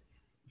Fred?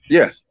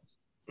 Yeah.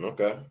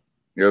 Okay.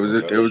 It was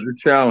a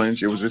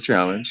challenge. It was a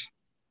challenge.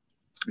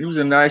 He was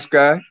a nice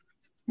guy.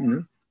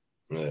 Mm-hmm.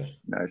 Yeah.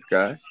 Nice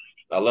guy.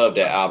 I love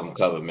that album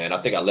cover, man. I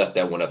think I left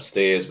that one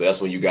upstairs, but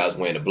that's when you guys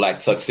wearing the black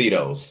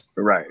tuxedos.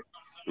 Right.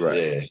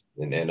 Yeah.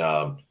 And then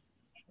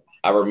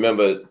I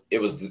remember it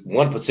was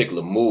one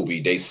particular movie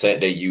they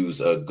said they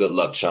used a Good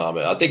Luck Charm.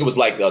 I think it was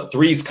like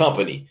Three's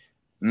Company.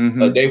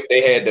 Mm-hmm. They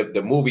had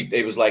the movie.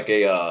 It was like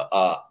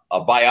a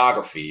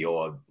biography,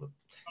 or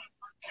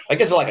I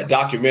guess like a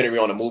documentary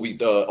on the movie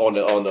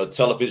on the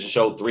television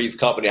show Three's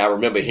Company. I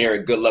remember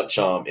hearing Good Luck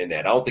Charm in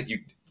that. I don't think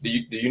do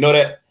you know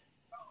that?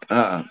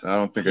 I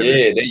don't think.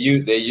 Yeah,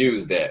 they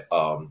used that.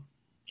 I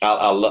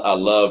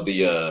love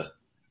the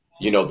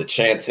the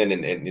chanting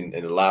and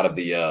a lot of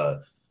the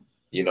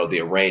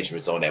the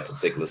arrangements on that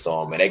particular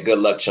song, man. That Good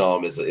Luck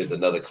Charm is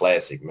another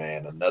classic,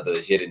 man. Another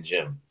hidden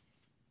gem,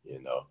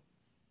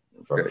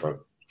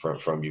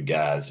 from you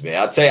guys, man.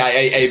 I'll tell you,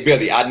 hey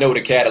Billy, I know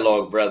the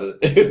catalog, brother.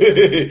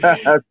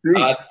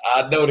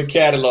 I know the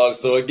catalog.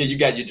 So again, you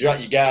guys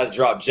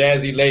dropped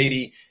Jazzy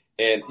Lady,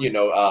 and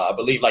I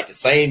believe like the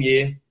same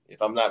year,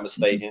 if I'm not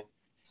mistaken.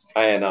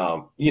 And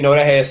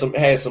that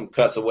had some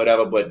cuts or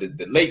whatever, but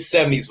the late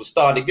 70s was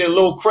starting to get a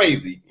little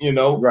crazy,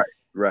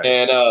 Right.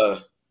 And I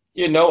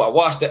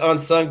watched the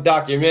Unsung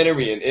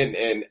documentary,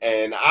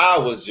 and I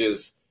was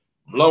just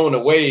blown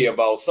away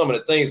about some of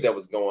the things that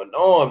was going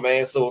on,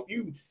 man. So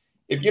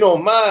if you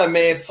don't mind,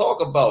 man,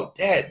 talk about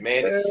that,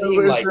 man. It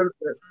seemed like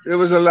it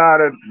was a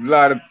lot of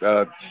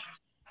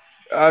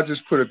I'll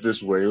just put it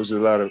this way. It was a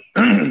lot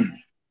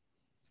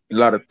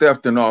of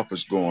theft in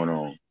office going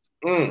on.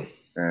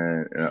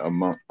 And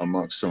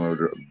amongst some of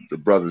the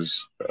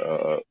brothers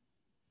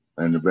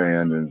in the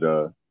band, and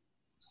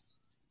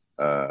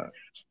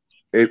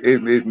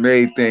it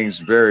made things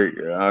very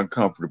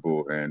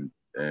uncomfortable, and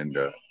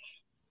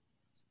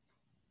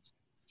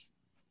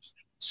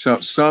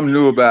some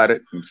knew about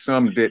it and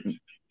some didn't,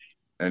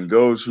 and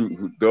those who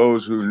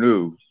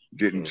knew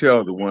didn't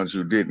tell the ones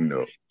who didn't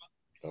know.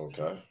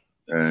 Okay.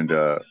 And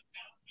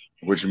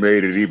which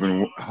made it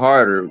even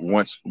harder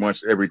once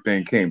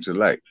everything came to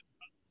light.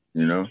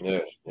 Yeah.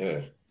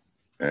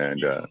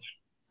 And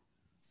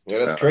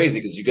that's crazy,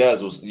 because you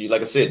guys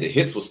like I said, the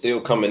hits were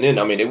still coming in.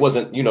 I mean, it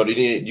wasn't, you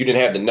didn't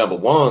have the number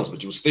ones,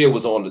 but you still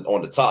was on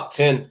the top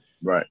 10.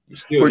 Right. You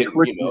still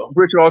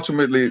which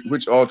ultimately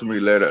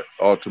led up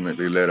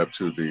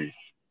to the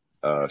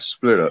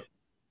split up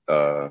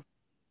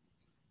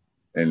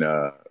and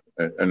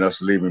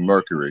us leaving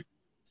Mercury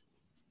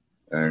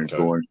and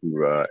going to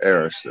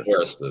Arista.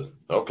 Arista.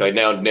 Okay.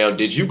 Now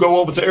did you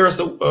go over to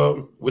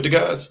Arista with the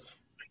guys?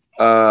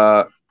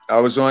 I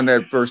was on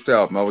that first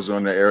album. I was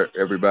on the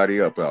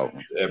Everybody Up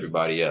album.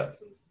 Everybody Up.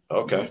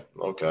 Okay.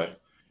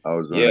 I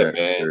was on that.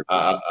 Man.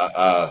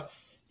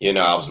 You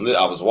know, I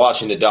was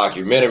watching the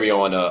documentary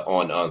on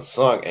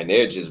Unsung, and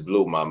it just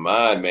blew my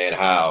mind, man.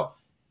 How,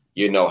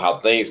 you know, how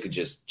things could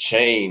just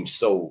change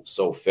so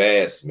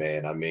fast,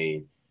 man. I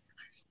mean,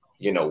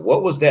 you know,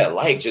 what was that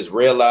like? Just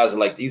realizing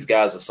like these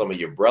guys are some of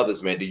your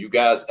brothers, man. Do you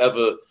guys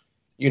ever,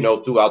 you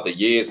know, throughout the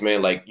years,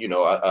 man, like, you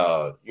know,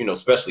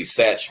 especially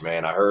Satch,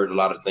 man, I heard a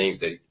lot of things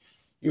that,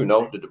 you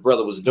know, that the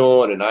brother was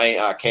doing, and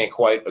I can't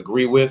quite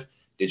agree with.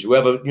 Did you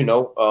ever, you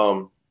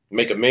know,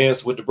 make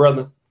amends with the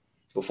brother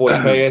before he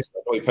passed? I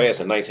know he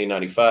passed in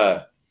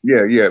 1995.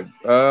 Yeah.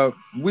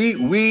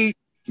 We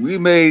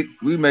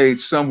made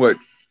somewhat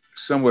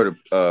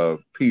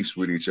peace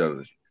with each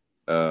other.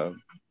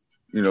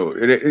 You know,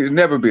 it'd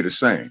never be the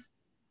same.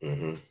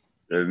 Mm-hmm.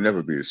 It'd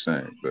never be the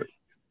same, but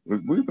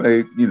we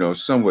made, you know,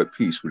 somewhat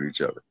peace with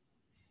each other.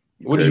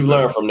 What did you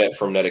learn from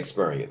that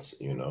experience?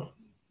 You know,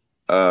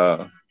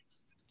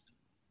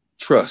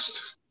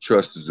 trust.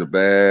 Trust is a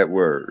bad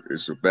word.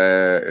 It's a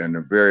bad and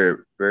a very,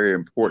 very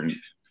important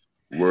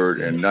word,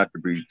 and not to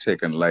be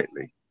taken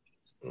lightly.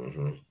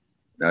 Mm-hmm.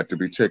 Not to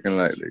be taken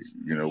lightly.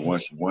 You know,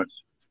 once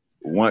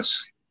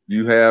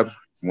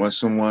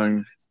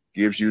someone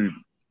gives you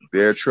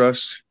their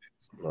trust,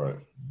 right,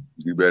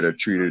 you better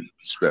treat it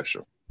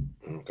special.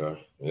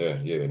 Okay.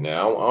 Yeah.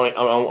 Now I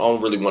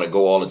don't really want to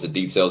go all into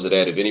details of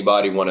that. If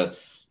anybody want to,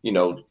 you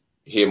know,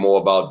 hear more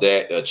about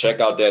that,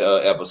 check out that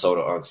episode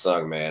of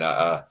Unsung, man.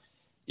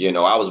 You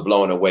know, I was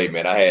blown away,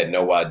 man. I had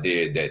no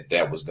idea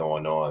that was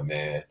going on,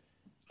 man.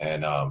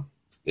 And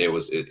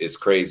it's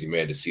crazy,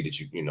 man, to see that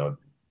you know,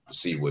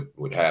 see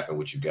what happened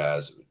with you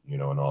guys, you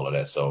know, and all of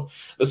that. So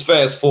let's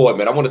fast forward,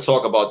 man. I want to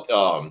talk about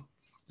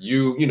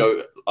you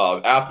know,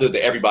 after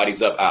the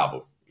Everybody's Up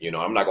album. You know,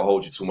 I'm not gonna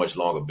hold you too much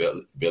longer,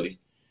 Billy.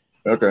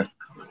 Okay.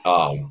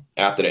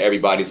 After the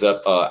Everybody's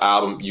Up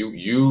album,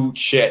 you,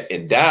 Chet,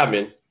 and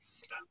Diamond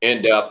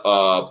end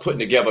up putting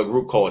together a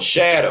group called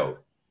Shadow.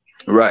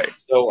 Right.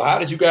 So how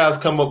did you guys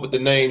come up with the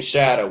name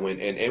Shadow,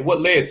 and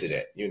what led to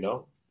that, you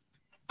know?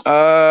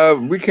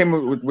 We came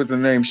up with the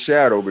name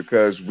Shadow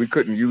because we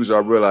couldn't use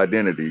our real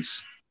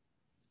identities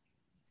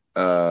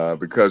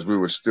because we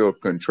were still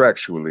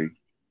contractually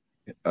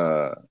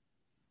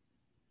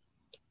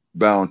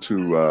bound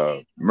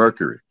to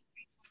Mercury.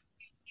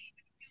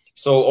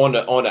 So on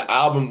the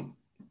album,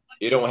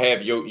 it don't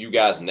have you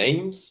guys'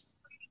 names?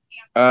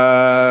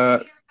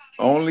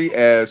 Only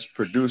as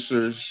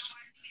producers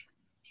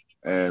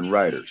and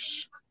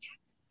writers.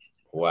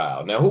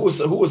 Wow. Now, who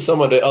was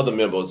some of the other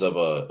members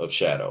of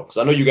Shadow? Because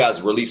I know you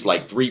guys released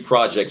like 3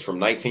 projects from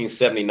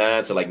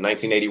 1979 to like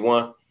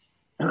 1981.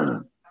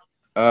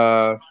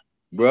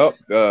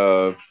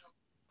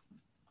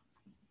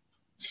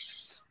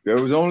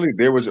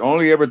 There was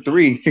only ever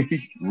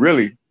 3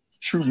 really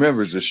true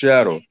members of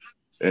Shadow,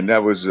 and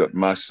that was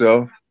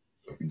myself,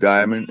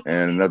 Diamond,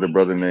 and another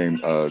brother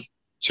named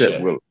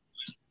Chet Willis.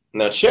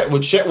 Now, Chet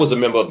was a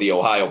member of the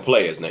Ohio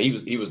Players. Now, he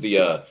was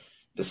the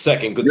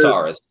second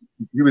guitarist.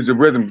 He was a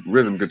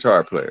rhythm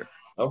guitar player.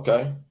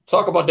 Okay,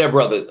 talk about that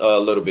brother a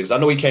little bit, because I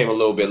know he came a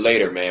little bit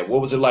later, man.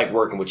 What was it like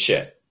working with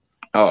Chet?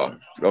 Oh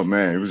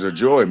man, it was a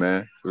joy,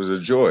 man. It was a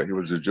joy. He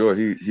was a joy.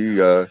 He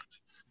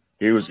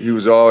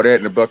was all that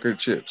in a bucket of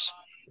chips.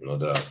 No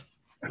doubt.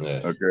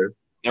 Yeah. Okay.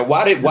 And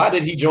why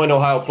did he join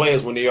Ohio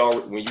Players when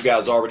you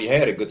guys already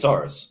had a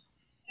guitarist?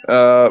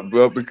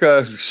 Well,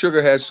 because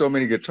Sugar had so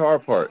many guitar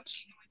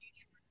parts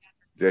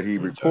that he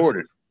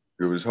recorded,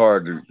 it was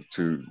hard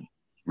to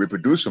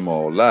reproduce them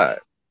all live.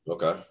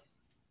 Okay.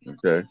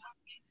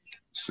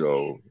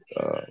 So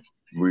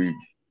we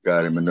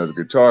got him another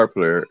guitar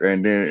player,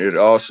 and then it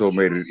also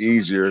made it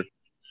easier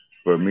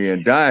for me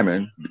and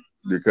Diamond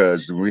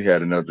because we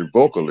had another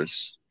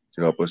vocalist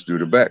to help us do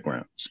the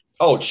backgrounds.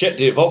 Oh, Chet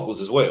did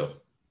vocals as well.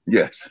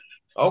 Yes.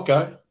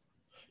 Okay.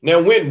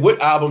 Now,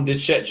 what album did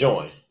Chet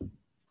join?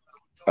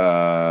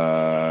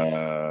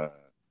 I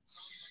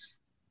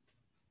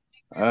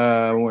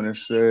want to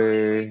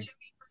say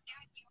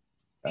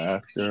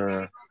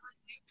after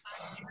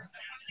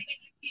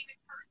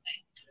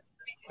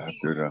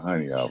the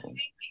Honey album.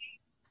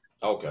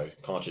 Okay,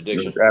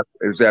 Contradiction.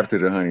 It was after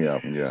the Honey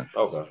album, yeah.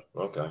 Okay,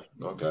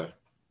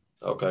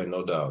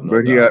 no doubt.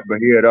 But he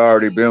had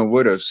already been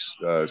with us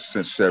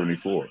since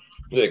 '74.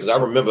 Yeah, because I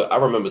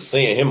remember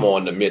seeing him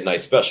on the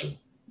Midnight Special.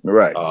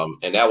 Right.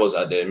 And that was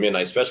the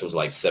Midnight Special was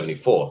like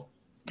 '74.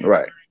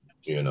 Right.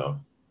 You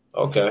know.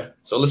 Okay.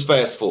 So let's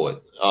fast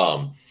forward.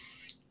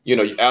 You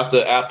know,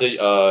 after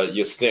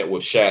your stint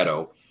with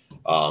Shadow,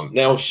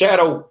 now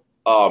Shadow,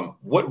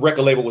 what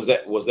record label was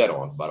that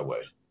on, by the way?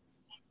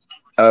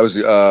 I was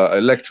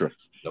Elektra.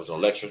 That was on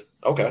Elektra.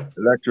 Okay.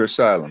 Elektra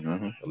Asylum.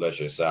 Uh-huh.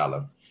 Elektra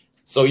Asylum.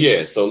 So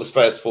yeah, so let's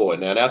fast forward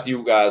now. And after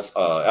you guys,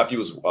 after you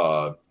was,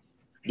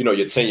 you know,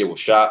 your tenure with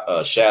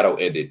Shadow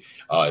ended,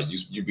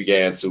 you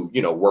began to,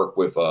 you know, work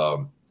with,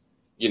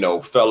 you know,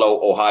 fellow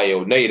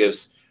Ohio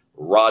natives,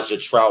 Roger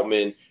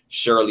Troutman,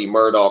 Shirley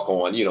Murdoch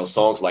on, you know,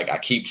 songs like "I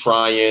Keep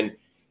Trying,"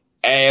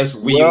 "As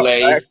We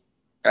Lay."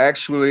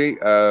 Actually,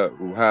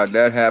 how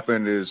that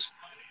happened is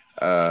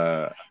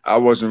I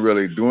wasn't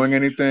really doing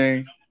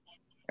anything,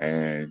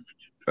 and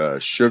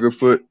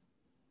Sugarfoot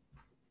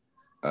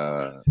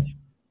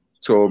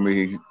told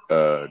me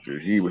that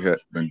he had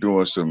been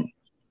doing some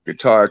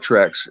guitar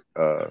tracks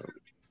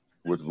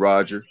with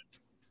Roger.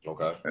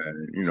 Okay.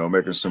 And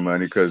making some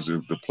money because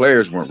the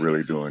players weren't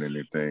really doing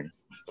anything.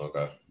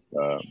 Okay.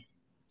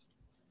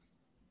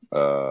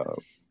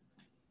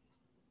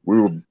 We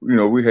were,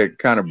 we had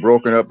kind of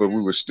broken up, but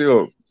we were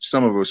still,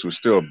 some of us were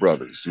still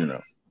brothers,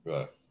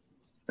 Right.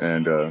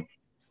 And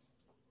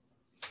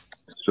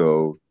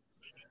so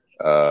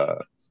I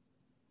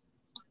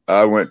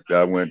went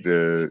down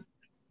to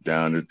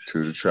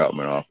the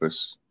Troutman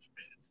office,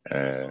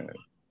 and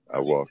I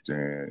walked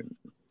in,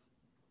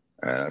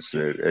 and I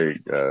said, "Hey,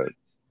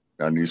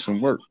 I need some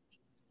work."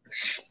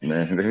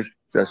 Man,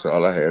 that's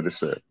all I had to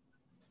say.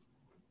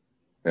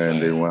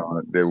 And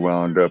they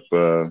wound up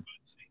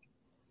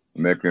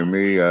making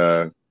me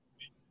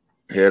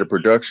head of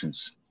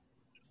productions.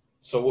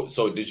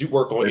 So did you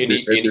work on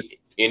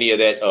any of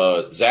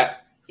that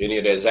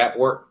Zapp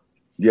work?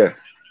 Yeah.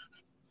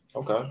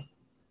 Okay.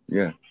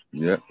 Yeah.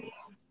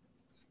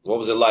 What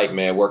was it like,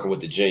 man, working with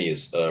the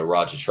genius,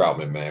 Roger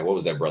Troutman, man? What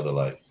was that brother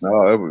like?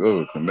 No, it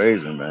was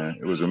amazing, man.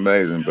 It was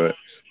amazing, but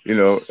it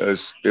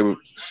was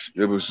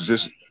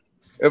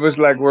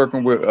like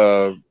working with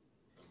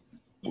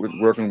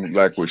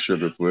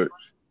Sugarfoot,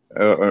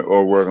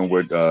 or working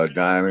with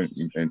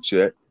Diamond and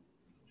Chet,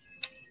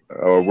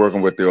 or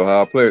working with the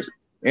Ohio players.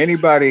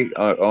 Anybody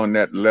on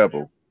that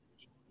level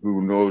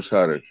who knows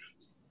how to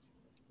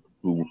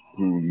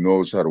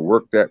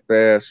work that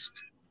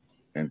fast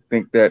and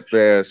think that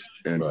fast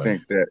and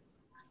right.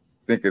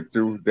 think it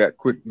through that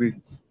quickly,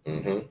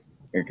 mm-hmm.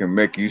 and can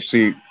make you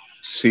see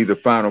the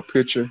final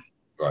picture.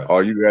 Right.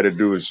 All you got to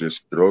do is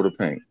just throw the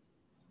paint.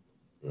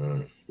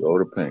 Throw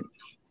the paint.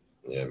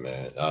 Yeah,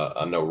 man.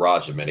 I know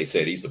Roger, man. They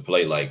said he used to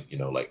play like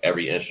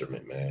every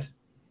instrument, man.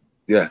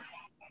 Yeah.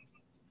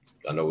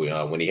 I know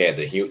when he had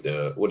the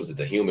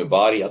Human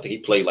Body, I think he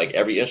played like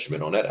every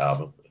instrument on that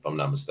album, if I'm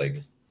not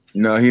mistaken.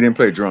 No, he didn't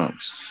play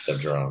drums. Except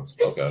drums.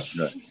 Okay.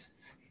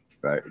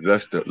 Right.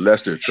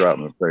 Lester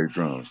Troutman played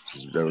drums.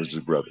 That was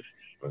his brother.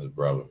 That's his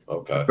brother.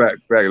 Okay. In fact,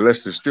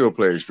 Lester still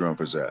plays drum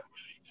for Zapp.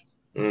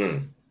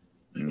 Mm-hmm.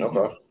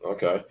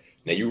 Okay.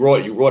 Now you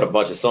wrote a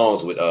bunch of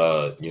songs with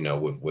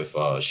with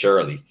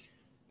Shirley,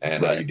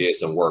 and you did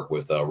some work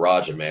with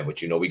Roger, man.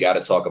 But we got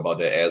to talk about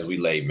that As We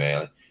Lay,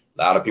 man.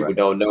 A lot of people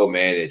don't know,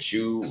 man, that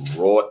you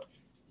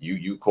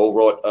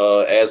co-wrote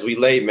As We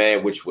Lay,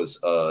 man, which was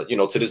to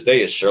this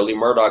day is Shirley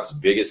Murdoch's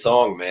biggest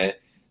song, man.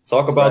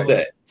 Talk about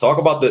that. Talk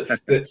about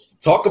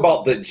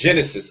the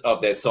genesis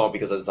of that song,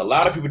 because there's a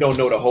lot of people don't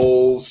know the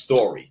whole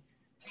story,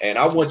 and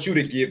I want you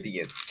to give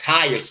the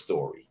entire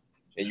story.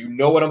 And you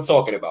know what I'm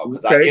talking about,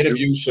 because I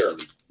interviewed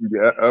Shirley.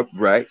 Yeah,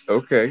 right.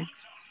 Okay.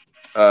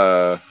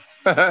 Well,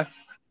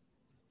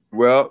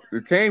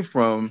 it came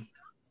from,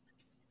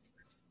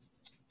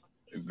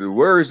 the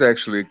words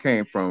actually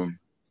came from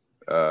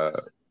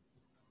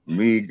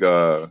me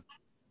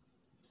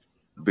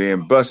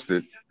being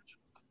busted,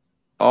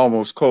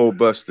 almost cold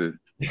busted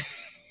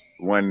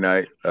one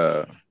night,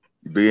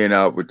 being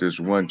out with this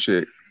one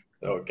chick.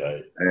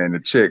 Okay. And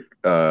the chick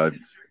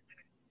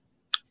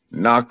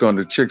knocked on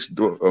the chick's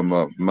door.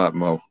 My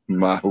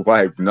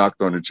wife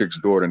knocked on the chick's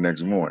door the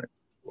next morning.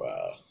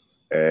 Wow.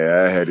 And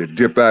I had to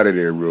dip out of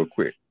there real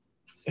quick.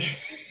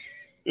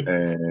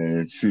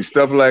 And see,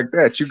 stuff like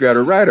that you got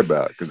to write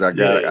about, because I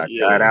got out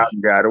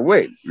and got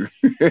away.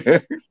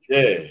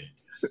 Yeah.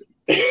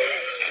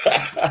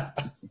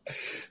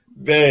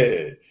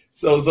 Man.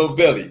 So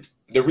Billy,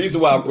 the reason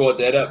why I brought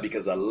that up,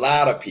 because a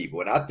lot of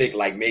people, and I think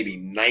like maybe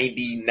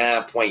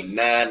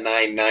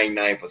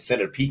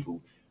 99.9999% of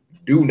people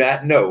do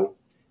not know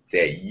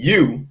that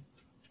you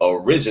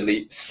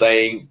originally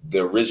sang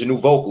the original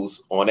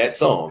vocals on that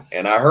song.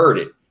 And I heard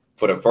it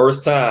for the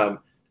first time,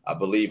 I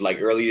believe,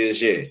 like earlier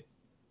this year.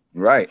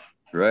 Right.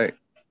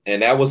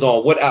 And that was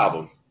on what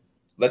album?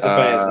 Let the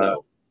fans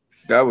know.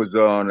 That was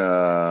on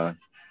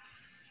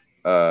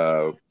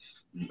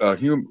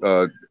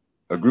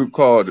a group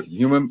called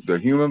The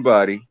Human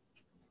Body,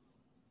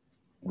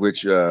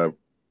 which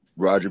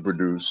Roger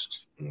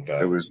produced. Okay.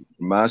 It was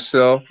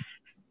myself,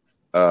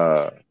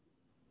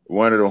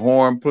 one of the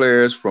horn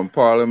players from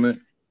Parliament,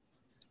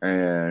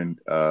 and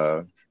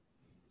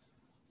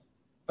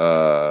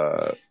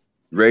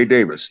Ray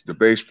Davis, the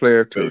bass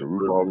player to the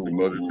Roof Off the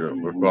Mother.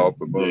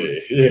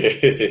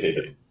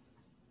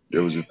 It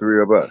was the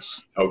three of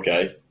us.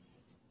 Okay.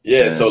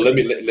 Yeah. And so let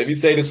me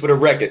say this for the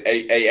record.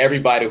 Hey,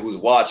 everybody who's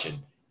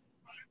watching,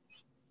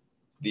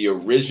 the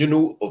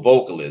original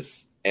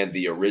vocalist and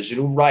the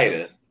original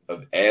writer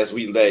of As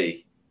We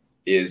Lay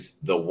is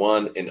the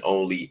one and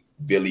only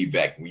Billy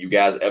Beck. When you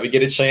guys ever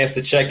get a chance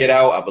to check it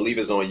out, I believe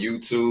it's on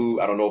YouTube.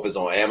 I don't know if it's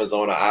on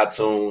Amazon or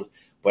iTunes,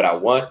 but I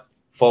want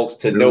folks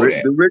to know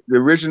that. The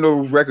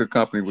original record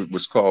company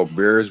was called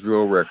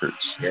Bearsville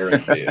Records.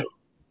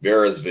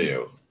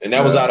 Bearsville. And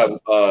that was out of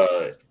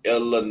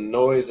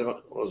Illinois.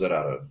 What was that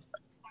out of?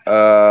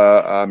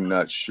 I'm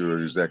not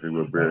sure exactly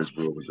where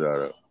Bearsville was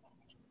out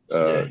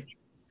of.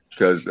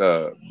 Because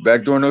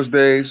back during those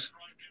days,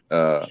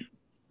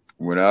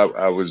 when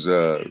I was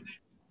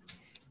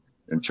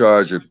in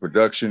charge of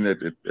production at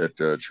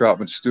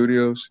Troutman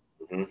Studios.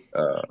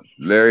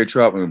 Larry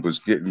Troutman was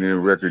getting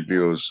in record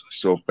deals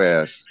so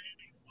fast,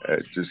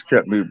 it just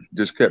kept me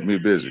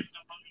busy.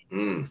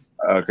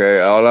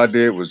 Okay, all I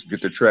did was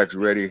get the tracks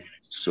ready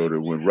so that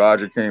when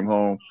Roger came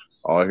home,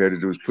 all I had to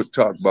do was put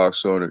talk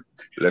box on it,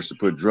 let's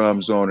put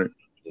drums on it,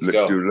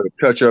 let's do a little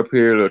touch up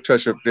here, a little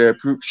touch up there,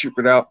 ship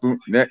it out, boom,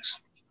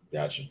 next.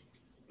 Gotcha.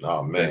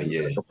 Oh man,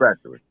 yeah. Like a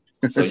factory.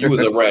 So you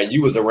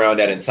was around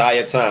that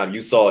entire time.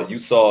 You saw,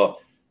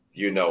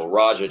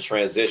 Roger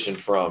transition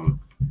from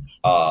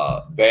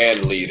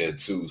band leader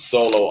to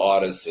solo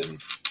artist,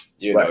 and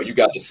you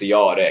got to see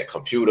all that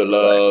Computer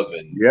Love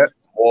and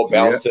more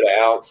Bounce to the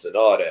Ounce and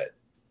all that.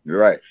 You're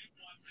right.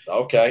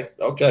 Okay.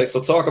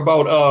 So talk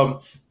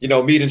about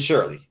meeting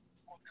Shirley.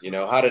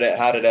 How did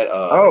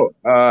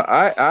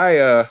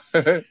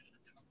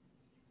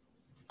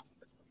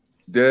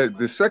that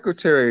the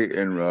secretary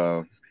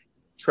in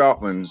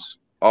Troutman's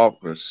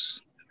office,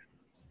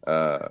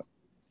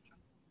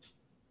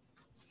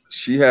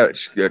 she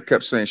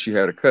kept saying she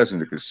had a cousin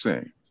that could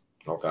sing.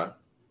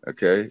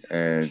 Okay,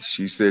 and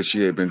she said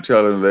she had been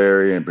telling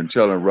Larry and been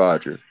telling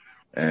Roger,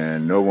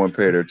 and no one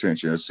paid her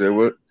attention. I said,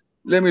 well,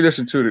 let me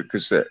listen to the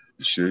cassette.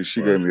 She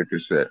gave me a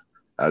cassette.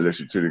 I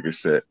listened to the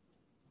cassette.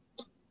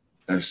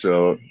 And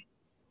so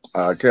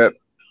I kept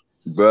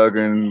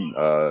bugging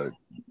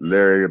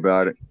Larry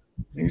about it.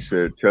 He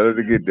said, tell her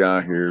to get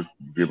down here,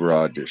 give her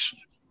audition.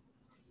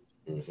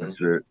 That's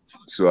it.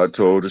 So I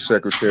told the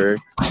secretary,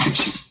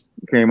 she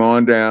came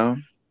on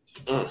down,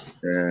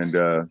 and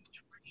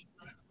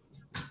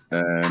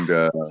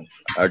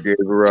I gave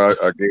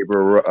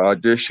her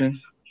audition.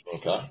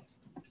 Okay.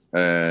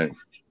 And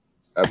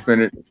I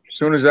finished. As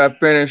soon as I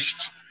finished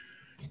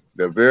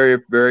the very,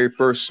 very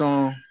first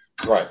song,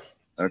 right?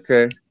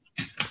 Okay.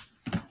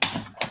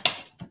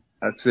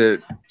 I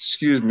said,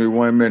 "Excuse me,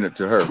 1 minute,"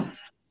 to her.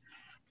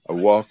 I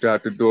walked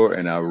out the door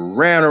and I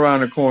ran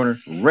around the corner,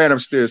 ran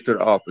upstairs to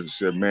the office, and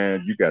said,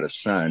 "Man, you got to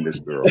sign this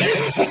girl."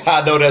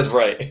 I know that's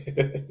right.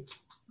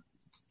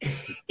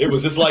 It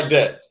was just like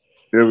that.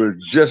 It was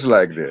just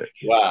like that.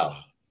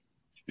 Wow.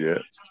 Yeah.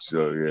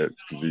 So yeah,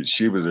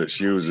 she was a.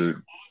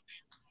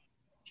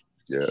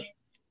 Yeah.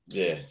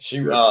 Yeah.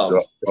 She.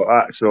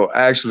 So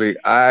actually,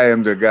 I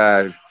am the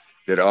guy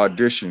that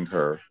auditioned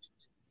her.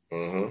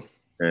 And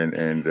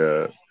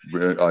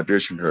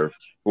auditioned her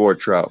for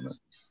Troutman.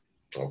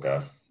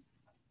 Okay.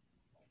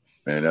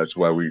 And that's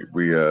why we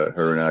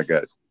her and I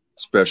got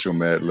special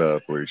mad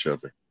love for each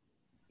other.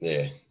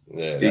 Yeah,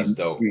 that's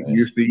dope. We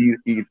used to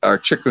eat our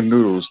chicken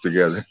noodles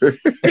together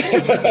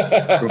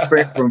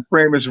from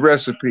Famous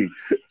Recipe.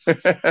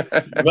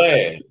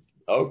 Man,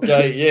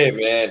 okay, yeah,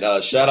 man.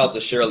 Shout out to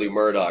Shirley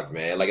Murdock,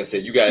 man. Like I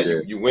said, you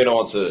went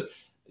on to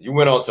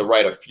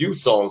write a few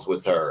songs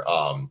with her.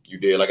 You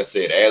did, like I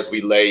said, As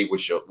We Lay,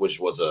 which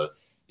was a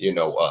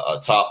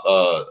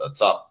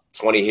top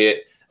 20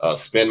 hit.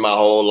 Spend My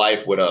Whole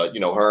Life with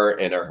her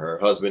and her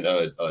husband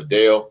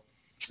Dale.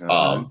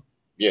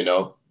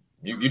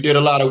 You did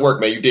a lot of work,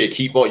 man. You did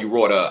Keep On. You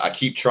wrote I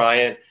Keep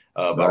Trying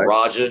by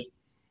Roger.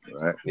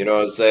 Right. You know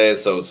what I'm saying?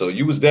 So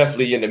you was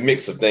definitely in the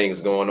mix of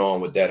things going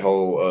on with that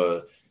whole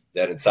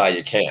that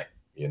entire camp.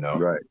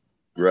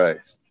 Right.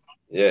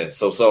 Yeah.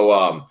 So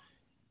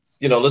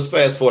let's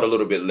fast forward a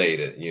little bit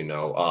later.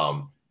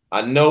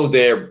 I know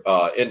there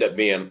end up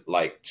being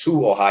like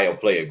 2 Ohio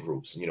player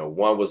groups.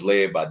 One was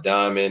led by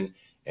Diamond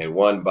and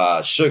one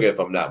by Sugar, if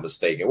I'm not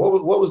mistaken.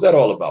 What was that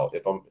all about?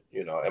 If I'm,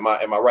 am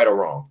I right or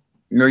wrong?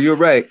 No, you're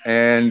right.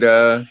 And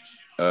I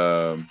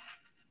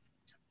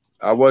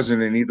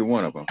wasn't in either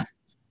one of them.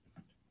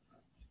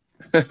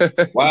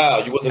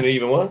 Wow, you wasn't in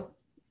either one?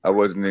 I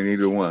wasn't in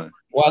either one.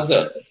 Why's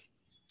that?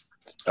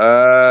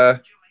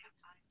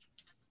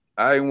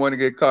 I didn't want to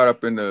get caught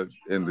up in the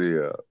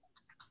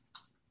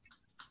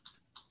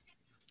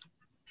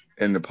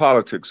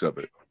politics of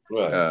it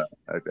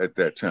at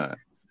that time.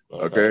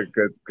 Okay,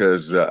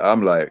 because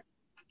I'm like,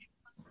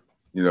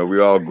 we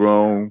all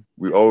grown,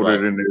 we older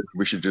than this.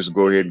 We should just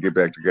go ahead and get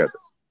back together.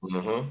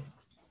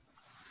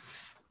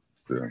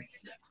 So,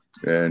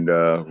 and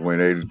when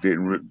they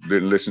didn't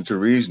listen to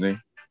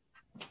reasoning,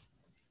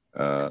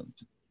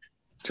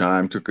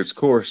 time took its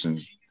course,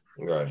 and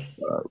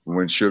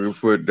when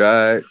Sugarfoot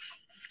died,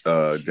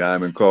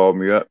 Diamond called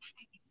me up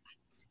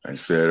and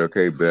said,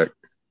 "Okay, Beck,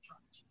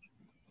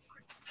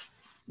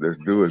 let's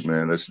do it,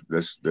 man. Let's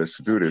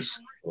do this.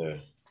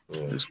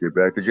 Let's get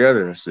back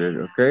together." I said,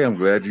 "Okay, I'm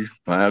glad you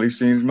finally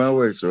seen my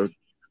way." So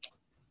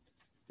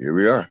here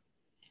we are.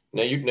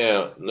 Now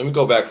let me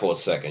go back for a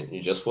second.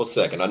 Just for a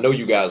second. I know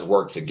you guys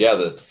worked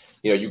together.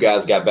 You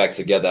guys got back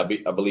together.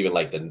 I believe in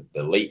like the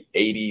late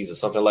 '80s or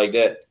something like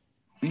that.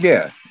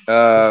 Yeah.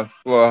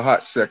 For a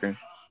hot second.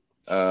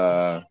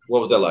 What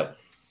was that like?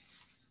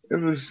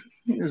 It was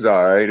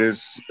all right.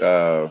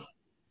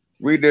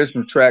 We did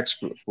some tracks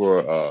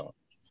for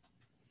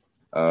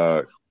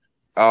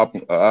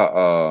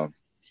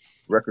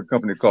record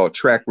company called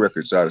Track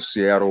Records out of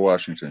Seattle,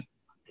 Washington.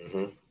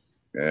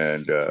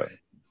 And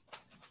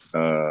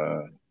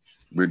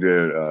we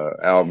did an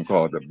album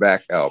called The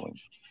Back Album.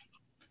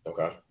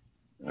 Okay.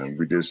 And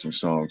we did some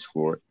songs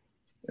for it.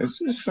 It's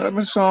just, some of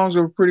the songs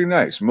are pretty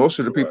nice. Most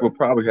of the people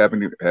probably have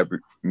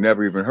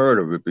never even heard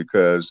of it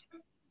because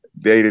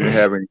they didn't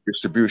have any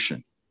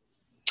distribution.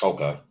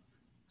 Okay.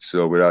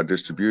 So without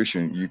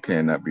distribution, you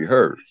cannot be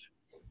heard.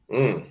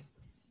 Okay.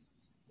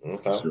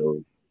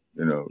 So,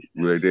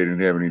 they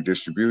didn't have any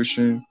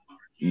distribution,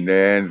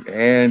 and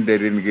they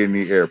didn't get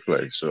any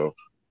airplay. So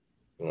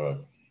we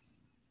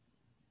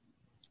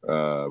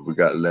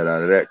got let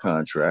out of that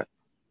contract,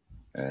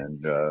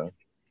 and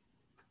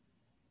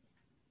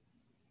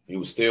you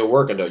were still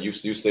working though. You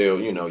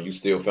still, you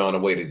still found a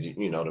way to,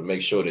 to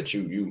make sure that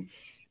you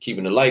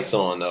keeping the lights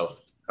on though.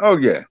 Oh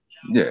yeah.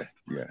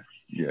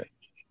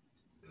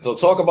 So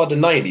talk about the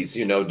 90s,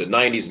 the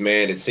 90s,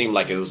 man. It seemed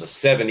like it was a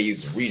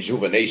 70s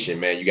rejuvenation,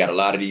 man. You got a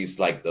lot of these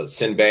like the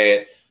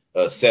Sinbad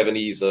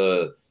 70s.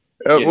 The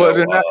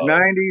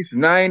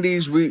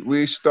 90s,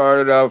 we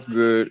started off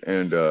good,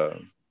 and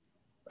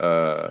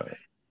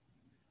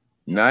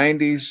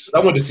 90s.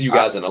 I went to see you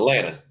guys in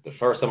Atlanta. The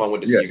first time I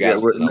went to see you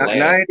guys was in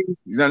Atlanta.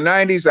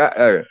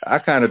 90s, I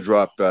kind of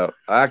dropped out.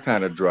 I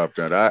had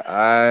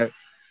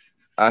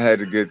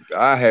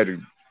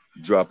to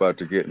drop out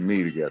to get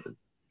me together.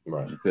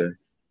 Right. Okay.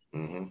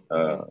 Mm-hmm.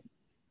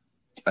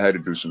 I had to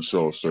do some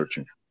soul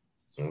searching,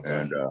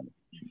 and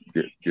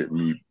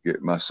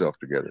get myself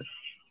together,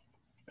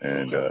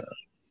 and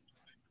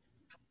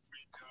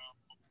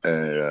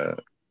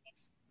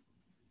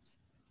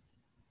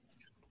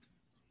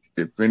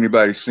if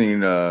anybody's seen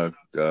the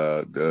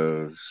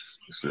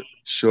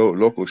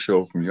local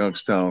show from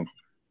Youngstown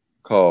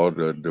called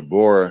the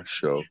Deborah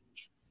Show.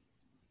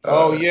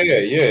 Oh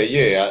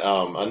yeah.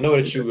 I know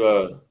that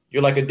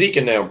you're like a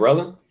deacon now,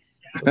 brother.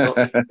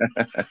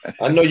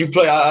 I know you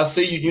play. I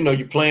see you.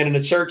 You playing in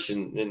the church,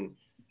 and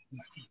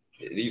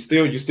you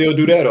still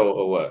do that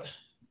or what?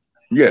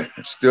 Yeah,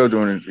 still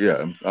doing it.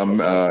 Yeah,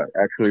 I'm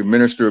actually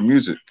minister of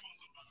music.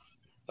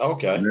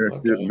 Okay.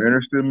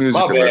 Minister of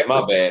music.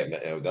 My bad.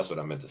 That's what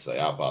I meant to say.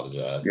 I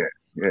apologize. Yeah.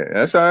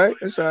 That's all right.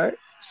 It's all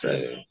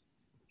right.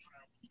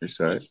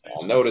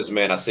 I noticed,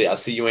 man. I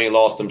see you ain't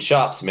lost them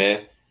chops,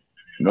 man.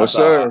 No,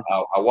 sir.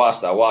 I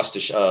watched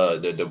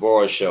the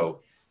Deborah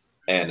show.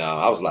 And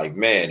I was like,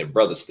 man, the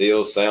brother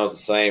still sounds the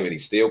same and he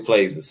still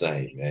plays the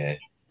same, man.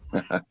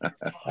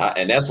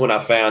 And that's when I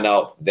found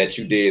out that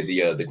you did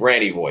the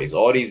granny voice.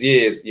 All these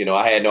years,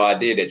 I had no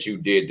idea that you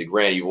did the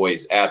granny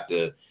voice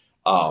after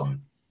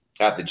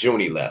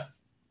Junie left.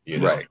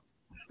 Right.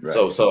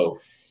 So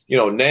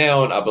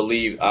now I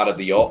believe out of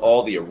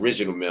all the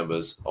original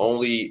members,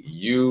 only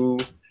you,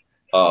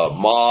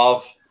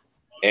 Marv,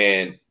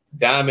 and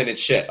Diamond and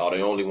Chet are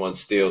the only ones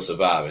still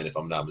surviving, if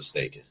I'm not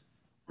mistaken.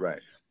 Right.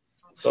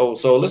 So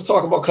let's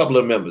talk about a couple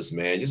of members,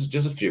 man.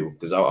 Just a few,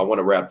 because I want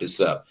to wrap this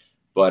up.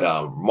 But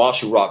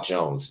Marshall Rock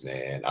Jones,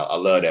 man, I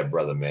love that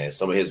brother, man.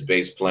 Some of his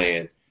bass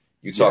playing.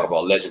 You talk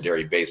about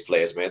legendary bass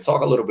players, man.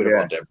 Talk a little bit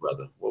about that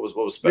brother. What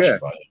was special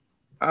about him?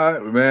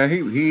 Man,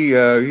 he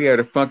had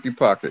a funky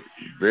pocket,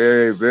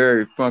 very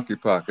very funky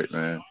pocket,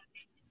 man.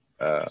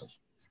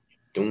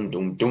 Doom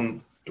doom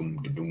doom. Yeah,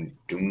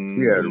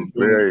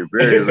 very,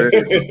 very, very,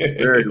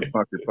 very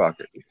funky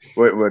pocket.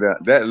 But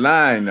that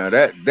line,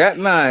 that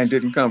line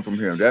didn't come from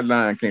him. That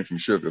line came from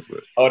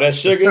Sugarfoot. Oh, that's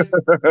Sugar?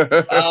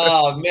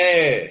 Oh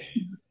man.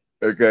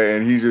 Okay,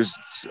 and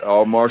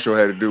all Marshall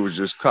had to do was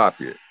just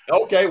copy it.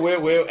 Okay,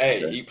 well,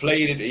 hey, he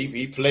played it.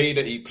 He played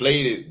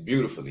it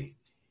beautifully.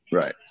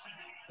 Right.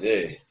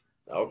 Yeah.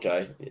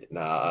 Okay.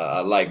 Nah,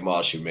 I like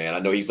Marshall, man. I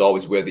know he's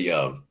always wear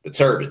the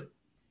turban.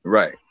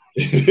 Right.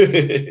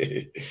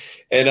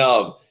 And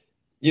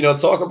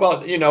talk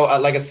about,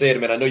 like I said,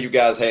 man, I know you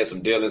guys had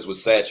some dealings with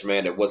Satch,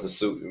 man, that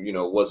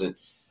wasn't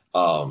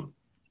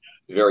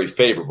very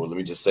favorable. Let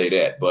me just say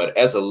that. But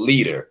as a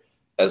leader,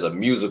 as a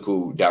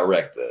musical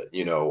director,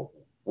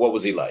 what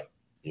was he like?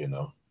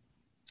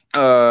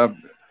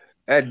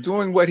 At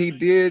doing what he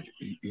did,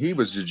 he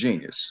was a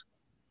genius.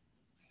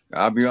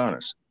 I'll be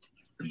honest.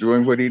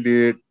 Doing what he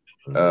did,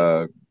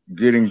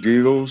 getting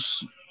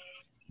deals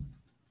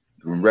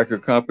from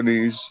record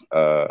companies,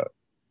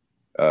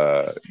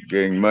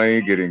 getting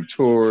money, getting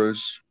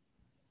tours,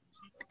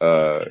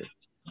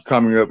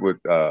 coming up with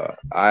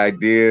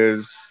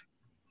ideas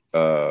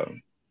for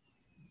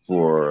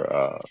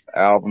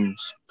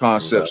albums,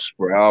 concepts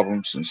for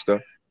albums and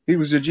stuff. He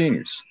was a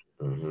genius.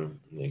 You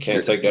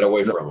can't take that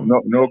away from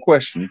him. No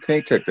question. You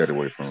can't take that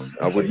away from him.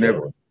 I would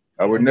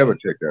never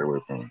take that away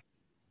from him.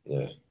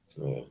 Yeah.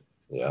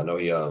 I know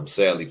he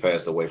sadly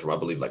passed away from, I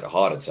believe, like a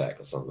heart attack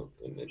or something.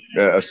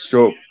 A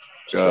stroke.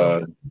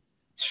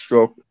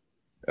 Stroke.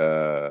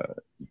 Had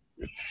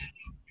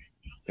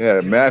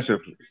a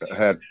massive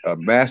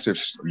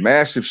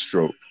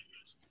stroke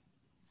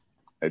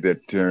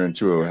that turned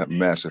into a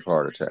massive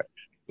heart attack.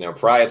 Now,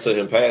 prior to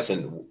him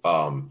passing,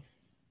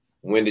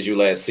 when did you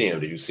last see him?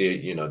 Did you see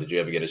it? Did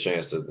you ever get a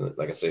chance to,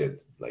 like I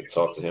said, like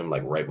talk to him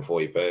like right before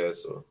he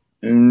passed? Or?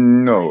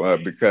 No,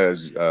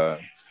 because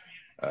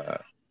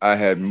I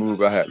had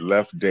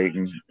left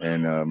Dayton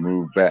and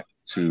moved back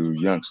to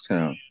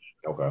Youngstown.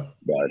 Okay.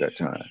 By that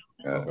time.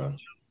 Okay.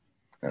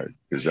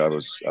 because I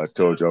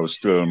told you I was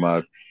still in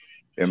my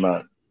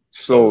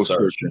soul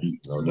searching.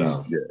 No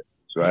doubt. Yeah.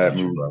 So I had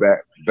moved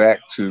back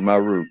to my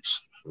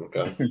roots.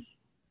 Okay.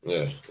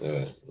 Yeah.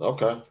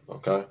 Okay.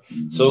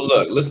 Mm-hmm. So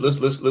look,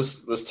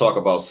 let's talk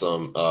about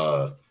some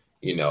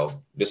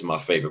this is my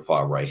favorite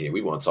part right here.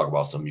 We want to talk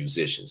about some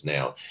musicians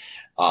now.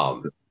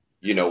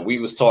 We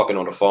was talking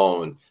on the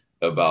phone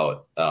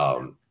about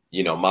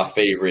my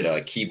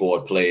favorite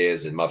keyboard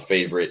players and my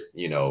favorite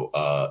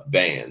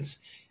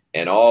bands.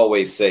 And I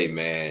always say,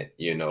 man,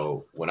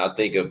 when I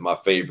think of my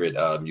favorite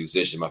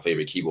musician, my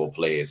favorite keyboard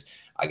players,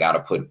 I got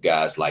to put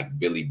guys like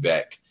Billy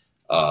Beck.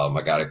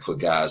 I got to put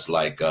guys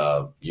like,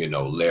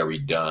 Larry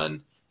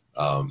Dunn,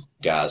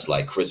 guys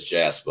like Chris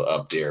Jasper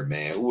up there,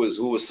 man.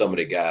 Who was some of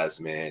the guys,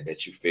 man,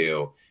 that you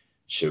feel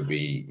should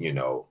be,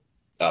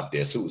 up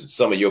there? So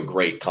some of your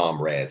great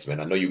comrades, man.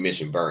 I know you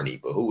mentioned Bernie,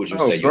 but who would you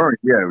say? Bernie,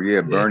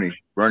 Bernie.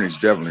 Bernie's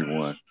definitely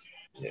one.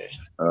 Yeah.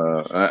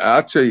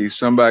 I'll tell you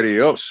somebody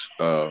else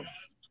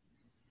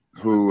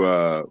who,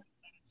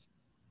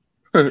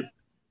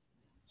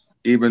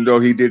 even though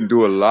he didn't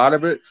do a lot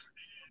of it,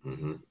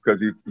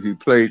 because he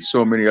played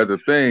so many other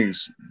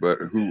things, but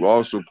who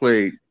also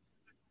played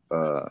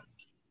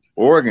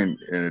organ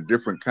in a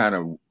different kind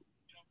of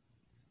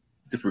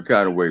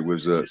way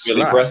was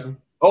Billy Preston.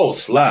 Oh,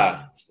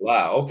 Sly.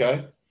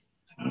 Okay.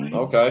 Mm-hmm.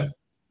 Okay.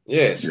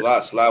 Yeah,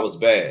 Sly was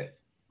bad.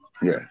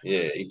 Yeah.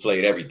 Yeah, he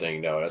played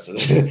everything though. That's the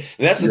thing.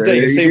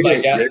 It seems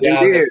like guys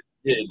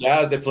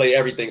that play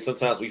everything,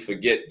 sometimes we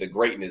forget the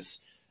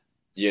greatness,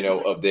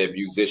 of their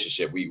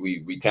musicianship.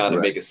 We kind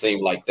of make it seem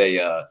like they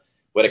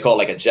what they call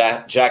like a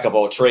jack of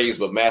all trades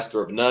but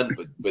master of none.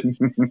 But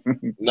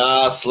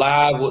nah,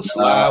 Sly was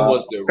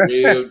the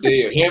real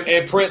deal. Him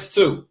and Prince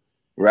too.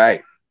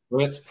 Right.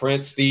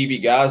 Prince, Stevie,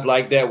 guys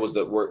like that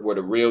were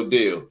the real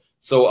deal.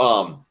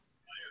 So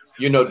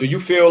do you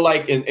feel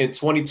like in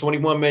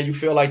 2021, man, you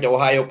feel like the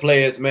Ohio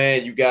players,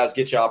 man, you guys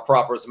get y'all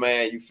propers,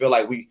 man? You feel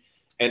like we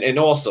and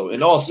also,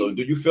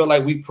 do you feel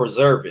like we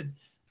preserving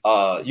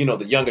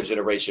the younger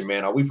generation,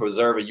 man? Are we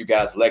preserving you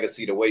guys'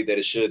 legacy the way that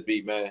it should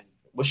be, man?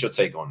 What's your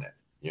take on that?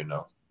 And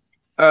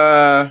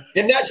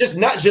not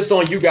just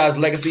on you guys'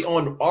 legacy,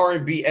 on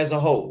R&B as a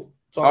whole.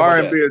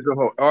 R&B as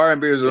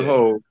a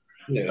whole.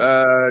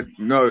 Yeah.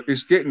 No,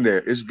 it's getting there.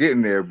 It's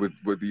getting there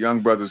with the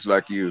young brothers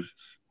like you.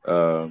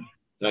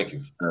 Thank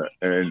you.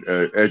 And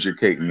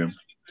educating them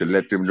to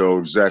let them know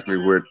exactly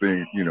where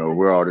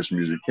all this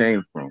music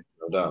came from.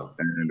 No doubt.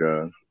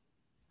 And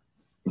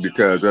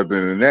because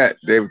other than that,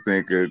 they would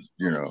think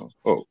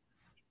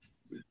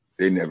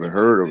they never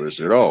heard of us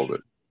at all.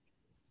 But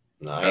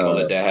no, I ain't gonna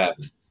let that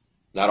happen.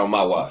 Not on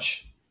my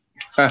watch.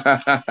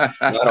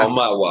 Not on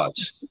my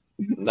watch.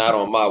 Not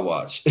on my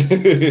watch.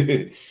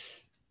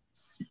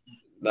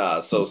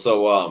 Nah, so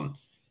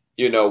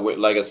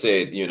like I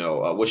said,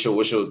 what's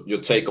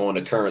your take on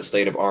the current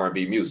state of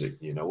R&B music?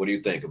 What do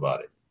you think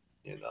about it?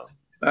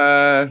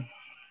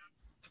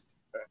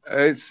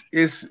 It's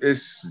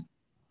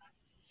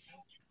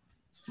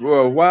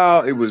well,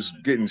 while it was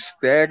getting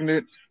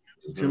stagnant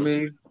to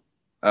me,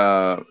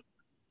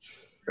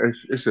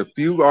 it's a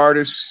few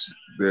artists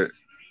that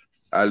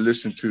I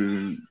listen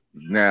to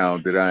now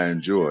that I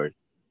enjoy.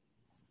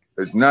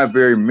 It's not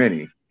very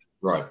many,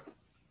 right?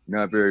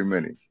 Not very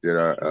many that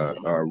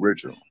are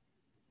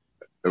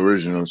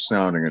original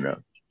sounding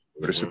enough,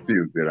 but it's a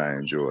few that I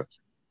enjoy.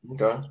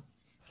 Okay.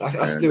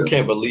 I still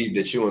can't believe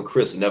that you and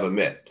Chris never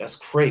met. That's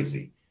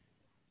crazy.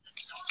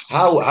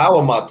 How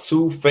are my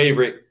two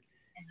favorite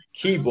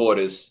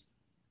keyboardists?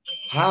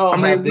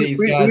 Have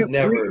these guys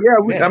never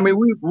met?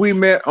 We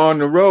met on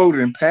the road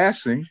in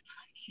passing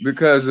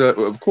because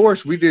of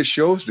course we did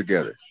shows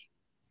together.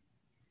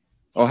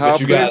 But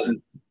you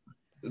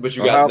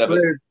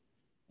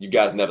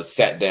guys never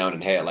sat down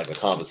and had like a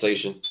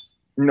conversation?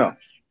 No.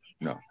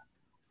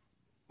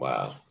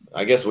 Wow.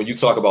 I guess when you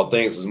talk about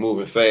things was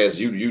moving fast,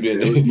 you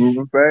didn't. It was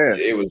moving fast.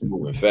 It was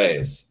moving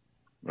fast.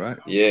 Right.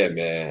 Yeah,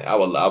 man. I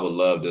would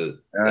love to.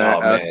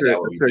 I'll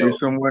tell you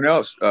someone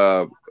else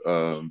who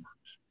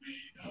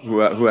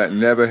had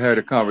never had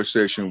a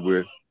conversation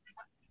with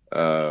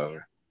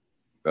Lionel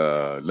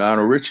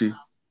Richie.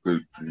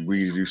 We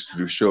used to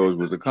do shows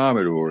with the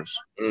Commodores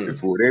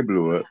before they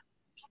blew up.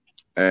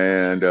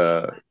 And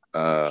I'll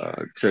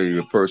tell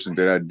you, a person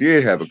that I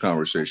did have a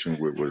conversation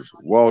with was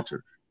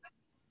Walter,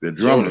 the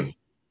drummer. Junior.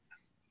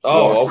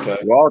 Oh, okay.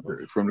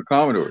 Walter from the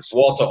Commodores.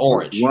 Walter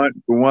Orange. The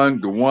one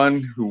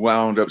who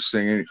wound up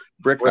singing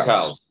Brick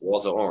House.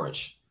 Walter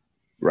Orange.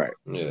 Right.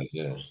 Yeah.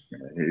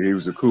 He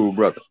was a cool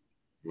brother.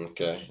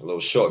 Okay, a little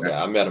short guy.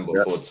 I met him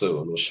before too. A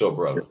little short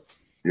brother.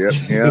 Yep,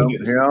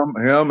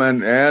 him,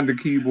 and the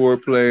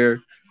keyboard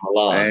player,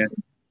 Milan.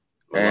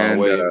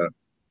 and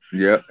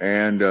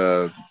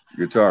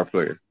guitar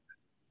player.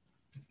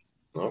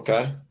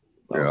 Okay.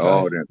 Yeah,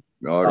 all them.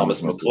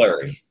 Thomas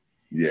McClary.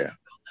 Yeah.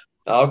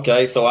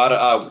 Okay, so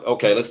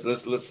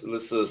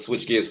let's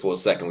switch gears for a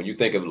second. When you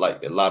think of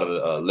like a lot of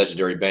the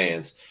legendary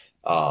bands,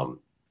 who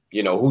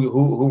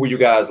were you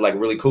guys like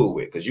really cool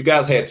with? Because you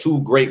guys had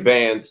two great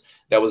bands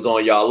that was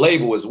on y'all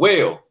label as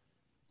well.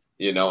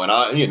 you know, and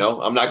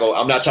I'm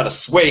not trying to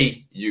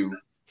sway you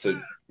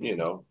to, you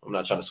know, I'm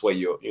not trying to sway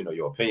your, you know,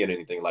 your opinion or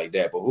anything like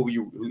that. But who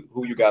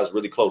you guys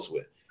really close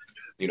with,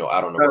 you know,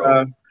 out on the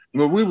road?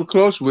 Well, we were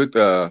close with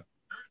the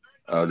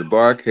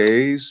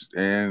Bar-Kays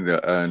and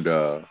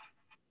the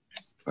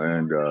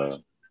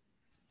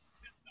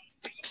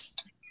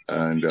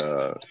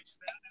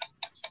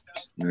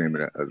name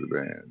of that other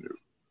band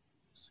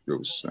that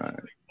was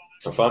signed.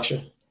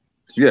 Confunction.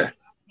 Yeah.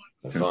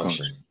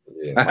 Confunction.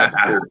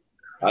 Yeah.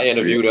 I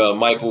interviewed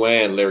Michael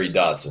and Larry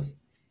Dodson.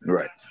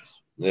 Right.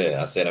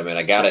 Yeah, I said,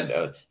 I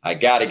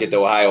gotta get the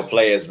Ohio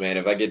players, man.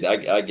 If I get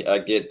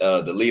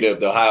the leader of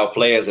the Ohio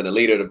players and the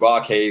leader of the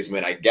Bar-Kays,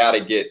 man, I gotta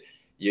get,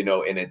 you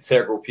know, an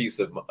integral piece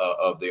of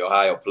the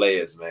Ohio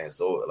players, man.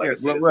 So like I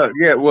said,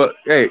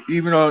 hey,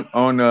 even on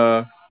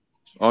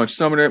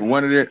some of that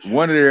one of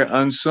their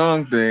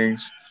unsung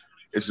things,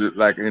 is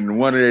like in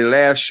one of their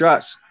last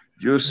shots,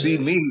 you'll see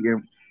me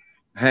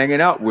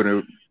hanging out with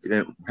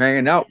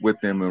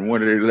them in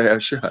one of their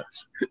last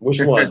shots. Which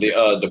one?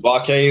 The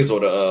Bar-Kays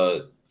or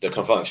the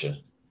Confunction?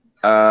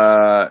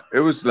 It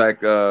was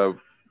like it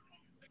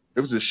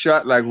was a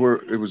shot like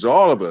where it was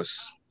all of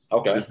us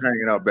just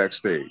hanging out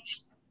backstage.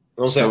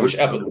 I'm saying which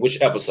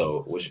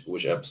episode?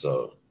 Which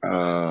episode?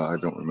 I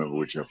don't remember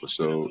which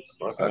episode.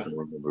 Okay. I don't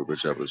remember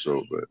which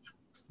episode, but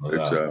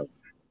it's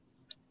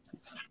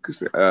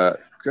because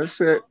I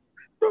said,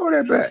 throw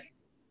that back.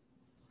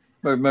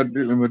 My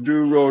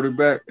dude rolled it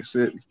back. I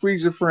said,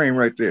 freeze the frame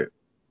right there.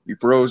 He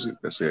froze it.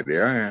 I said,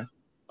 there I am.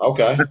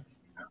 Okay.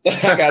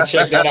 I gotta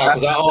check that out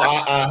because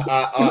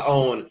I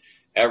own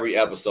every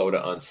episode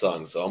of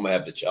Unsung, so I'm gonna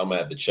have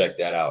to check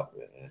that out.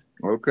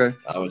 Okay.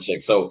 I'm gonna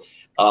check. So,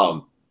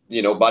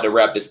 you know, about to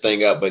wrap this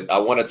thing up, but I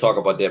want to talk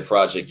about that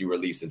project you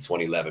released in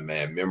 2011,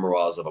 man.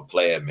 Memoirs of a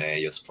Player, man.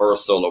 Your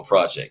first solo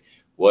project.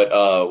 What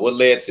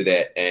led to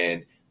that,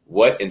 and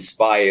what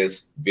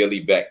inspires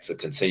Billy Beck to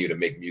continue to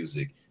make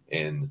music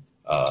in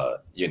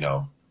you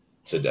know,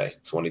 today,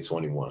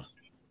 2021?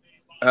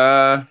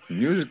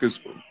 Music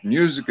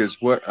is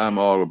what I'm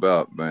all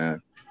about,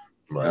 man.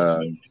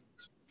 Right.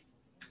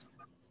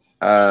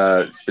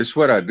 It's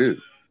what I do.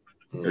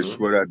 Mm-hmm. It's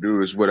what I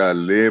do. It's what I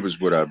live.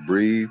 It's what I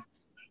breathe.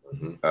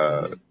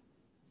 Mm-hmm.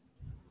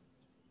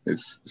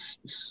 It's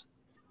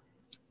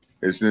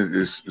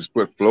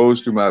what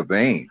flows through my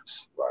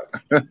veins.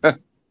 Right. I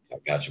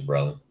got you,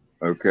 brother.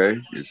 Okay.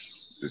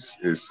 It's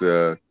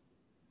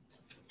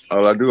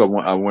all I do.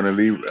 I want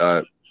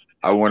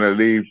to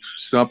leave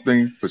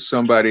something for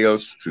somebody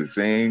else to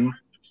sing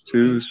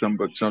to,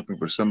 something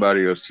for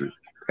somebody else to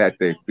pat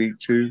their feet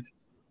to.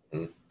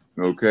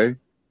 Okay.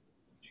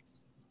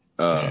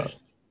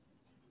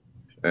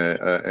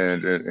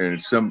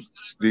 And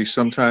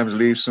sometimes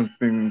leave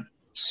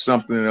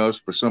something else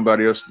for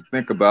somebody else to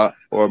think about,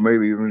 or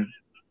maybe even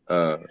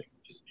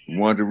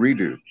want to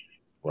redo.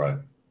 Right.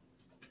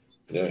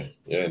 Yeah.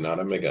 No,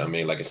 that make it. I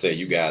mean, like I said,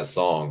 you guys'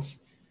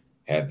 songs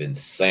have been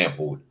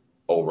sampled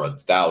over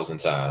 1,000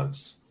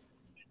 times,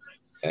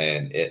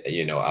 and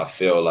you know, I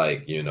feel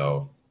like, you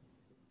know,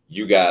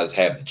 you guys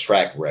have the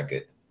track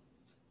record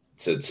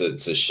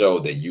to show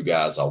that you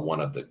guys are one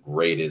of the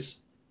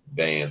greatest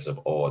bands of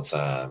all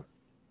time,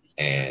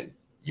 and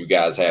you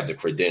guys have the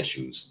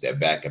credentials that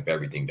back up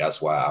everything.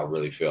 That's why I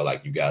really feel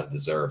like you guys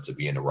deserve to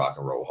be in the Rock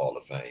and Roll Hall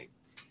of Fame,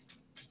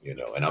 you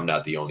know, and I'm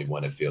not the only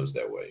one that feels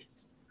that way.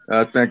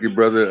 Thank you,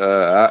 brother.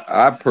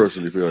 I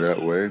personally feel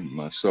that way,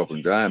 myself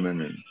and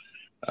Diamond,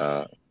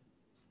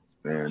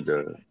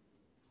 and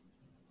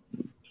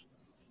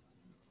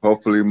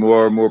hopefully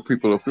more and more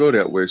people will feel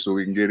that way so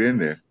we can get in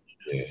there.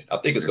 Yeah, I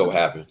think it's gonna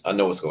happen. I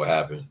know it's gonna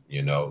happen.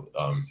 You know,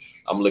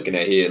 I'm looking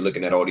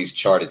at all these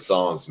charted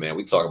songs, man.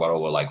 We talk about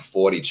over like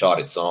 40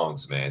 charted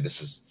songs, man.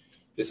 This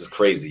is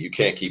crazy. You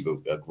can't keep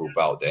a group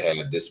out that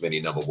have this many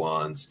number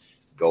ones,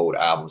 gold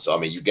albums. So I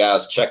mean, you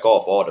guys check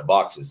off all the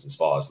boxes as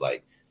far as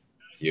like,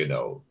 you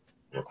know,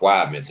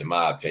 requirements, in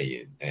my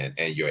opinion,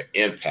 and your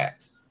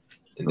impact.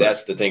 And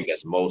that's the thing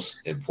that's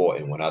most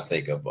important when I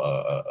think of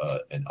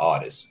an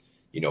artist,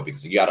 you know,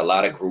 because you got a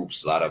lot of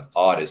groups, a lot of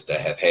artists that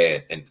have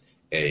had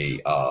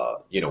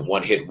you know,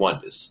 one hit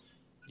wonders.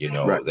 You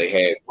know, right. They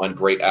had one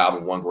great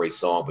album, one great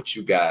song, but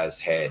you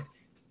guys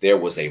there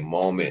was a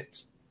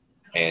moment,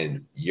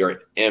 and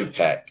your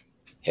impact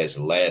has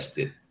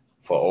lasted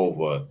for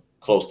over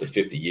close to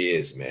 50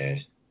 years,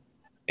 man.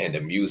 And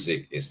the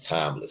music is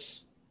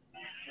timeless.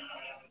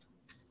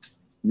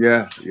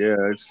 Yeah,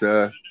 it's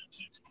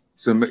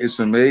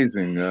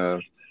amazing.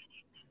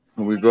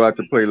 When we go out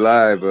to play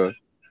live,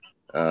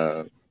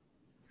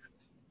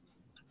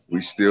 we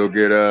still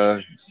get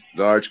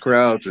large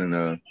crowds,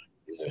 and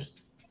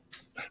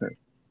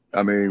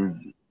I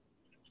mean,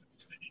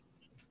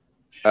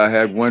 I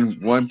had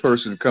one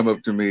person come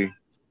up to me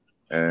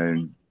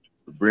and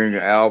bring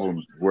an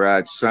album where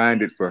I'd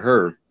signed it for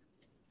her,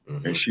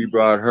 and she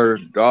brought her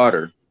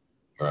daughter,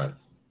 right,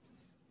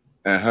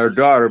 and her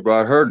daughter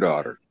brought her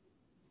daughter.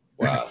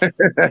 Wow.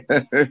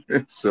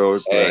 So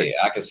it's hey,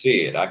 I can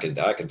see it. I can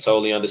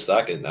totally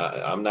understand.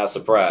 I'm not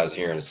surprised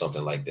hearing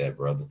something like that,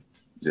 brother.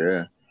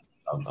 Yeah.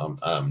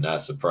 I'm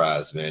not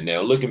surprised, man.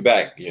 Now looking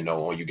back,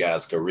 on you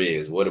guys'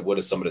 careers, what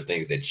are some of the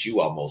things that you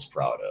are most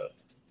proud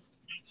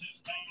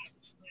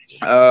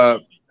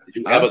of?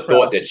 You ever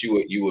thought that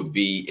you would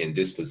be in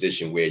this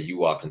position where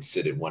you are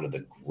considered one of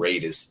the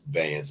greatest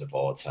bands of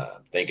all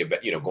time? Thinking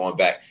about, going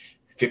back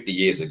 50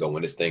 years ago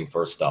when this thing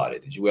first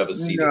started. Did you ever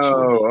see that?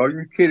 No, are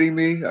you kidding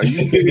me? Are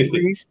you kidding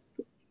me?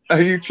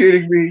 Are you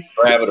kidding me?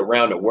 Traveled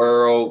around the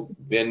world,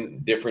 been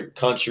different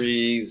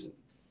countries.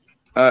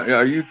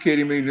 Are you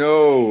kidding me?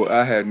 No,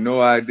 I had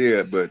no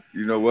idea. But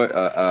you know what?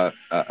 I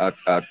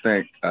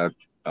think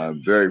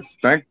I'm very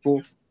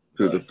thankful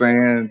to the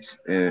fans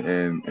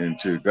and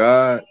to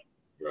God.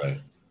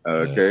 Right.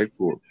 Okay.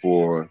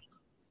 For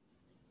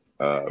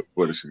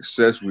the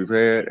success we've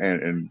had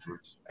and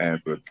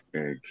for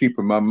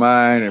keeping my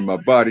mind and my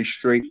body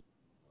straight.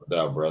 No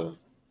doubt, brother.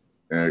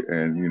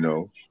 And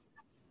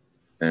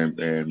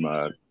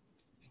my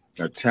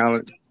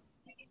talent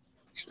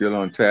still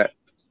on tap.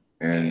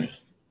 And as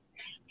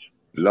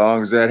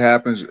long as that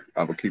happens,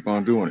 I'm gonna keep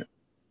on doing it.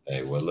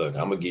 Hey, well, look,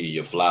 I'm gonna give you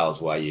your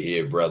flowers while you're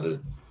here, brother.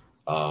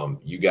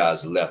 You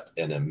guys left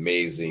an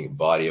amazing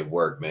body of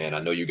work, man. I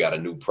know you got a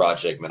new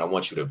project, man. I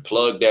want you to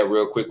plug that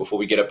real quick before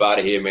we get up out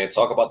of here, man.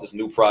 Talk about this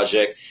new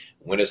project,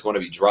 when it's going to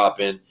be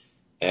dropping,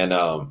 and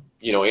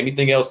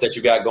anything else that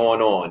you got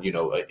going on.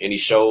 Any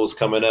shows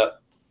coming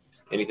up,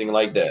 anything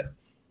like that.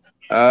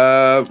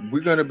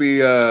 We're gonna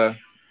be in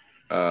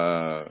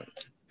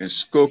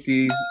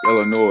Skokie,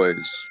 Illinois,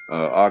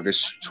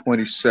 August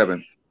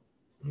 27th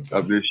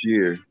of this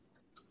year.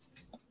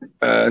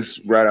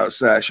 It's right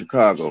outside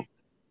Chicago.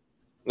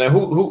 Now,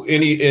 who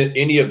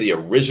any of the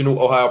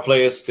original Ohio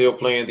players still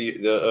playing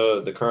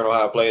the current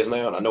Ohio players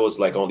now? And I know it's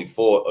like only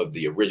 4 of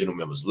the original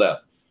members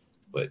left,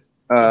 but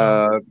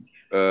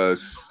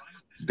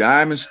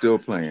Diamond's still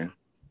playing.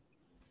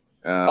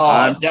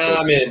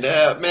 Diamond,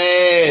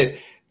 man,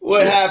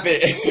 what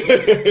happened?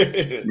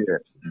 Yeah,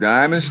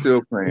 Diamond's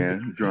still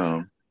playing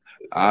drum.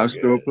 I'm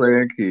still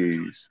playing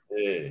keys.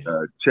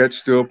 Yeah. Chet's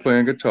still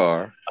playing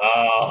guitar.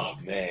 Oh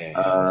man,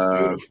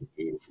 that's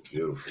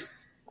beautiful.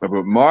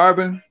 But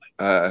Marvin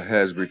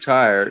has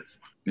retired,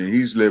 and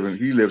he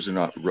lives in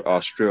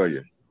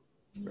Australia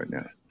right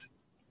now.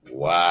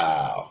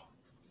 Wow.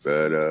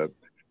 But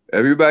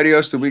everybody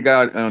else that we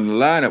got on the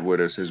lineup with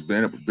us has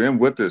been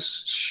with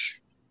us.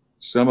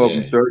 Some of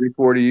them 30,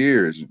 40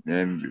 years,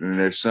 and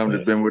there's some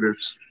that've been with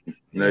us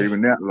not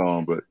even that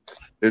long, but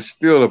it's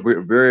still a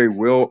very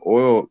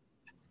well-oiled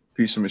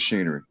piece of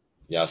machinery.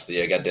 Y'all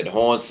still got that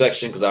horn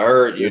section? Because I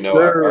heard,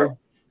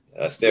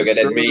 I still got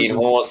that mean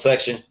horn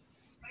section.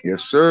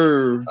 Yes,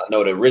 sir. I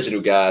know the original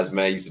guys,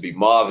 man, used to be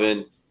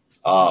Marvin.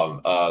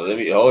 Let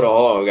me hold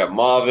on. We got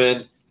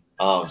Marvin,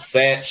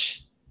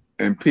 Satch,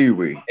 and Pee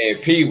Wee.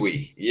 And Pee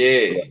Wee,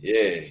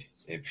 yeah.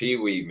 And Pee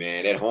Wee,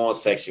 man, that horn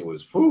section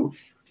was,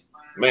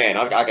 man.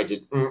 I could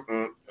just,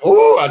 don't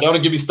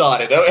get me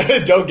started.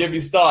 Don't get me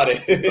started.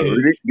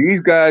 These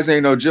guys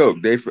ain't no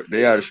joke.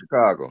 They out of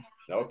Chicago.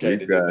 Okay,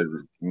 these guys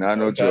not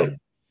no joke.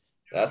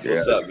 That's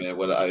what's up, man.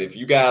 Well, if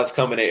you guys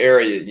come in the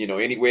area,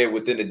 anywhere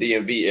within the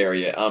DMV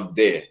area, I'm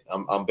there.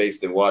 I'm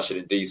based in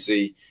Washington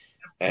D.C.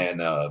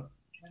 and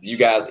you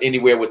guys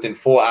anywhere within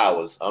 4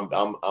 hours, I'm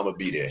gonna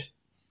be there.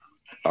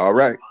 All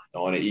right,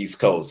 on the East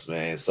Coast,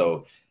 man.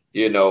 So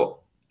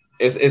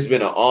it's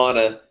been an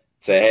honor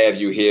to have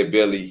you here,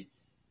 Billy.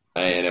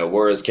 And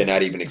words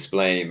cannot even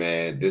explain,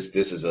 man.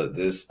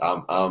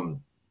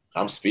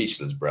 I'm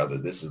speechless, brother.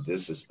 This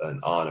is an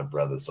honor,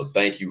 brother. So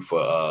thank you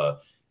for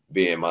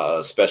being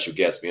my special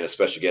guest, being a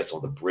special guest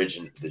on the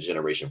Bridging the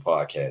Generation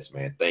podcast,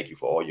 man. Thank you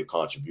for all your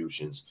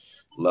contributions.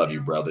 Love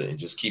you, brother, and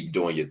just keep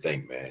doing your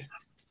thing, man.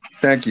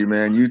 Thank you,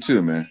 man. You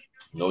too, man.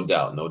 No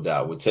doubt.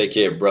 Well, take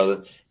care,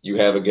 brother. You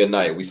have a good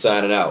night. We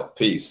signing out.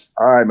 Peace.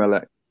 All right,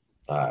 Malek.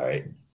 All right.